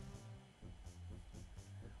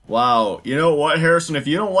 Wow, you know what, Harrison? If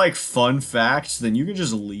you don't like fun facts, then you can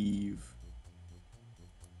just leave.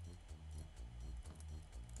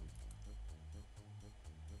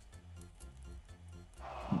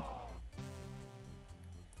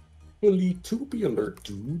 Really, to be alert,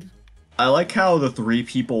 dude. I like how the three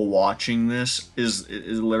people watching this is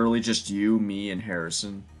literally just you, me, and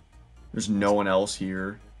Harrison. There's no one else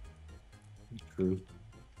here. True.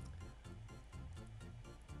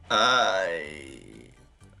 I.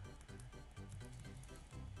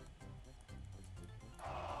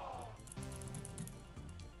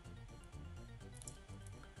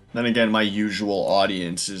 Then again, my usual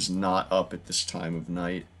audience is not up at this time of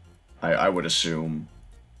night. I would assume.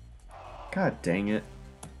 God dang it.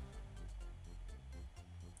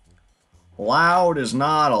 Loud is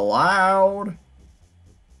not allowed.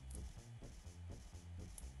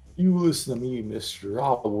 You listen to me, mister.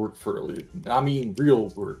 I'll work for a living. I mean real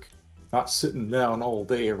work. Not sitting down all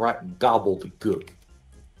day writing gobbledygook.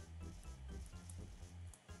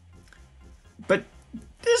 But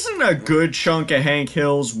isn't a good chunk of Hank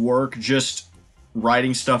Hill's work just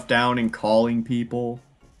writing stuff down and calling people?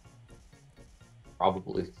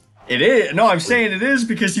 Probably. It is. No, I'm saying it is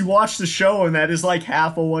because you watch the show and that is like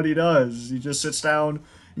half of what he does. He just sits down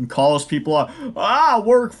and calls people up. I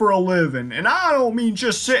work for a living, and I don't mean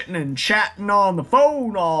just sitting and chatting on the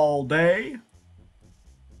phone all day.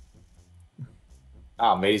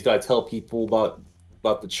 Ah, man, he's got to tell people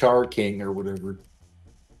about the Char King or whatever.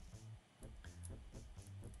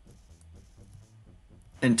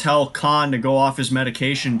 And tell Khan to go off his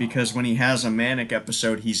medication because when he has a manic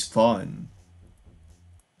episode, he's fun.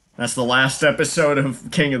 That's the last episode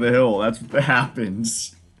of King of the Hill. That's what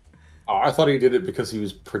happens. Oh, I thought he did it because he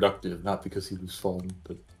was productive, not because he was fun.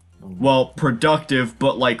 But Well, productive,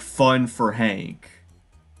 but like fun for Hank.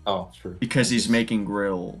 oh, sure. Because he's making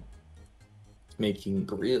grill. Making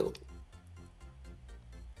grill.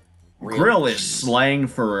 Grill is slang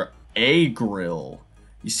for a grill.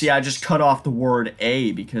 You see, I just cut off the word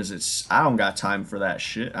a because I don't got time for that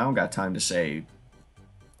shit. I don't got time to say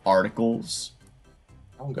articles.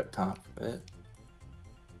 I don't got time for that.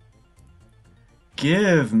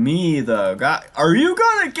 Give me the guy. Are you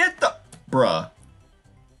gonna get the... Bruh.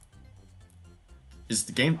 Is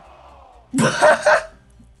the game...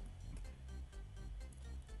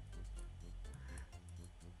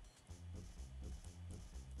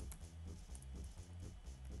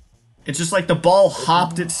 It's just like the ball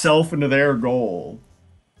hopped itself into their goal.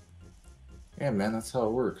 Yeah, man, that's how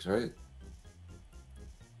it works, right?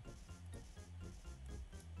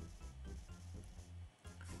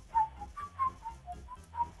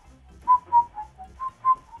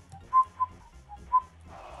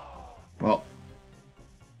 Well.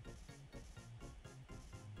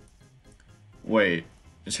 Wait.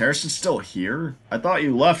 Is Harrison still here? I thought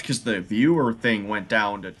you left because the viewer thing went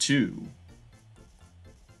down to 2.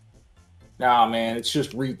 Nah, man, it's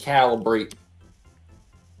just recalibrate.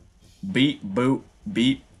 Beat, boot,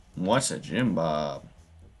 beat. What's a Jim Bob?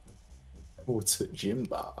 What's a Jim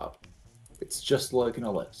Bob? It's just like an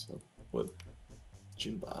Alexa. What?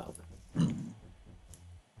 Jim Bob.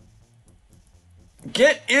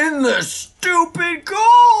 Get in the stupid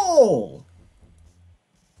goal!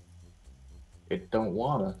 It don't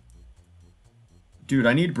wanna. Dude,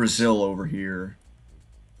 I need Brazil over here.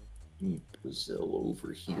 You need Brazil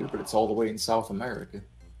over here, but it's all the way in South America.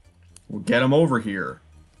 We'll get him over here.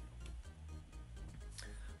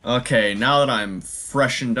 Okay, now that I'm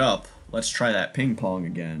freshened up, let's try that ping pong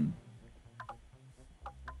again.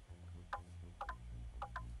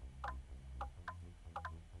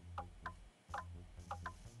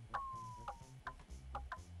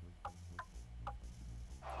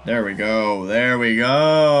 There we go. There we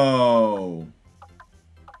go.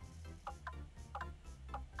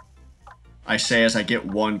 I say as I get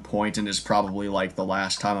 1 point, and it's probably like the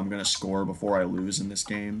last time I'm gonna score before I lose in this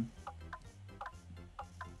game.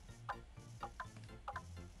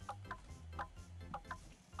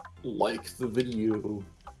 Like the video.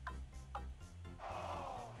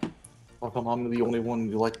 How come I'm the only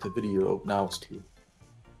one who liked the video? Now it's 2.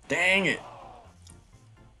 Dang it.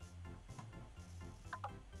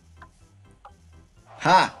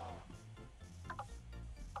 Ha!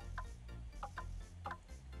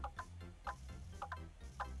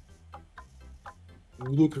 You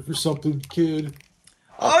looking for something, kid?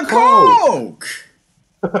 A Coke!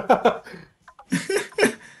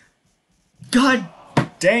 God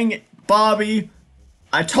dang it, Bobby.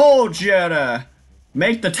 I told you to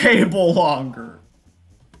make the table longer.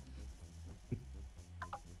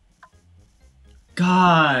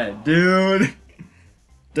 God, dude.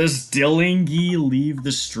 Does Dillingy leave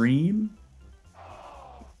the stream?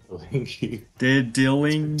 Did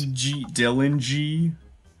Dillingy?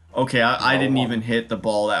 Okay, I didn't even hit the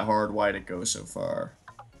ball that hard. Why'd it go so far?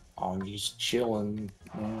 I'm just chilling,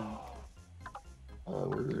 man.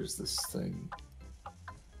 Where is this thing?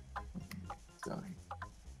 Dying.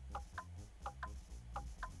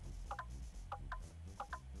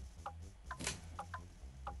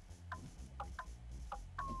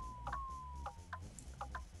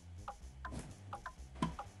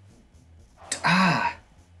 Ah!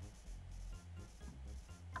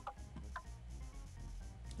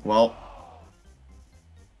 Well,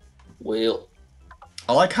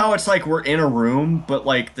 I like how it's like we're in a room, but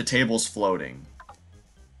like the table's floating.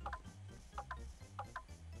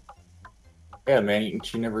 Yeah, man, you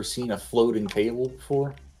never seen a floating table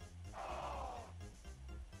before?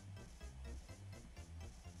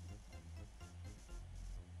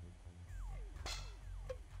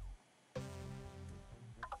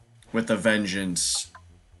 With a vengeance.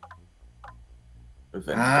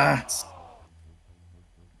 Ah.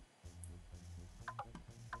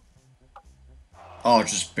 Oh,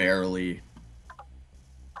 just barely.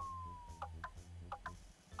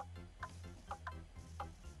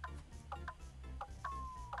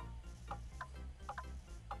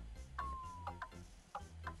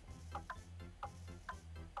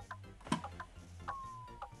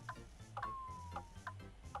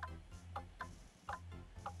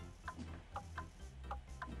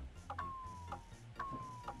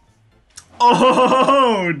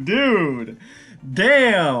 Oh, dude.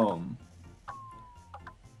 Damn.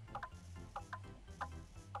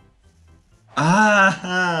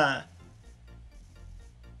 Ah.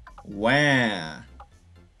 Wah.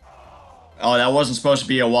 Oh, that wasn't supposed to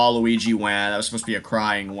be a Waluigi wah. That was supposed to be a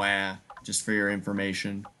crying wah. Just for your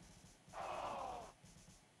information.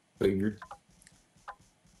 Figured.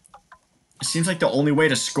 It seems like the only way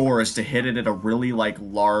to score is to hit it at a really, like,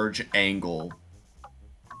 large angle.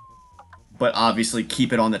 But obviously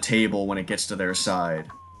keep it on the table when it gets to their side.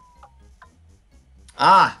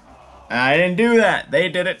 Ah! I didn't do that! They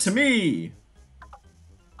did it to me!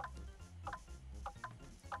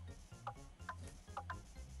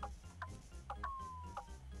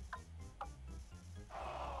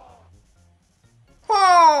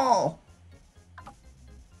 Oh!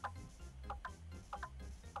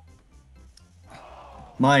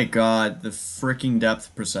 My god, the freaking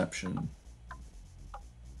depth perception.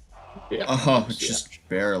 Yeah, Oh, just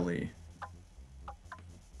barely.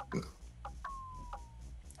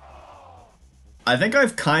 I think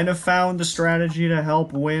I've kind of found the strategy to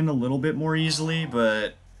help win a little bit more easily,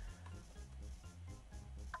 but...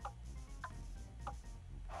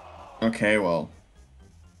 Okay, well.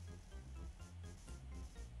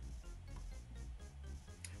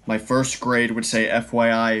 My first grade would say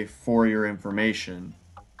FYI for your information.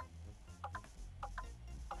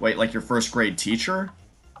 Wait, like your first grade teacher?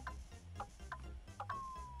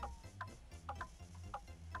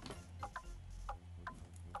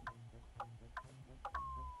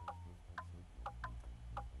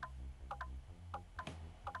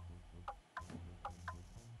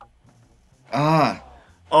 Ah.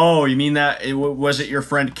 Oh, you mean that, was it your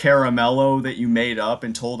friend Caramello that you made up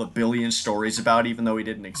and told a billion stories about even though he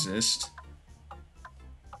didn't exist?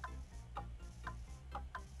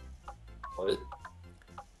 What?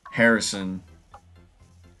 Harrison.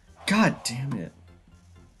 God damn it.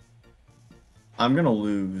 I'm gonna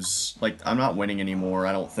lose. Like, I'm not winning anymore,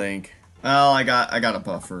 I don't think. Well, I got a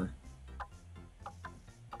buffer.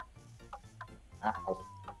 Ow.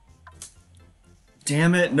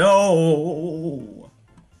 Damn it, no!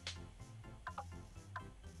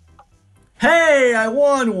 Hey, I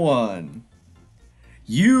won one!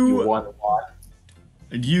 You won what?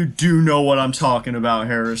 And you do know what I'm talking about,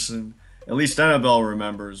 Harrison. At least Annabelle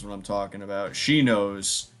remembers what I'm talking about. She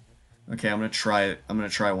knows. Okay, I'm gonna try it. I'm gonna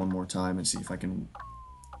try one more time and see if I can.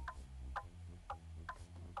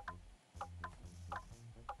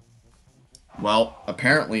 Well,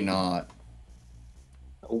 apparently not.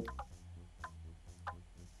 Oh,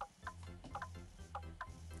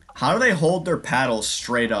 How do they hold their paddles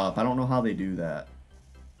straight up? I don't know how they do that.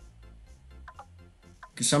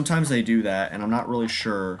 Because sometimes they do that, and I'm not really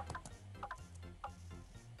sure.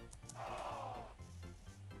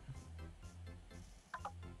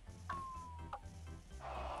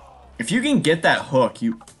 If you can get that hook,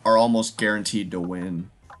 you are almost guaranteed to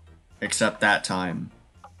win. Except that time.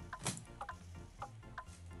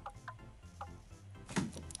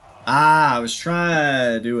 Ah, I was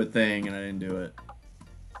trying to do a thing and I didn't do it.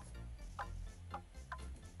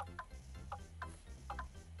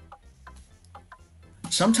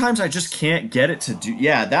 Sometimes I just can't get it to do.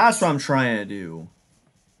 Yeah, that's what I'm trying to do.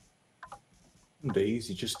 some days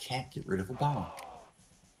you just can't get rid of a bomb.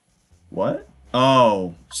 What?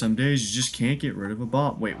 Oh, some days you just can't get rid of a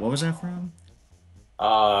bomb. Wait, what was that from?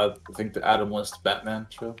 I think the Adam West Batman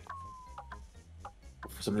show.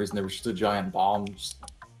 For some reason, there was just a giant bomb, just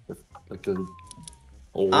like the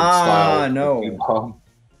old style No. bomb,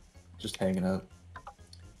 just hanging out.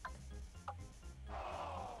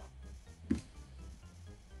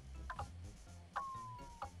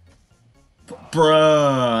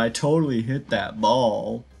 Bruh, I totally hit that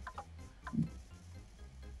ball.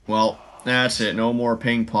 Well, that's it. No more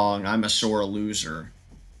ping pong. I'm a sore loser.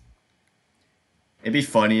 It'd be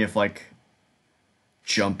funny if, like,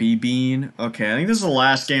 Jumpy Bean. Okay, I think this is the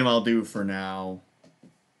last game I'll do for now.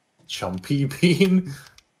 Jumpy Bean.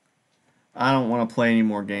 I don't want to play any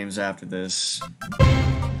more games after this.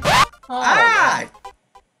 Ah!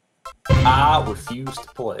 I refuse to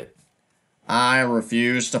play. I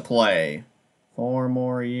refuse to play. 4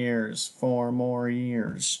 more years. 4 more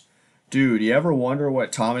years. Dude, you ever wonder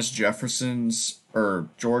what Thomas Jefferson's or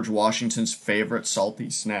George Washington's favorite salty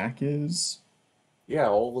snack is? Yeah,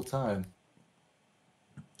 all the time.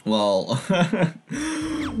 Well,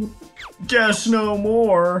 guess no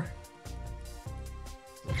more.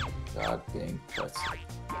 God dang pretzel.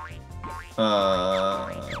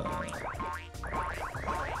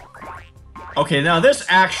 Okay, now this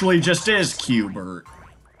actually just is Q*bert.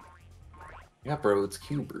 Yeah, bro, it's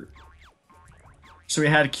Q*bert. So we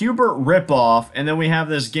had Q*bert ripoff, and then we have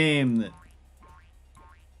this game that...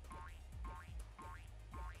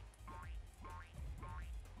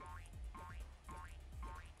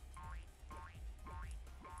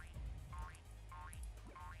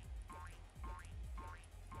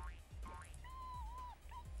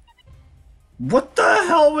 What the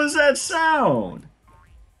hell was that sound?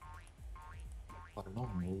 I don't know,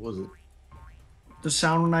 what was it? The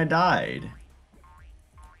sound when I died.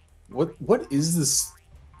 What is this?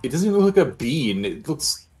 It doesn't even look like a bean. It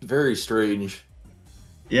looks very strange.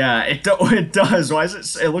 Yeah, it does. Why is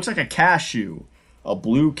it? It looks like a cashew, a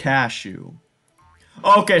blue cashew.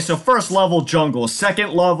 Okay, so first level jungle,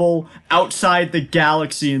 second level outside the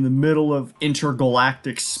galaxy in the middle of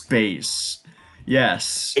intergalactic space.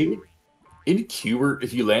 Yes. In Q*bert,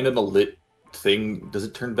 if you land on a lit thing, does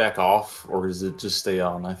it turn back off or does it just stay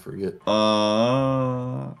on? I forget.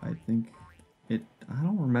 I think it. I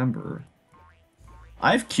don't remember.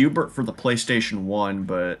 I have Q*bert for the PlayStation 1,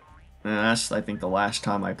 but that's, I think, the last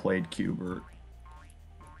time I played Q*bert.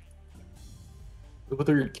 What about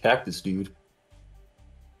your cactus, dude?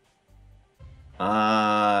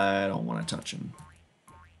 I don't want to touch him.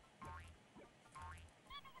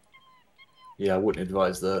 Yeah, I wouldn't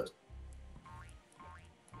advise that.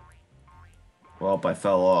 Well, I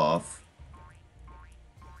fell off.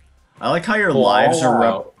 I like how your lives are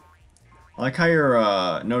I like how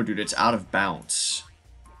your, no, dude, it's out of bounds.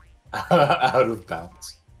 Out of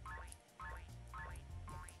bounds.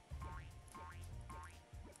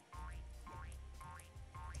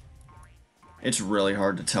 It's really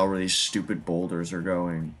hard to tell where these stupid boulders are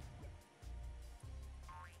going.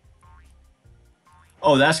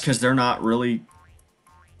 Oh, that's because they're not really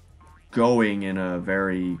going in a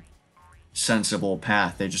very sensible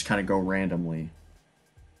path. They just kind of go randomly.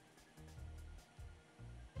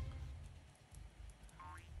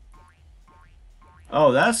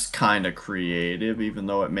 Oh, that's kind of creative, even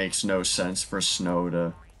though it makes no sense for snow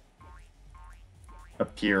to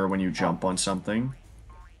appear when you jump on something.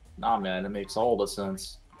 Nah, man, it makes all the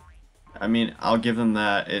sense. I mean, I'll give them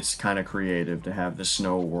that. It's kind of creative to have the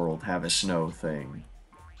snow world have a snow thing.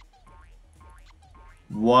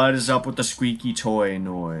 What is up with the squeaky toy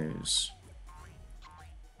noise?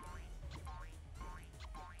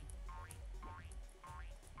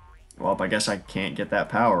 Well, I guess I can't get that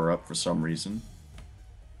power up for some reason.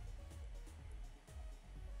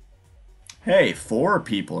 Hey, 4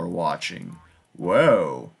 people are watching.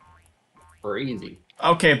 Whoa. Crazy.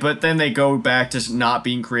 Okay, but then they go back to not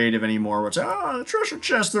being creative anymore, which, the treasure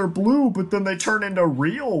chests, they're blue, but then they turn into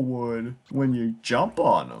real wood when you jump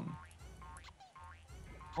on them.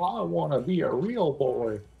 I want to be a real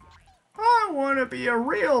boy. I want to be a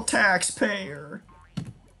real taxpayer.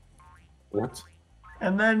 What?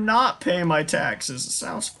 And then not pay my taxes. It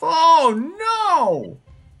sounds... Oh, no!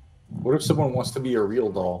 What if someone wants to be a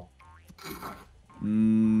real doll?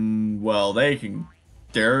 Well, they can...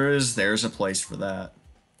 There's a place for that.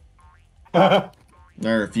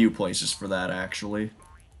 There are a few places for that, actually.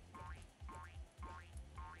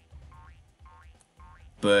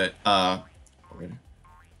 But,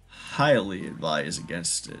 highly advise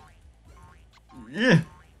against it. Yeah.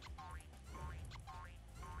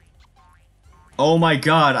 Oh my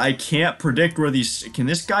god, I can't predict where these... Can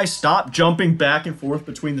this guy stop jumping back and forth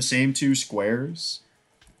between the same 2 squares?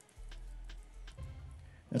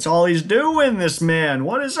 That's all he's doing, this man.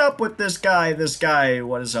 What is up with this guy?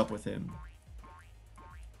 What is up with him?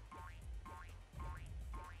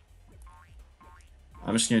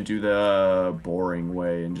 I'm just gonna do the boring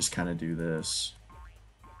way and just kind of do this.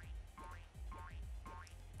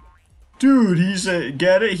 Dude,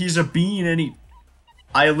 get it? He's a bean and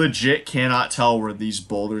I legit cannot tell where these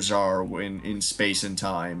boulders are in space and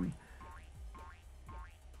time.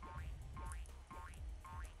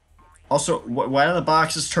 Also, why do the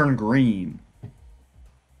boxes turn green?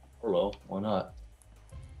 Well, why not?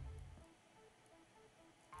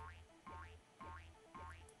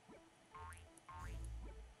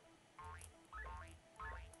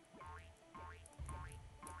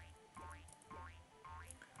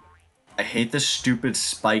 I hate this stupid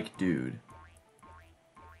spike dude.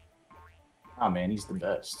 Ah, man, he's the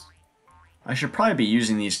best. I should probably be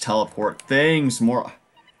using these teleport things more.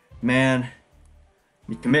 Man,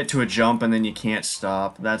 you commit to a jump and then you can't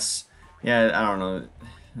stop. That's... Yeah, I don't know.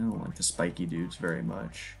 I don't like the spiky dudes very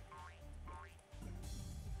much.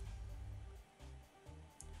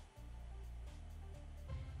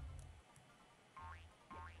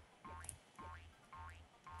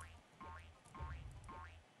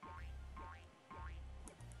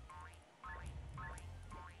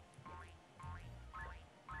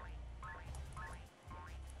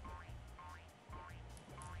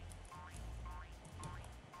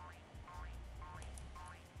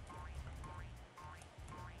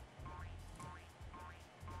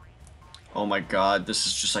 Oh my god, this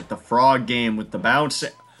is just like the frog game with the bouncing.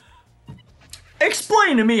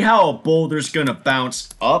 Explain to me how a boulder's gonna bounce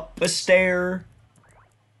up a stair.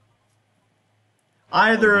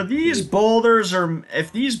 Either these boulders are... Either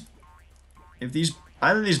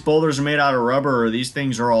these boulders are made out of rubber or these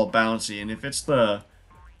things are all bouncy. And if it's the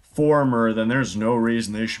former, then there's no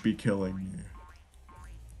reason they should be killing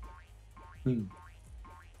you.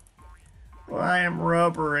 Well, I am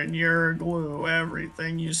rubber and you're glue.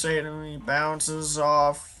 Everything you say to me bounces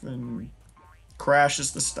off and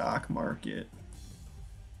crashes the stock market.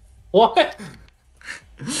 What?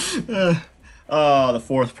 Oh, the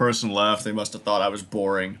 4th person left. They must have thought I was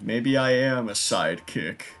boring. Maybe I am a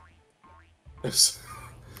sidekick.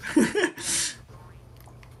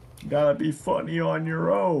 Gotta be funny on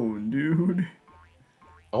your own, dude.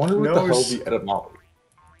 I wonder what the hell the etymology.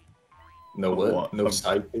 No what? No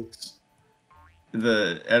sidekicks?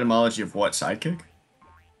 The etymology of what? Sidekick?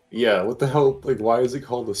 Yeah, what the hell? Like, why is it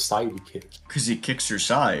called a sidekick? Because he kicks your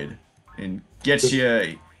side and gets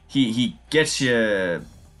you. He gets you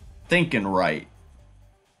thinking right.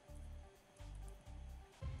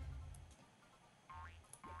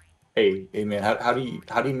 Hey man, how do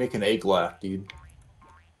you make an egg laugh, dude?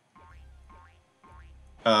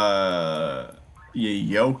 You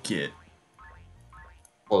yolk it.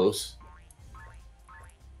 Close.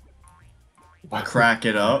 Crack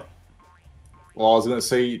it up. Well, I was gonna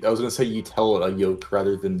say you tell it a yolk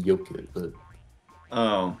rather than yolk it, but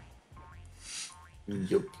oh,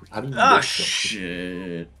 yolk. How do you? Ah,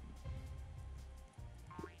 shit.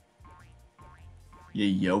 You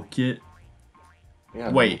yolk it.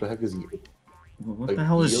 Yeah. Wait. What the heck is yolk? What Like the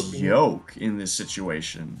hell is yolking? yolk in this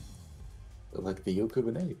situation? Like the yolk of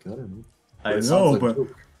an egg. I don't know. I it sounds know, like but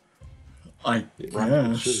yolk. I It rhymes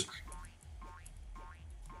with guess. sugar.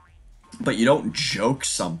 But you don't joke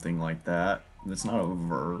something like that. It's not a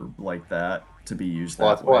verb like that to be used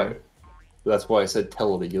Well, that way. that's why I said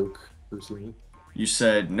tell it a yolk. Personally, You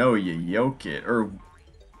said no, you yoke it, or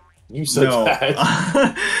you said no.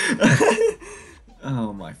 that.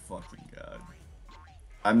 Oh my fucking god!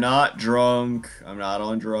 I'm not drunk. I'm not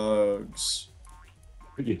on drugs.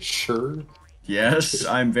 Are you sure? Yes,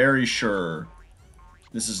 I'm very sure.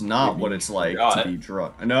 This is not Maybe what you it's like to forgot. be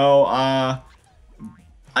drunk. No,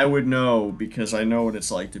 I would know because I know what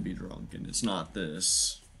it's like to be drunk, and it's not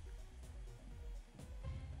this.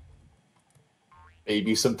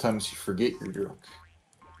 Maybe sometimes you forget you're drunk.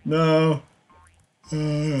 No.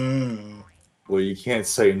 Well, you can't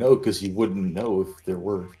say no because you wouldn't know if there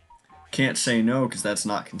were. Can't say no because that's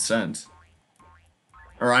not consent.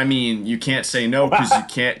 Or I mean, you can't say no because you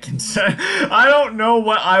can't consent. I don't know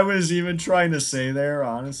what I was even trying to say there,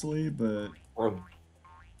 honestly, but Or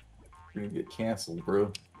you're gonna get canceled,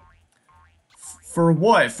 bro. for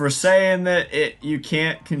what? For saying that you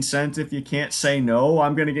can't consent if you can't say no?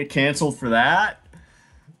 I'm gonna get canceled for that?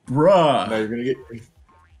 Now Bruh. you're gonna get.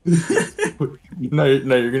 Now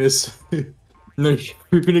you're gonna say. No,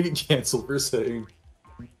 you're gonna get canceled for saying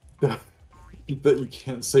that, that you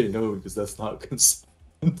can't say no because that's not consent.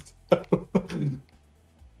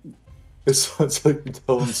 It sounds like you're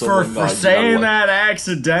telling someone, For nah, you're not saying allowed. that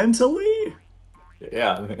accidentally?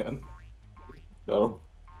 Yeah, man. No.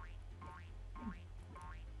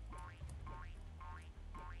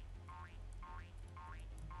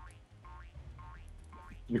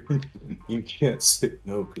 You, you can't say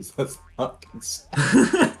no because that's not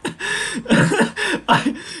consent.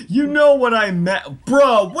 You know what I meant.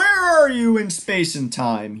 Bruh, where are you in space and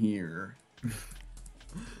time here?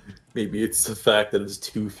 Maybe it's the fact that it's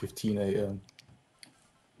 2:15 a.m.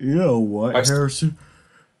 You know what, I st Harrison?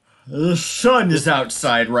 The sun is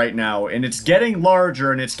outside right now, and it's getting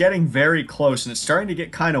larger, and it's getting very close, and it's starting to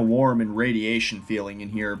get kind of warm and radiation feeling in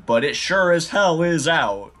here, but it sure as hell is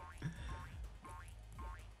out.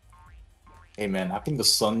 Hey man, how come the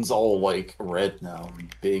sun's all like red now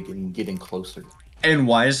and big and getting closer? And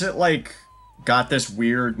why is it, like, got this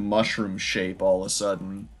weird mushroom shape all of a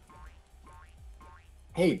sudden?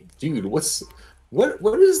 Hey, dude, what is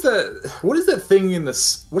that thing in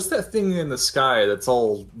the what's that thing in the sky that's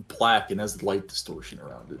all black and has light distortion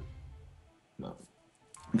around it? No.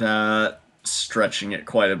 That stretching it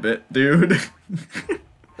quite a bit, dude.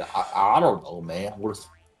 I don't know, man.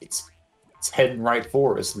 It's heading right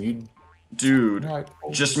for us, dude. Dude, Right for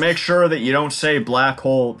just us. make sure that you don't say black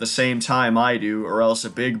hole at the same time I do, or else a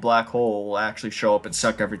big black hole will actually show up and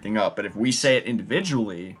suck everything up. But if we say it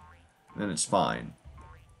individually, then it's fine.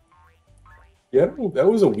 Yeah, that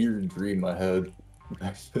was a weird dream I had.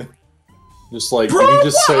 Just like Bro, if you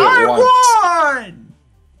just say it once, I won!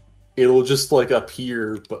 it'll just like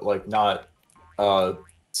appear, but like not,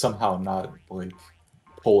 somehow not like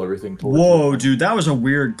pull everything towards you. Whoa, dude, that was a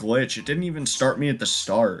weird glitch. It didn't even start me at the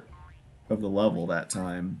start of the level that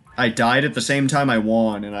time. I died at the same time I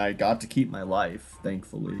won, and I got to keep my life,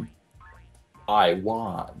 thankfully. I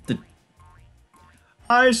won.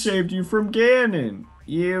 I saved you from Ganon.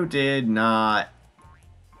 You did not.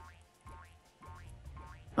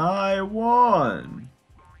 I won.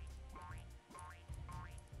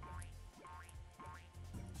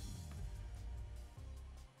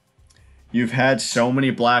 You've had so many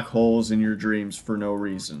black holes in your dreams for no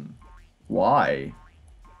reason. Why?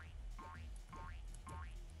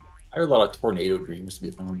 I had a lot of tornado dreams, to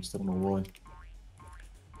be honest. I don't know why.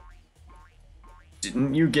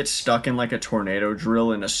 Didn't you get stuck in like a tornado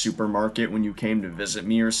drill in a supermarket when you came to visit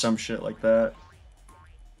me or some shit like that?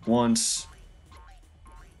 Once.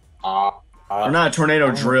 Uh, Or uh, not a tornado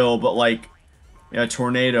uh, drill, but like a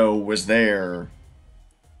tornado was there.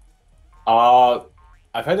 uh,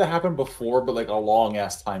 I've had that happen before, but like a long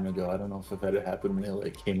ass time ago. I don't know if I've had it happen when it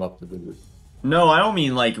like came up to visit. No, I don't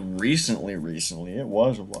mean like recently. It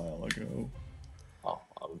was a while ago. Oh,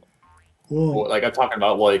 I don't know. Whoa. Well, like I'm talking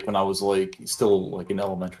about like when I was like still like in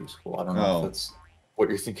elementary school. I don't know if Oh. that's what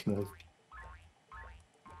you're thinking of.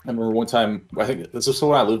 I remember one time, I think this was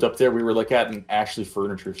when I lived up there. We were like at an Ashley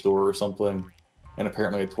furniture store or something, and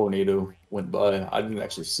apparently a tornado went by. I didn't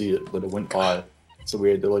actually see it, but it went by. So we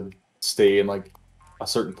had to like stay in like a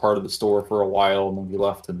certain part of the store for a while, and then we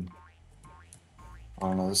left. And I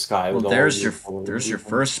don't know, the sky Well, was all beautiful. there's your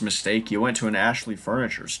first mistake. You went to an Ashley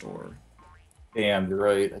furniture store. Damn, you're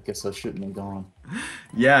right. I guess I shouldn't have gone.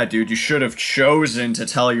 Yeah, dude, you should have chosen to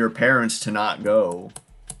tell your parents to not go.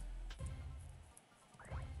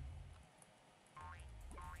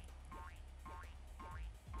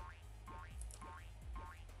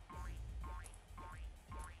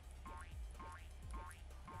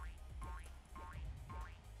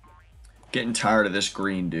 Getting tired of this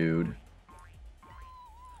green dude.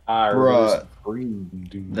 I was Bruh. green,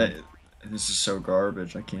 dude. This is so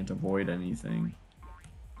garbage. I can't avoid anything.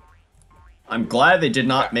 I'm glad they did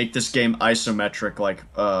not make this game isometric like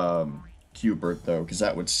Qbert though, because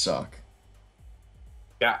that would suck.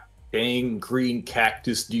 Yeah, Dang green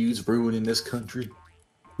cactus dudes ruining this country.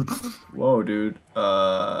 Whoa, dude.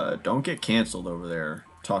 Don't get canceled over there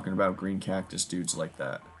talking about green cactus dudes like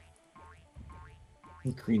that.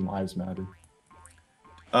 Green lives matter.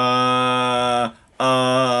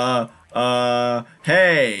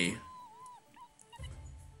 Hey.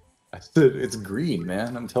 I said it's green,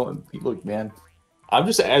 man. I'm telling you, look, man. I'm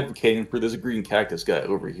just advocating for this green cactus guy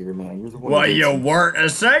over here, man. You're the one. Well, you weren't a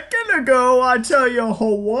second ago, I tell you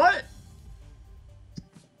what.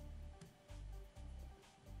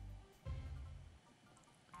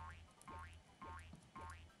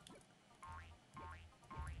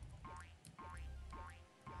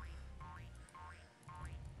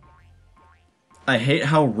 I hate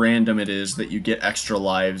how random it is that you get extra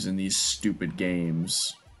lives in these stupid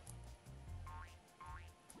games.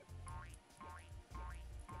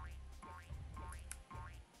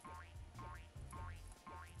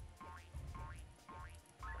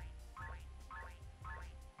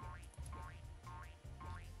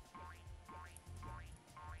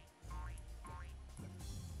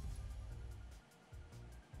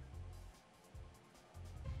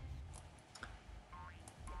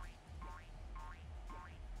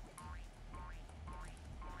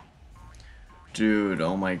 Dude,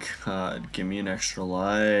 oh my god, give me an extra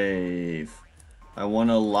life. I want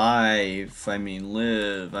to live. I mean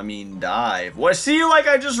live. I mean dive. What? See, like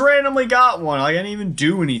I just randomly got one. Like I didn't even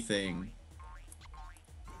do anything.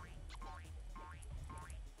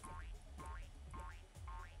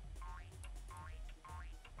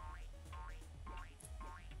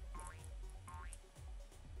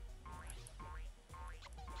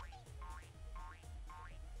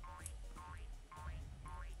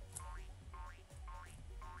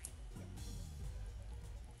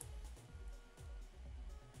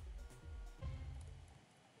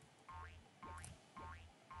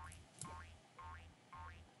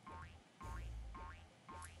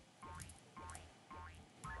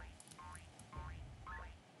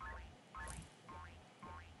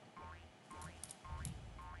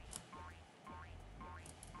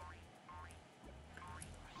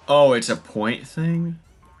 Oh, it's a point thing?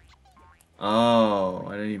 Oh,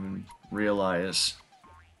 I didn't even realize.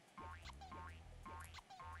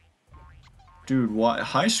 Dude, what?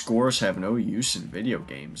 High scores have no use in video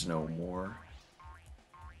games no more.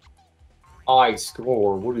 I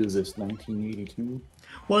score. What is this? 1982.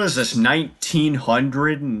 What is this?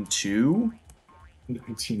 1902?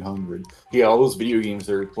 1900. Yeah, all those video games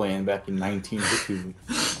they were playing back in 1902.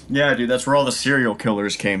 Yeah, dude, that's where all the serial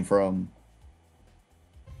killers came from.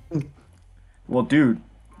 Well, dude,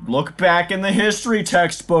 look back in the history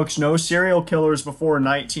textbooks. No serial killers before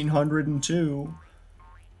 1902.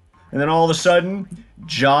 And then all of a sudden,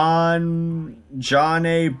 John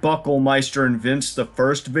A. Bucklemeister invents the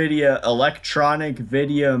first electronic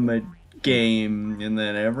video game, and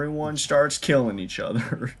then everyone starts killing each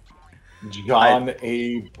other. John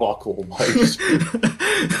A. Bucklemeister.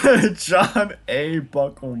 John A.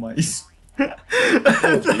 Bucklemeister.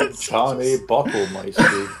 John A.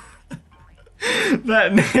 Bucklemeister.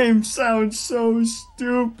 That name sounds so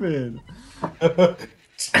stupid.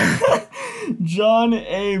 John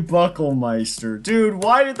A. Bucklemeister. Dude,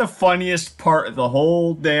 why did the funniest part of the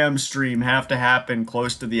whole damn stream have to happen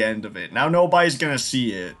close to the end of it? Now nobody's gonna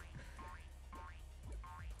see it.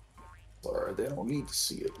 Sorry, they don't need to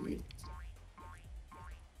see it.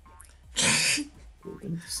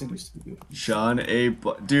 John A.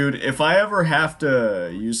 Dude, if I ever have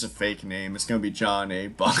to use a fake name, it's gonna be John A.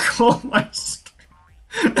 Bucklemeister.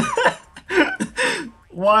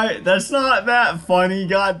 Why? That's not that funny,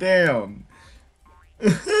 goddamn.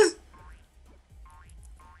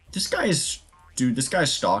 This guy's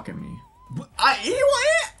stalking me. I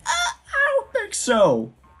don't think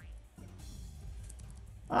so.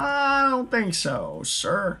 I don't think so,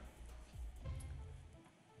 sir.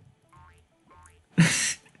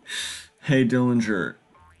 Hey, Dillinger.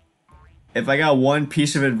 If I got one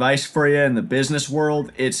piece of advice for you in the business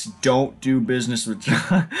world, it's don't do business with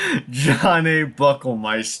John A.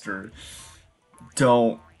 Bucklemeister.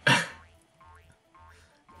 Don't.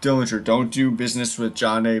 Dillinger, don't do business with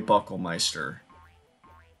John A. Bucklemeister.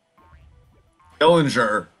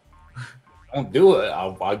 Dillinger. Don't do it. I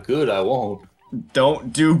won't.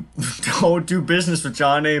 Don't do business with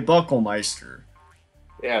John A. Bucklemeister.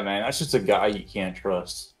 Yeah, man, that's just a guy you can't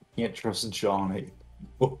trust. You can't trust John A.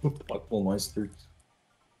 Bucklemeister.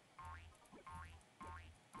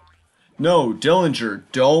 No, Dillinger,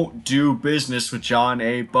 don't do business with John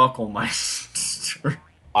A. Bucklemeister.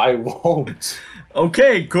 I won't.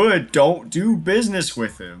 Okay, good. Don't do business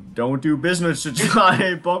with him. Don't do business with John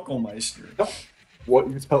A. Bucklemeister.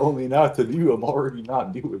 What you're telling me not to do, I'm already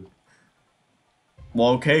not doing. Well,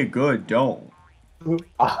 okay, good. Don't.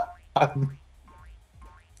 I'm-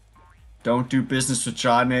 Don't do business with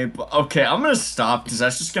John A. Okay, I'm gonna stop because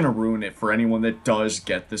that's just gonna ruin it for anyone that does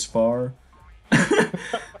get this far.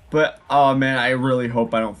 But oh man, I really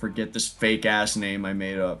hope I don't forget this fake ass name I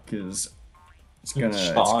made up because it's John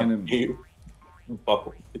gonna. A.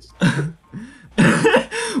 Buckle.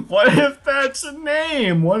 What if that's a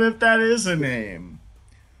name? What if that is a name?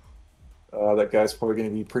 That guy's probably going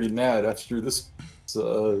to be pretty mad after this.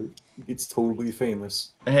 It's totally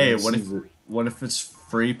famous. Hey, He sees it. what if it's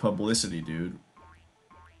free publicity, dude?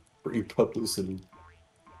 Free publicity.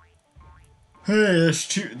 Hey,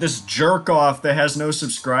 this jerk off that has no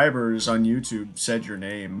subscribers on YouTube said your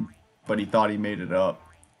name, but he thought he made it up.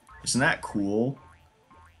 Isn't that cool?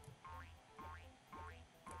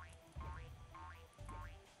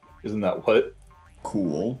 Isn't that what?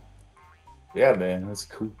 Cool. Yeah, man, that's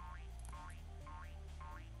cool.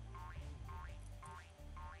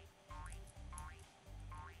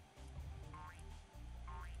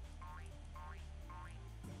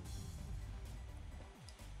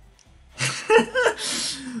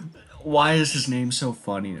 Why is his name so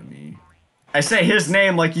funny to me? I say his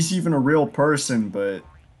name like he's even a real person, but...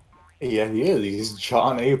 Yeah, he is. He's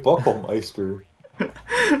John A. Bucklemeister.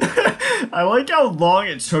 I like how long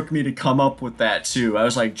it took me to come up with that, too. I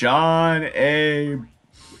was like, John A...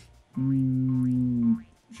 John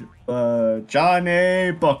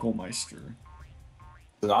A. Bucklemeister.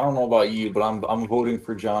 I don't know about you, but I'm voting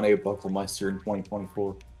for John A. Bucklemeister in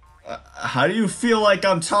 2024. How do you feel like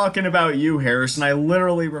I'm talking about you, Harrison? I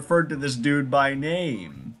literally referred to this dude by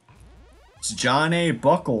name. It's John A.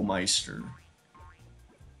 Bucklemeister.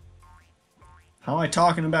 How am I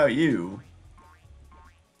talking about you?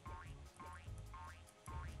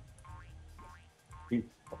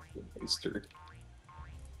 Bucklemeister.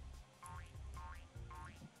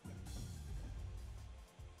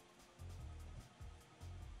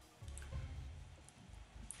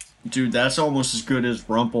 Dude, that's almost as good as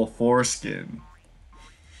Rumple Foreskin.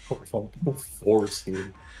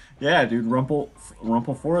 Foreskin. Yeah, dude, Rumple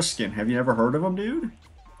Foreskin. Have you ever heard of him, dude?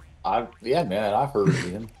 Yeah, man, I've heard of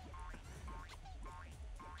him.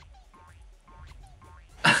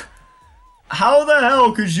 How the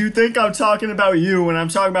hell could you think I'm talking about you when I'm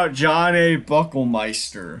talking about John A.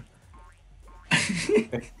 Bucklemeister?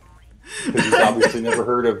 Because he's obviously never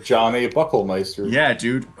heard of John A. Bucklemeister. Yeah,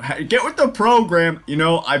 dude. Get with the program. You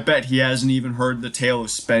know, I bet he hasn't even heard the tale of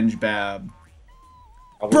SpongeBob.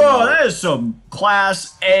 Probably Bro, not. that is some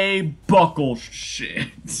Class A buckle shit.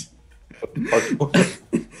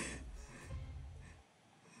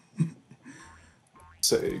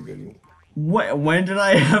 Saying anyway. When did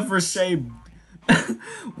I ever say...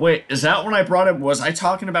 Wait, is that when I brought up... Was I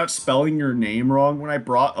talking about spelling your name wrong when I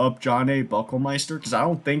brought up John A. Bucklemeister? Because I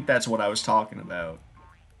don't think that's what I was talking about.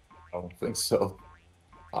 I don't think so.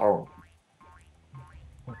 I'm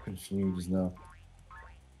confused now.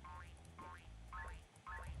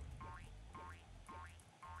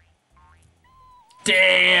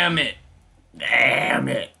 Damn it! Damn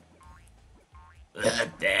it!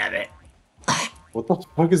 Damn it! What the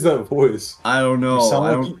fuck is that voice? I don't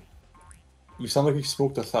know. You sound like you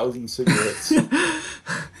smoked 1,000 cigarettes.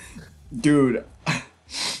 Dude.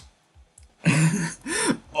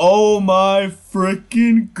 Oh my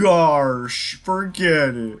freaking gosh.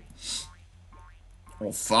 Forget it.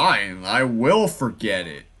 Well, fine. I will forget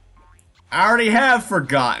it. I already have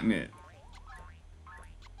forgotten it.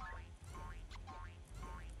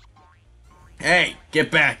 Hey,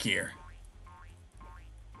 get back here.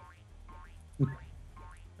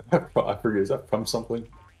 I forget. Is that from something?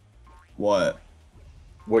 What?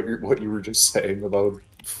 What you were just saying about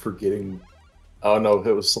forgetting? Oh no,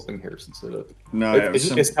 it was something Harrison said. No, It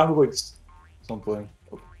sounded like something.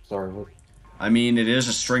 Oh, sorry. What? I mean, it is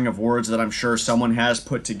a string of words that I'm sure someone has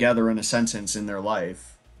put together in a sentence in their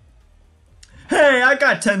life. Hey, I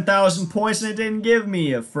got 10,000 points and it didn't give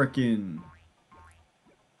me a frickin'...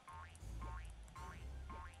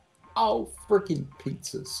 Oh, freaking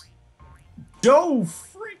pizzas. Dough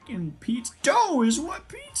freaking pizza. Dough is what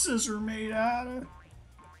pizzas are made out of.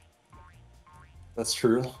 That's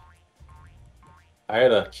true. I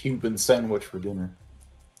had a Cuban sandwich for dinner.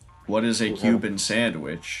 What is a Cuban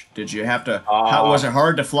sandwich? Did you have to... was it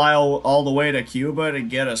hard to fly all the way to Cuba to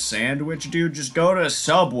get a sandwich, dude? Just go to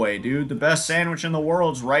Subway, dude. The best sandwich in the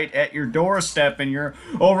world's right at your doorstep, and you're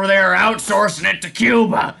over there outsourcing it to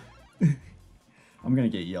Cuba. I'm gonna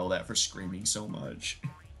get yelled at for screaming so much.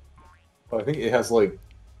 I think it has like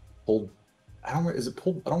pulled. I don't know. Is it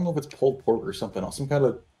pulled? I don't know if it's pulled pork or something else. Some kind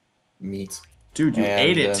of meat. Dude, you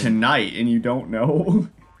ate it tonight and you don't know?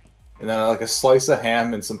 And then like a slice of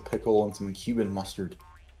ham and some pickle and some Cuban mustard.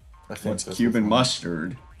 I think What's that's Cuban on it.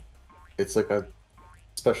 mustard? It's like a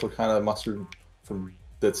special kind of mustard from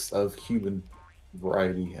that's of Cuban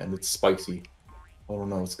variety, and it's spicy. I don't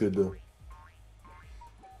know. It's good though.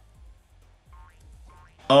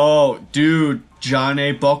 Oh, dude, John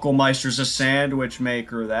A. Bucklemeister's a sandwich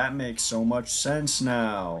maker. That makes so much sense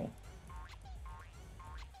now.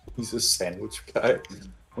 He's a sandwich guy.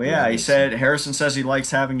 Well, Yeah, yeah, that he makes said sense. Harrison says he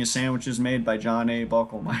likes having his sandwiches made by John A.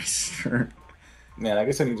 Bucklemeister. Man, I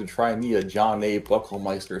guess I need to try me a John A.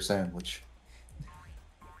 Bucklemeister sandwich.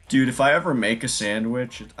 Dude, if I ever make a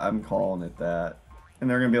sandwich, I'm calling it that. And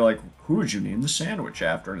they're gonna be like, who would you name the sandwich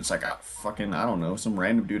after? And it's like, fucking, I don't know, some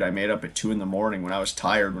random dude I made up at 2 in the morning when I was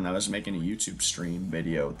tired when I was making a YouTube stream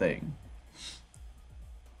video thing.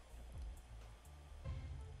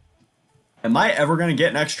 Am I ever gonna get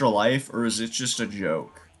an extra life, or is it just a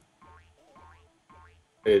joke?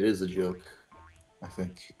 It is a joke, I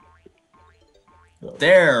think.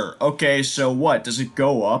 There! Okay, so what? Does it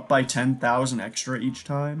go up by 10,000 extra each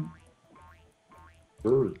time?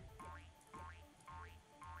 Sure.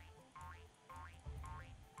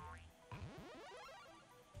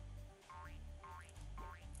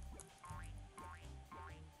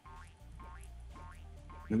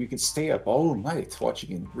 And we can stay up all night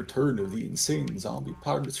watching Return of the Insane Zombie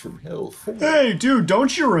Pirates from Hell 4. Hey, dude,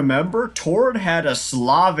 don't you remember? Tord had a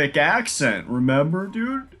Slavic accent, remember,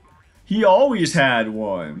 dude? He always had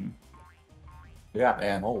one. Yeah,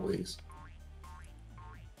 man, always.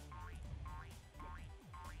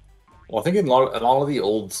 Well, I think in a lot of the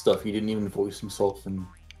old stuff, he didn't even voice himself in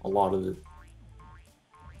a lot of it.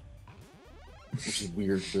 Which is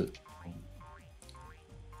weird, but...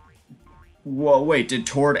 Whoa, wait, did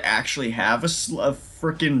Tord actually have a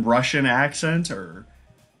frickin' Russian accent, or?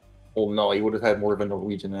 Well, no, he would have had more of a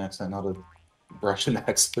Norwegian accent, not a Russian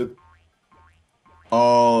accent.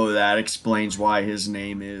 Oh, that explains why his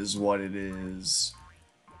name is what it is.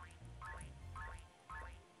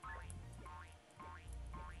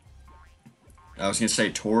 I was gonna say,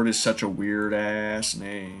 Tord is such a weird-ass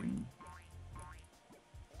name.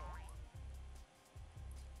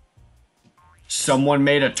 Someone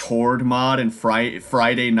made a Tord mod in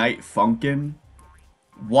Friday Night Funkin'?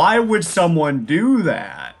 Why would someone do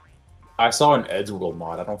that? I saw an Eddsworld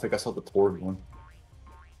mod. I don't think I saw the Tord one.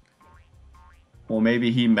 Well,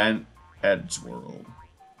 maybe he meant Eddsworld.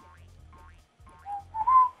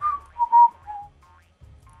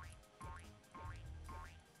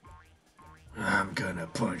 I'm gonna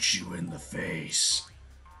punch you in the face.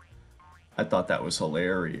 I thought that was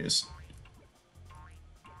hilarious.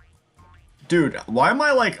 Dude, why am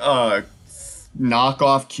I like a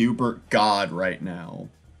knockoff Cubert god right now?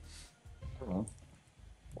 I don't know.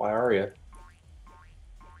 Why are you?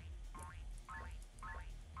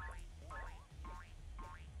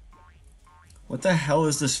 What the hell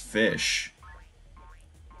is this fish?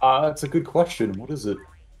 That's a good question. What is it?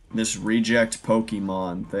 This reject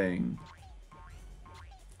Pokemon thing.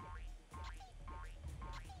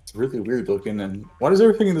 It's really weird looking, and why does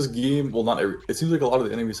everything in this game... Well, not every... It seems like a lot of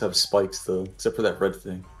the enemies have spikes, though, except for that red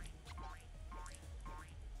thing.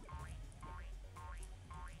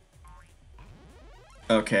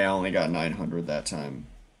 Okay, I only got 900 that time.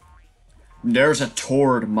 There's a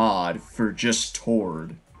Tord mod for just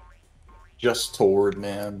Tord. Just Tord,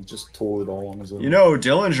 man. Just Tord all on his own. You know,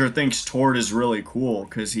 Dillinger thinks Tord is really cool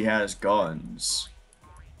because he has guns.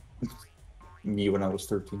 Me when I was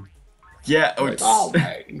 13. Yeah, Like, oh,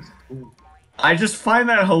 man. I just find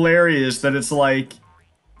that hilarious that it's like,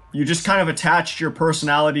 you just kind of attached your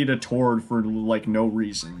personality to Tord for, like, no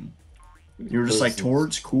reason. You're just like,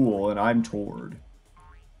 Tord's cool, and I'm Tord.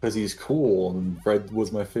 Because he's cool, and red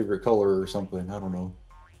was my favorite color or something. I don't know.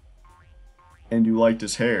 And you liked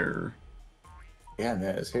his hair. Yeah,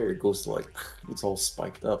 man, his hair goes to, like, it's all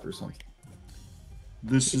spiked up or something.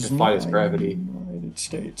 This is defies gravity. United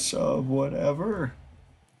States of whatever.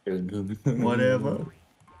 Whatever. Whatever.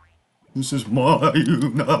 This is my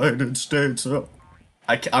United States of...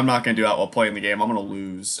 I'm not going to do that while playing the game. I'm going to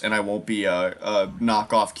lose, and I won't be a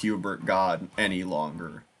knockoff Cubert god any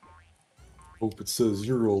longer. Hope it says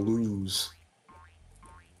you're a lose.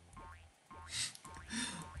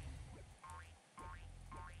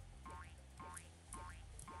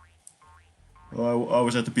 I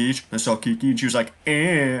was at the beach, I saw Kiki, and she was like,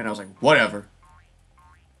 eh, and I was like, whatever.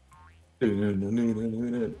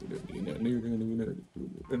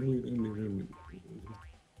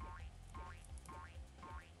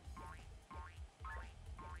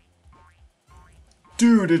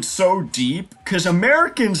 Dude, it's so deep, because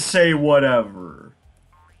Americans say whatever.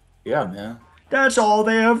 Yeah, man. That's all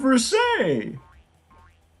they ever say.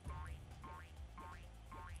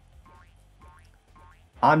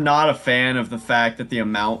 I'm not a fan of the fact that the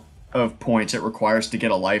amount of points it requires to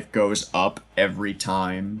get a life goes up every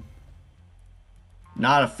time.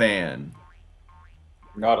 Not a fan.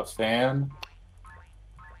 Not a fan.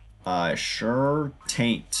 I sure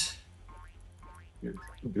tain't. You're,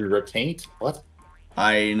 you're a taint? What?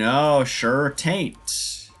 I know, sure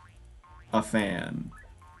tain't a fan.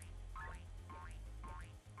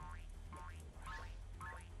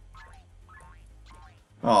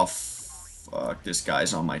 Oh, fuck, this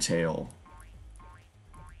guy's on my tail.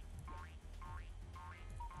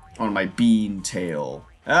 On my bean tail.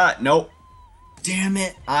 Ah, nope. Damn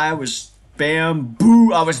it, I was bean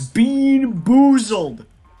boozled.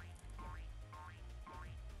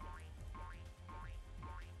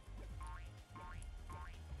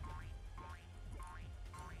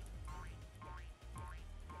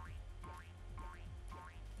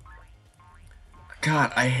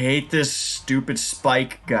 God, I hate this stupid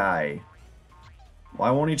Spike guy.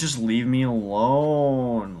 Why won't he just leave me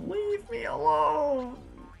alone? Leave me alone.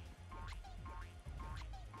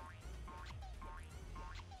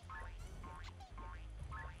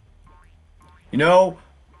 You know,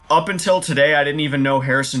 up until today, I didn't even know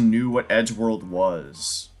Harrison knew what Edgeworld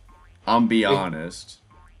was. I'm be honest.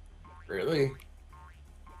 Really?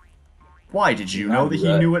 Why, did you Yeah, I know that knew he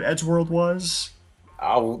that. knew what Edgeworld was?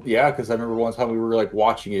 Yeah, because I remember one time we were like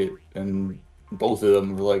watching it, and both of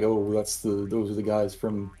them were like, "Oh, those are the guys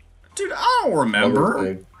Dude, I don't from other remember.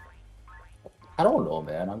 thing." I don't know,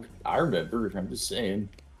 man. I remember. I'm just saying.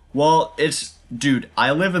 Well, dude,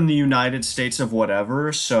 I live in the United States of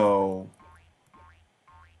whatever, so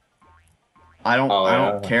Oh I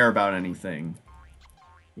don't yeah, care about anything.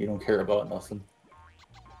 you don't care about nothing.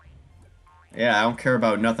 Yeah, I don't care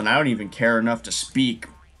about nothing. I don't even care enough to speak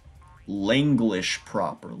Linglish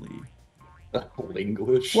properly.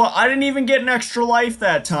 English. Well, I didn't even get an extra life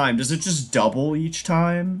that time. Does it just double each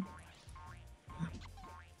time?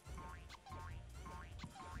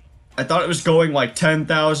 I thought it was going like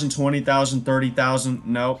 10,000, 20,000, 30,000.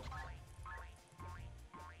 Nope.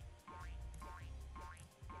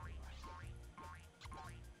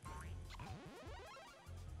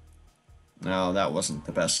 No, that wasn't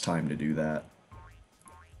the best time to do that.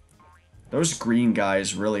 Those green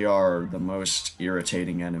guys really are the most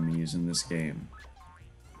irritating enemies in this game.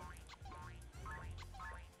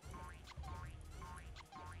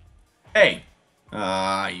 Hey!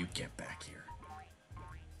 You get back here.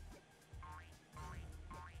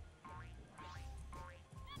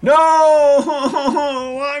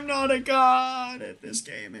 No! I'm not a god at this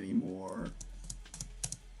game anymore.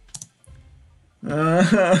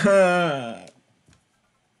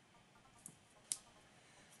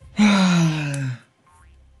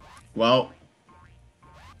 Well,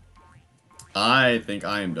 I think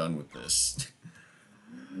I am done with this.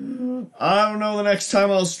 I don't know the next time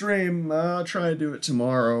I'll stream. I'll try to do it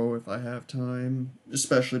tomorrow if I have time.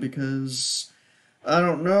 Especially because I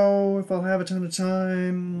don't know if I'll have a ton of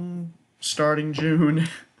time starting June.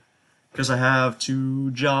 Because I have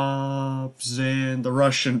 2 jobs and the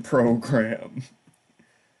Russian program.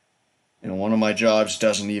 And one of my jobs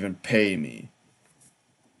doesn't even pay me.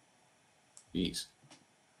 Jeez,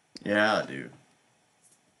 Yeah, dude.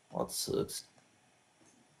 that sucks.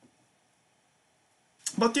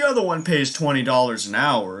 But the other one pays $20 an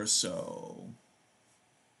hour, so...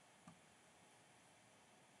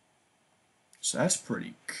 So that's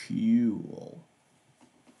pretty cool.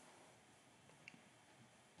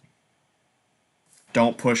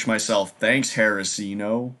 Don't push myself. Thanks,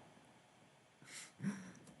 Harrisino.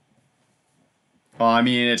 Well, I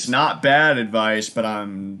mean, it's not bad advice, but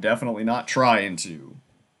I'm definitely not trying to.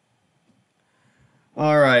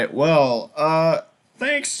 Alright, well,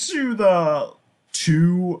 thanks to the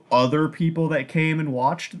 2 other people that came and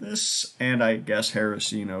watched this, and I guess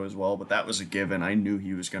Harrisino as well, but that was a given. I knew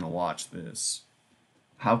he was going to watch this.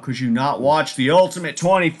 How could you not watch the Ultimate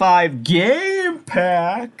 25 Game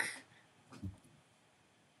Pack?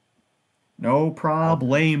 No How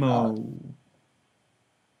could you not? problemo.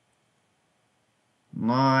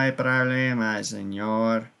 No hay problema,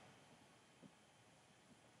 señor.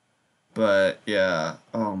 But yeah,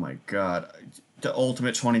 oh my god. The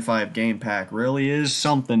Ultimate 25 Game Pack really is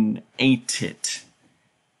something, ain't it?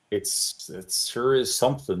 It sure is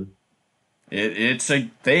something. It's a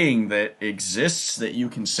thing that exists that you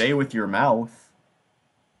can say with your mouth.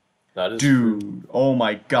 That is true. Dude, oh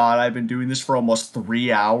my god, I've been doing this for almost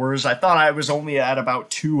 3 hours. I thought I was only at about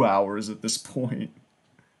 2 hours at this point.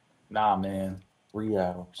 Nah, man. 3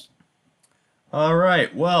 hours.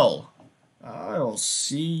 Alright, well, I'll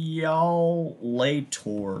see y'all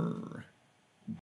later.